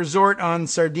luxury resort on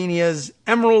Sardinia's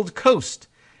Emerald Coast.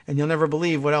 And you'll never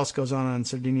believe what else goes on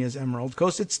Sardinia's Emerald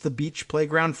Coast. It's the beach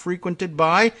playground frequented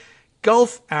by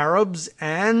Gulf Arabs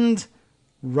and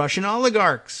Russian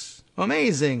oligarchs.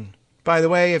 Amazing. By the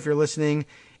way, if you're listening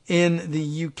in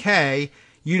the UK,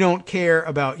 you don't care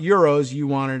about euros. You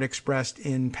want it expressed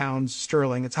in pounds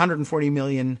sterling. It's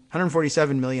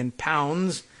 147 million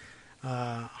pounds,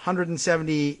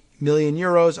 170 million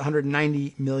euros,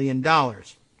 $190 million.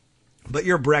 But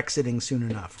you're Brexiting soon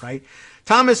enough, right?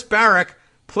 Thomas Barrack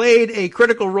played a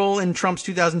critical role in Trump's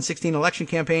 2016 election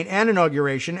campaign and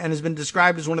inauguration and has been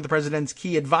described as one of the president's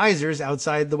key advisors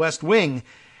outside the West Wing.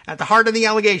 At the heart of the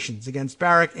allegations against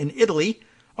Barrack in Italy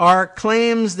are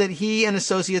claims that he and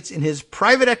associates in his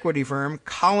private equity firm,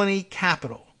 Colony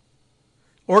Capital,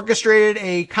 orchestrated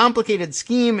a complicated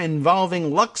scheme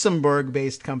involving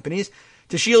Luxembourg-based companies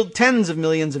to shield tens of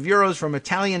millions of euros from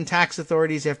Italian tax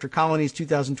authorities after Colony's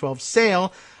 2012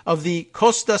 sale of the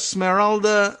Costa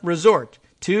Smeralda resort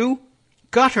to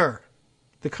Qatar,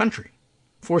 the country,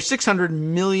 for 600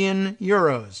 million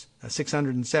euros,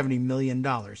 $670 million.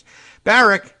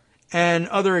 Barrack and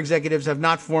other executives have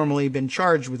not formally been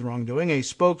charged with wrongdoing. A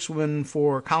spokeswoman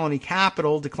for Colony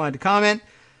Capital declined to comment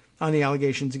on the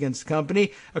allegations against the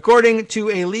company. According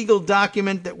to a legal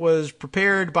document that was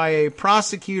prepared by a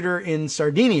prosecutor in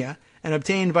Sardinia and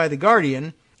obtained by The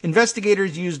Guardian,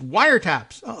 investigators used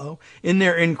wiretaps in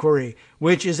their inquiry,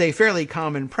 which is a fairly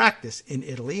common practice in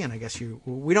Italy. And I guess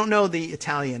we don't know the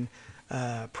Italian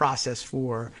process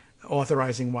for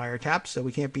authorizing wiretaps, so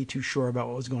we can't be too sure about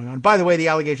what was going on. By the way, the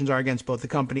allegations are against both the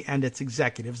company and its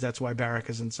executives. That's why Barrack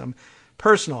is in some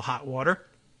personal hot water.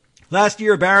 Last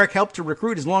year, Barrack helped to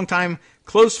recruit his longtime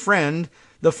close friend,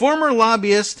 the former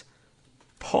lobbyist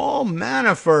Paul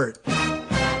Manafort.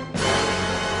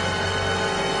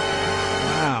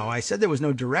 Wow, I said there was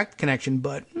no direct connection,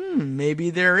 but maybe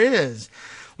there is.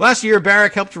 Last year,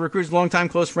 Barrack helped to recruit his longtime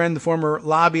close friend, the former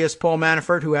lobbyist Paul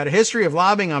Manafort, who had a history of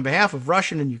lobbying on behalf of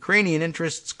Russian and Ukrainian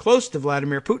interests close to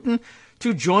Vladimir Putin,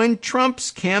 to join Trump's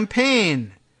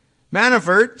campaign.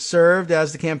 Manafort served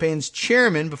as the campaign's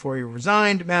chairman before he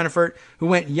resigned. Manafort, who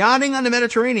went yachting on the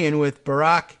Mediterranean with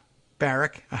Barrack,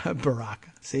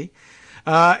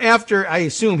 after, I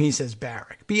assume he says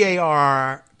Barrack,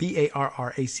 B-A-R-R-A-C-K.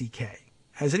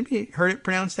 Has anybody heard it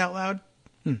pronounced out loud?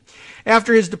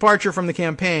 After his departure from the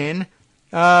campaign,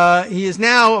 he is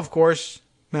now, of course,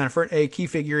 Manafort, a key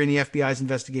figure in the FBI's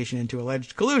investigation into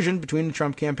alleged collusion between the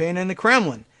Trump campaign and the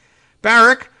Kremlin.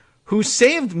 Barrack, who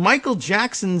saved Michael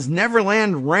Jackson's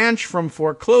Neverland Ranch from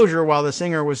foreclosure while the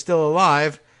singer was still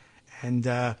alive, and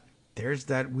there's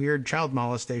that weird child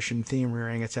molestation theme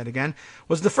rearing its head again,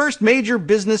 was the first major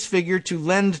business figure to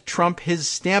lend Trump his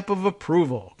stamp of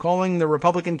approval, calling the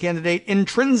Republican candidate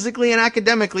intrinsically and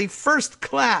academically first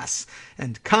class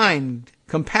and kind,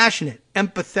 compassionate,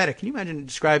 empathetic. Can you imagine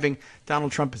describing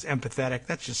Donald Trump as empathetic?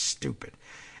 That's just stupid.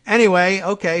 Anyway,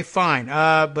 okay, fine.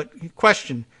 But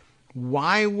question,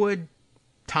 why would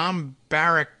Tom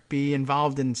Barrack be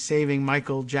involved in saving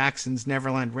Michael Jackson's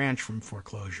Neverland Ranch from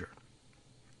foreclosure?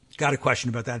 Got a question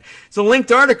about that. It's a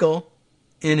linked article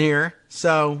in here,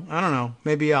 so I don't know.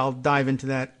 Maybe I'll dive into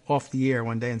that off the air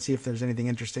one day and see if there's anything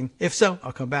interesting. If so,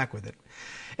 I'll come back with it.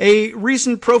 A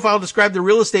recent profile described the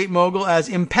real estate mogul as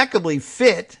impeccably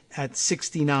fit at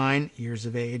 69 years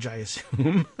of age, I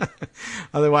assume.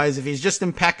 Otherwise, if he's just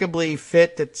impeccably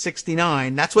fit at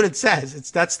 69, that's what it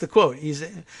says. That's the quote. He's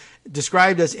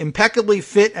described as impeccably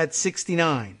fit at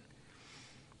 69.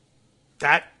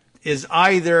 That is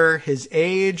either his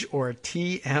age or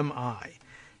TMI.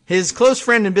 His close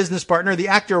friend and business partner, the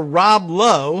actor Rob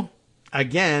Lowe,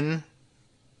 again,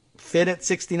 fit at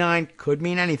 69, could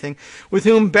mean anything, with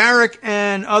whom Barrack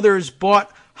and others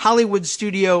bought Hollywood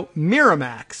studio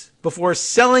Miramax before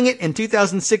selling it in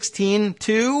 2016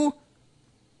 to,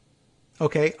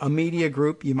 a media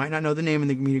group. You might not know the name of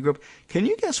the media group. Can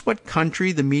you guess what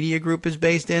country the media group is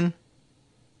based in?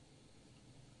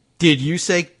 Did you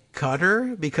say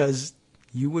Qatar? Because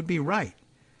you would be right.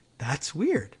 That's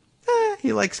weird.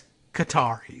 He likes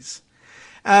Qataris.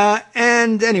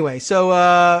 And anyway,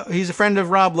 so he's a friend of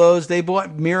Rob Lowe's. They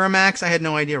bought Miramax. I had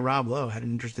no idea Rob Lowe had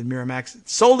an interest in Miramax.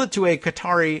 Sold it to a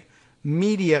Qatari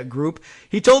media group.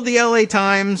 He told the LA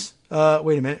Times,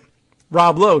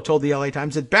 Rob Lowe told the LA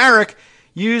Times that Barrack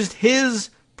used his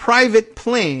private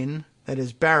plane, that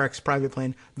is Barrack's private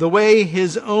plane, the way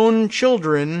his own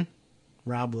children,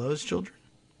 Rob Lowe's children,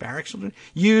 Barrack's children,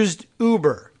 used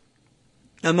Uber.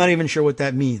 I'm not even sure what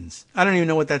that means. I don't even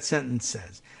know what that sentence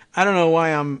says. I don't know why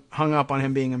I'm hung up on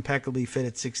him being impeccably fit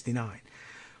at 69.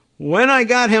 When I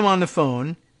get him on the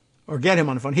phone,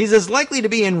 he's as likely to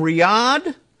be in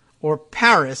Riyadh or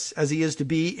Paris as he is to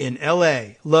be in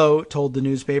L.A., Lowe told the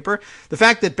newspaper. The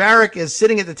fact that Barrack is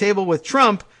sitting at the table with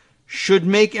Trump should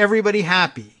make everybody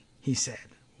happy, he said.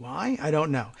 Why? I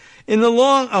don't know. In the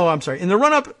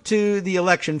run-up to the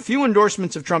election, few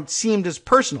endorsements of Trump seemed as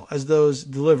personal as those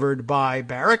delivered by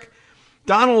Barrack.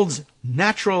 Donald's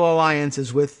natural alliance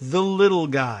is with the little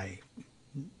guy.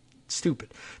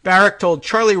 Stupid. Barrack told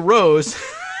Charlie Rose,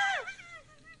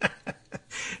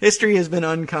 history has been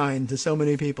unkind to so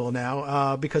many people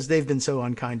now because they've been so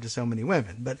unkind to so many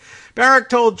women. But Barrack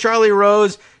told Charlie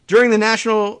Rose during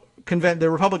the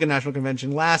Republican National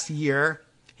Convention last year,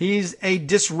 he's a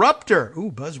disruptor.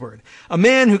 Ooh, buzzword. A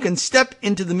man who can step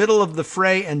into the middle of the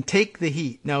fray and take the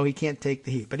heat. No, he can't take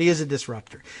the heat, but he is a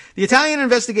disruptor. The Italian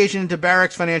investigation into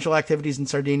Barrack's financial activities in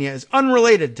Sardinia is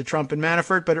unrelated to Trump and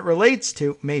Manafort, but it relates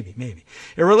to, it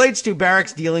relates to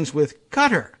Barrack's dealings with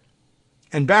Qatar.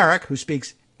 And Barrack, who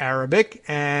speaks Arabic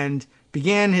and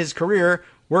began his career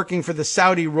working for the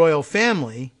Saudi royal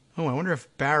family. Oh, I wonder if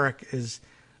Barrack is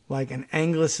like an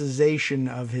anglicization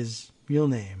of his real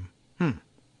name.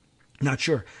 Not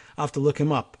sure. I'll have to look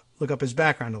him up, look up his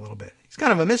background a little bit. He's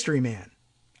kind of a mystery man.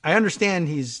 I understand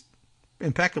he's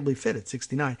impeccably fit at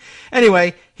 69.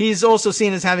 Anyway, he's also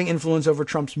seen as having influence over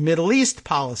Trump's Middle East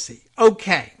policy.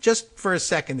 Okay, just for a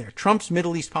second there. Trump's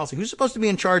Middle East policy. Who's supposed to be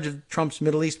in charge of Trump's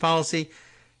Middle East policy?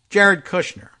 Jared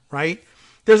Kushner, right?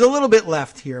 There's a little bit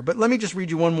left here, but let me just read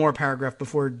you one more paragraph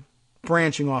before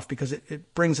branching off because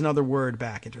it brings another word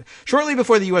back into it. Shortly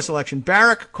before the U.S. election,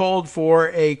 Barrack called for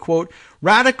a, quote,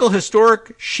 radical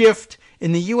historic shift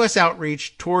in the U.S.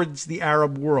 outreach towards the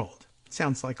Arab world.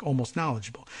 Sounds like almost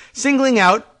knowledgeable. Singling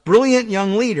out brilliant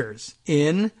young leaders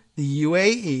in the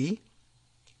UAE,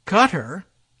 Qatar,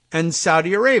 and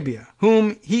Saudi Arabia,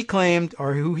 who he claimed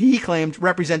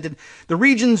represented the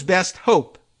region's best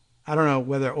hope. I don't know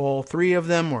whether all three of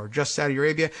them or just Saudi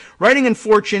Arabia. Writing in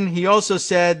Fortune, he also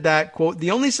said that, quote,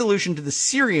 the only solution to the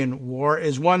Syrian war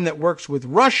is one that works with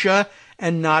Russia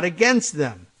and not against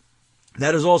them.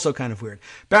 That is also kind of weird.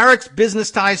 Barrack's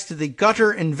business ties to the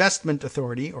Qatar Investment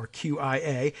Authority, or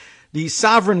QIA, the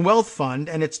Sovereign Wealth Fund,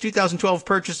 and its 2012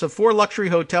 purchase of 4 luxury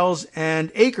hotels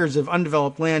and acres of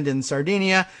undeveloped land in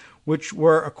Sardinia, which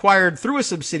were acquired through a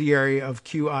subsidiary of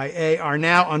QIA, are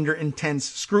now under intense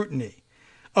scrutiny.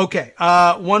 Okay,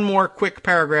 one more quick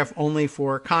paragraph only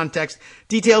for context.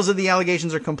 Details of the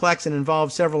allegations are complex and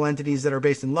involve several entities that are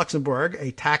based in Luxembourg,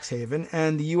 a tax haven,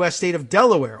 and the U.S. state of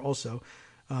Delaware, also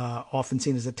often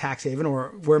seen as a tax haven,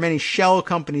 or where many shell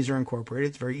companies are incorporated.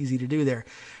 It's very easy to do there.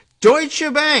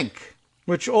 Deutsche Bank,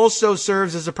 which also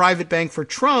serves as a private bank for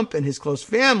Trump and his close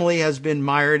family, has been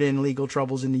mired in legal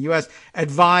troubles in the U.S.,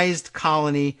 advised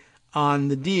Colony on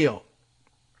the deal.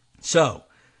 So,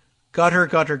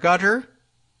 gutter,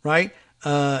 right?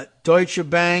 Deutsche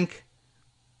Bank,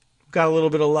 got a little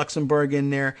bit of Luxembourg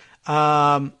in there.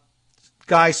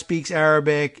 Guy speaks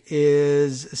Arabic,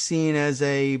 is seen as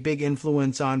a big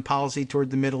influence on policy toward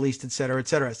the Middle East, et cetera, et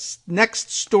cetera.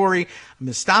 Next story, I'm going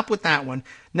to stop with that one.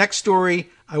 Next story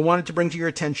I wanted to bring to your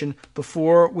attention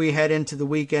before we head into the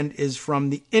weekend is from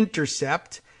The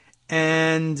Intercept,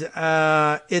 and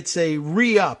it's a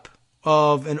re-up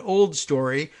of an old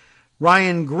story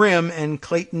Ryan Grimm and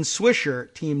Clayton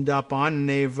Swisher teamed up on, and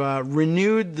they've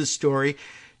renewed the story.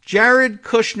 Jared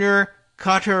Kushner,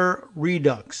 Qatar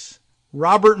Redux.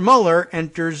 Robert Mueller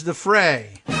enters the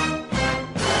fray.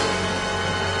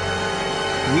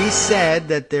 We said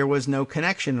that there was no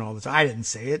connection in all this. I didn't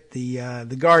say it.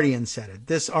 The Guardian said it.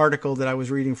 This article that I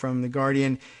was reading from The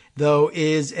Guardian, though,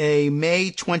 is a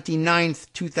May 29th,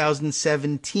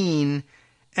 2017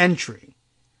 entry.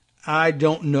 I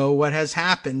don't know what has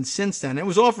happened since then. It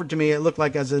was offered to me, it looked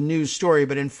like, as a news story,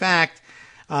 but in fact,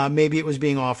 maybe it was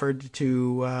being offered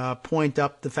to point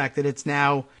up the fact that it's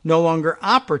now no longer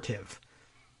operative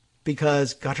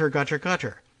because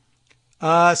gutter.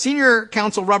 Senior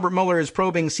counsel Robert Mueller is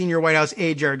probing senior White House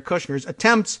aide Jared Kushner's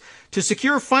attempts to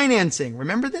secure financing,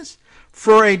 remember this,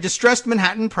 for a distressed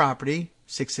Manhattan property,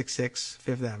 666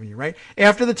 Fifth Avenue, right,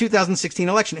 after the 2016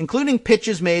 election, including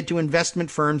pitches made to investment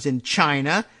firms in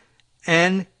China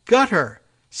and Qatar.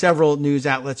 Several news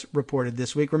outlets reported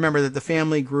this week. Remember that the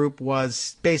family group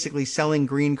was basically selling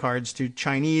green cards to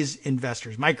Chinese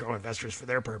investors, micro investors for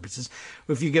their purposes.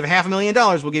 If you give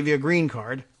 $500,000, we'll give you a green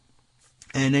card,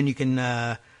 and then you can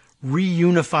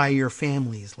reunify your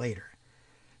families later.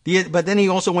 But then he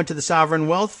also went to the Sovereign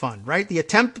Wealth Fund, right? The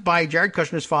attempt by Jared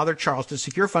Kushner's father, Charles, to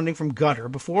secure funding from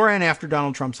Qatar before and after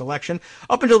Donald Trump's election,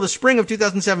 up until the spring of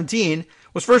 2017,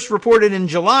 was first reported in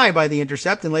July by The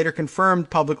Intercept and later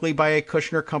confirmed publicly by a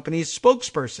Kushner company's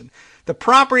spokesperson. The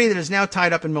property that is now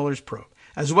tied up in Mueller's probe,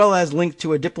 as well as linked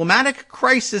to a diplomatic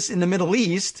crisis in the Middle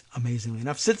East, amazingly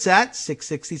enough, sits at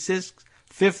 666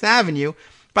 Fifth Avenue.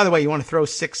 By the way, you want to throw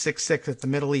 666 at the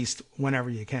Middle East whenever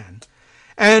you can.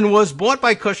 And was bought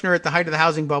by Kushner at the height of the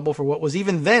housing bubble for what was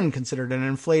even then considered an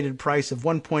inflated price of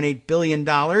 $1.8 billion.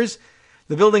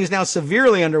 The building is now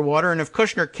severely underwater, and if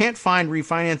Kushner can't find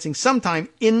refinancing sometime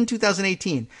in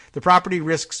 2018, the property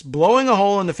risks blowing a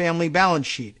hole in the family balance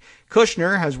sheet.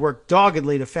 Kushner has worked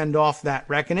doggedly to fend off that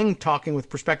reckoning, talking with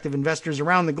prospective investors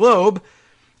around the globe.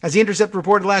 As The Intercept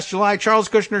reported last July, Charles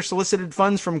Kushner solicited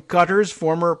funds from Qatar's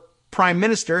former Prime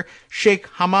Minister, Sheikh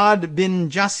Hamad bin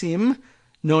Jassim,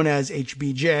 known as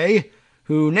HBJ,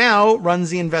 who now runs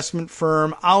the investment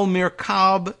firm Al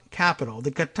Mirkab Capital.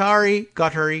 The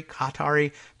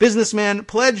Qatari businessman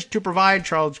pledged to provide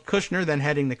Charles Kushner, then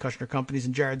heading the Kushner Companies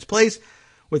in Jared's place,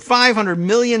 with $500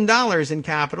 million in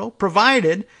capital,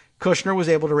 provided Kushner was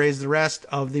able to raise the rest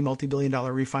of the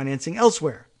multi-billion-dollar refinancing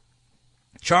elsewhere.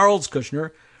 Charles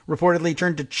Kushner reportedly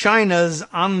turned to China's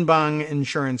Anbang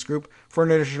Insurance Group for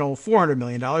an additional $400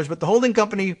 million, but the holding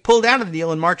company pulled out of the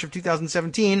deal in March of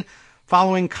 2017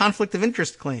 following conflict of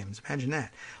interest claims. Imagine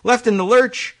that. Left in the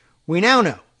lurch, we now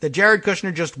know that Jared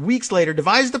Kushner just weeks later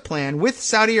devised a plan with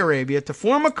Saudi Arabia to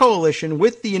form a coalition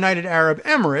with the United Arab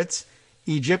Emirates,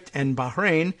 Egypt, and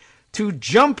Bahrain to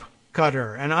jump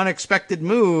Qatar, an unexpected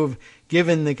move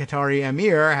given the Qatari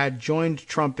emir had joined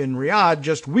Trump in Riyadh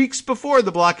just weeks before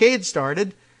the blockade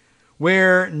started,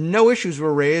 where no issues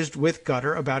were raised with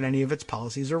Qatar about any of its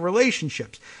policies or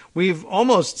relationships. We've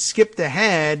almost skipped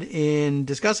ahead in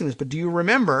discussing this, but do you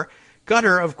remember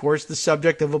Qatar, of course, the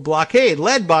subject of a blockade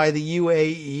led by the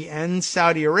UAE and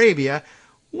Saudi Arabia,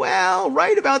 well,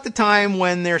 right about the time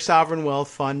when their sovereign wealth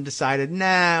fund decided,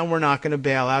 we're not going to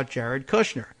bail out Jared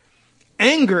Kushner.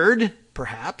 Angered,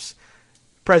 perhaps,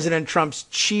 President Trump's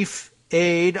chief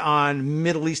aide on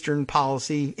Middle Eastern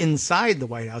policy inside the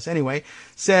White House anyway,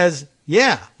 says,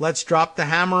 let's drop the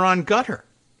hammer on Qatar.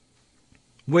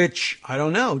 Which, I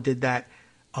don't know, did that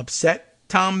upset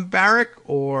Tom Barrack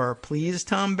or please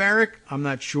Tom Barrack? I'm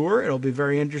not sure. It'll be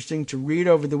very interesting to read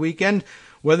over the weekend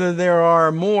whether there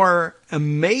are more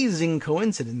amazing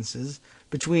coincidences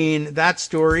between that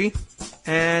story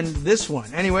and this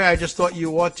one. Anyway, I just thought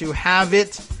you ought to have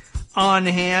it on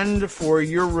hand for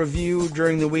your review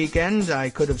during the weekend. I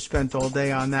could have spent all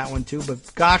day on that one too,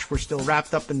 but gosh, we're still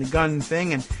wrapped up in the gun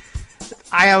thing, and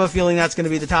I have a feeling that's going to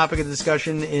be the topic of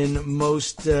discussion in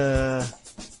most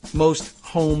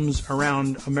homes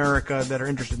around America that are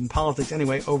interested in politics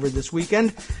anyway over this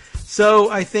weekend. So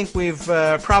I think we've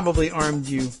probably armed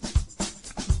you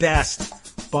best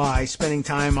by spending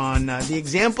time on the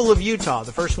example of Utah,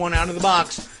 the first one out of the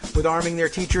box with arming their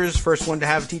teachers, first one to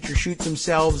have teachers shoot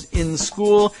themselves in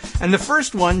school, and the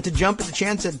first one to jump at the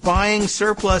chance at buying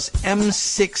surplus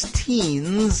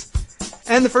M16s,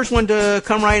 and the first one to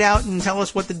come right out and tell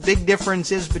us what the big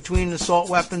difference is between assault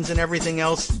weapons and everything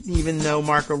else, even though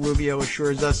Marco Rubio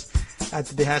assures us at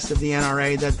the behest of the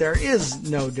NRA that there is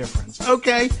no difference.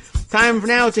 Okay, time for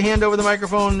now to hand over the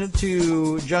microphone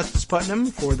to Justice Putnam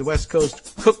for the West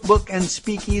Coast Cookbook and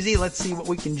Speakeasy. Let's see what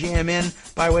we can jam in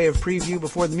by way of preview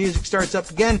before the music starts up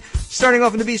again. Starting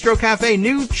off in the Bistro Cafe,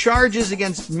 new charges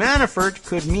against Manafort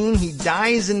could mean he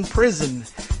dies in prison.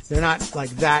 They're not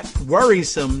like that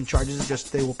worrisome charges, it's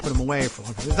just they will put him away for a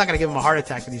long time. It's not going to give him a heart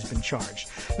attack that he's been charged.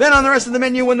 Then on the rest of the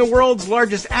menu, when the world's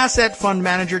largest asset fund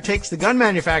manager takes the gun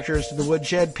manufacturers to the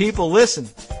woodshed, people listen.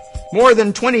 More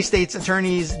than 20 states'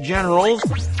 attorneys generals,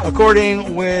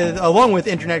 along with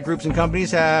internet groups and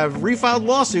companies, have refiled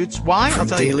lawsuits. Why? From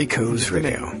Daily Kos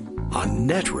Radio on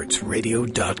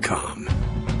netrootsradio.com.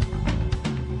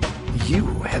 You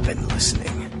have been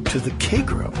listening to the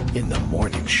Kagro in the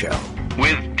Morning Show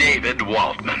with David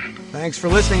Waldman. Thanks for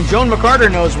listening. Joan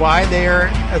McCarter knows why. They are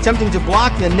attempting to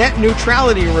block the net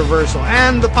neutrality reversal.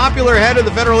 And the popular head of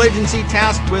the federal agency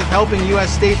tasked with helping U.S.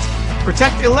 states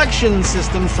protect election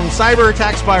systems from cyber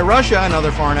attacks by Russia and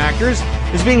other foreign actors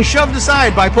is being shoved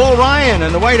aside by Paul Ryan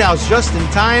and the White House just in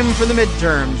time for the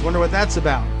midterms. Wonder what that's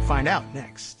about. Find out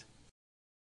next.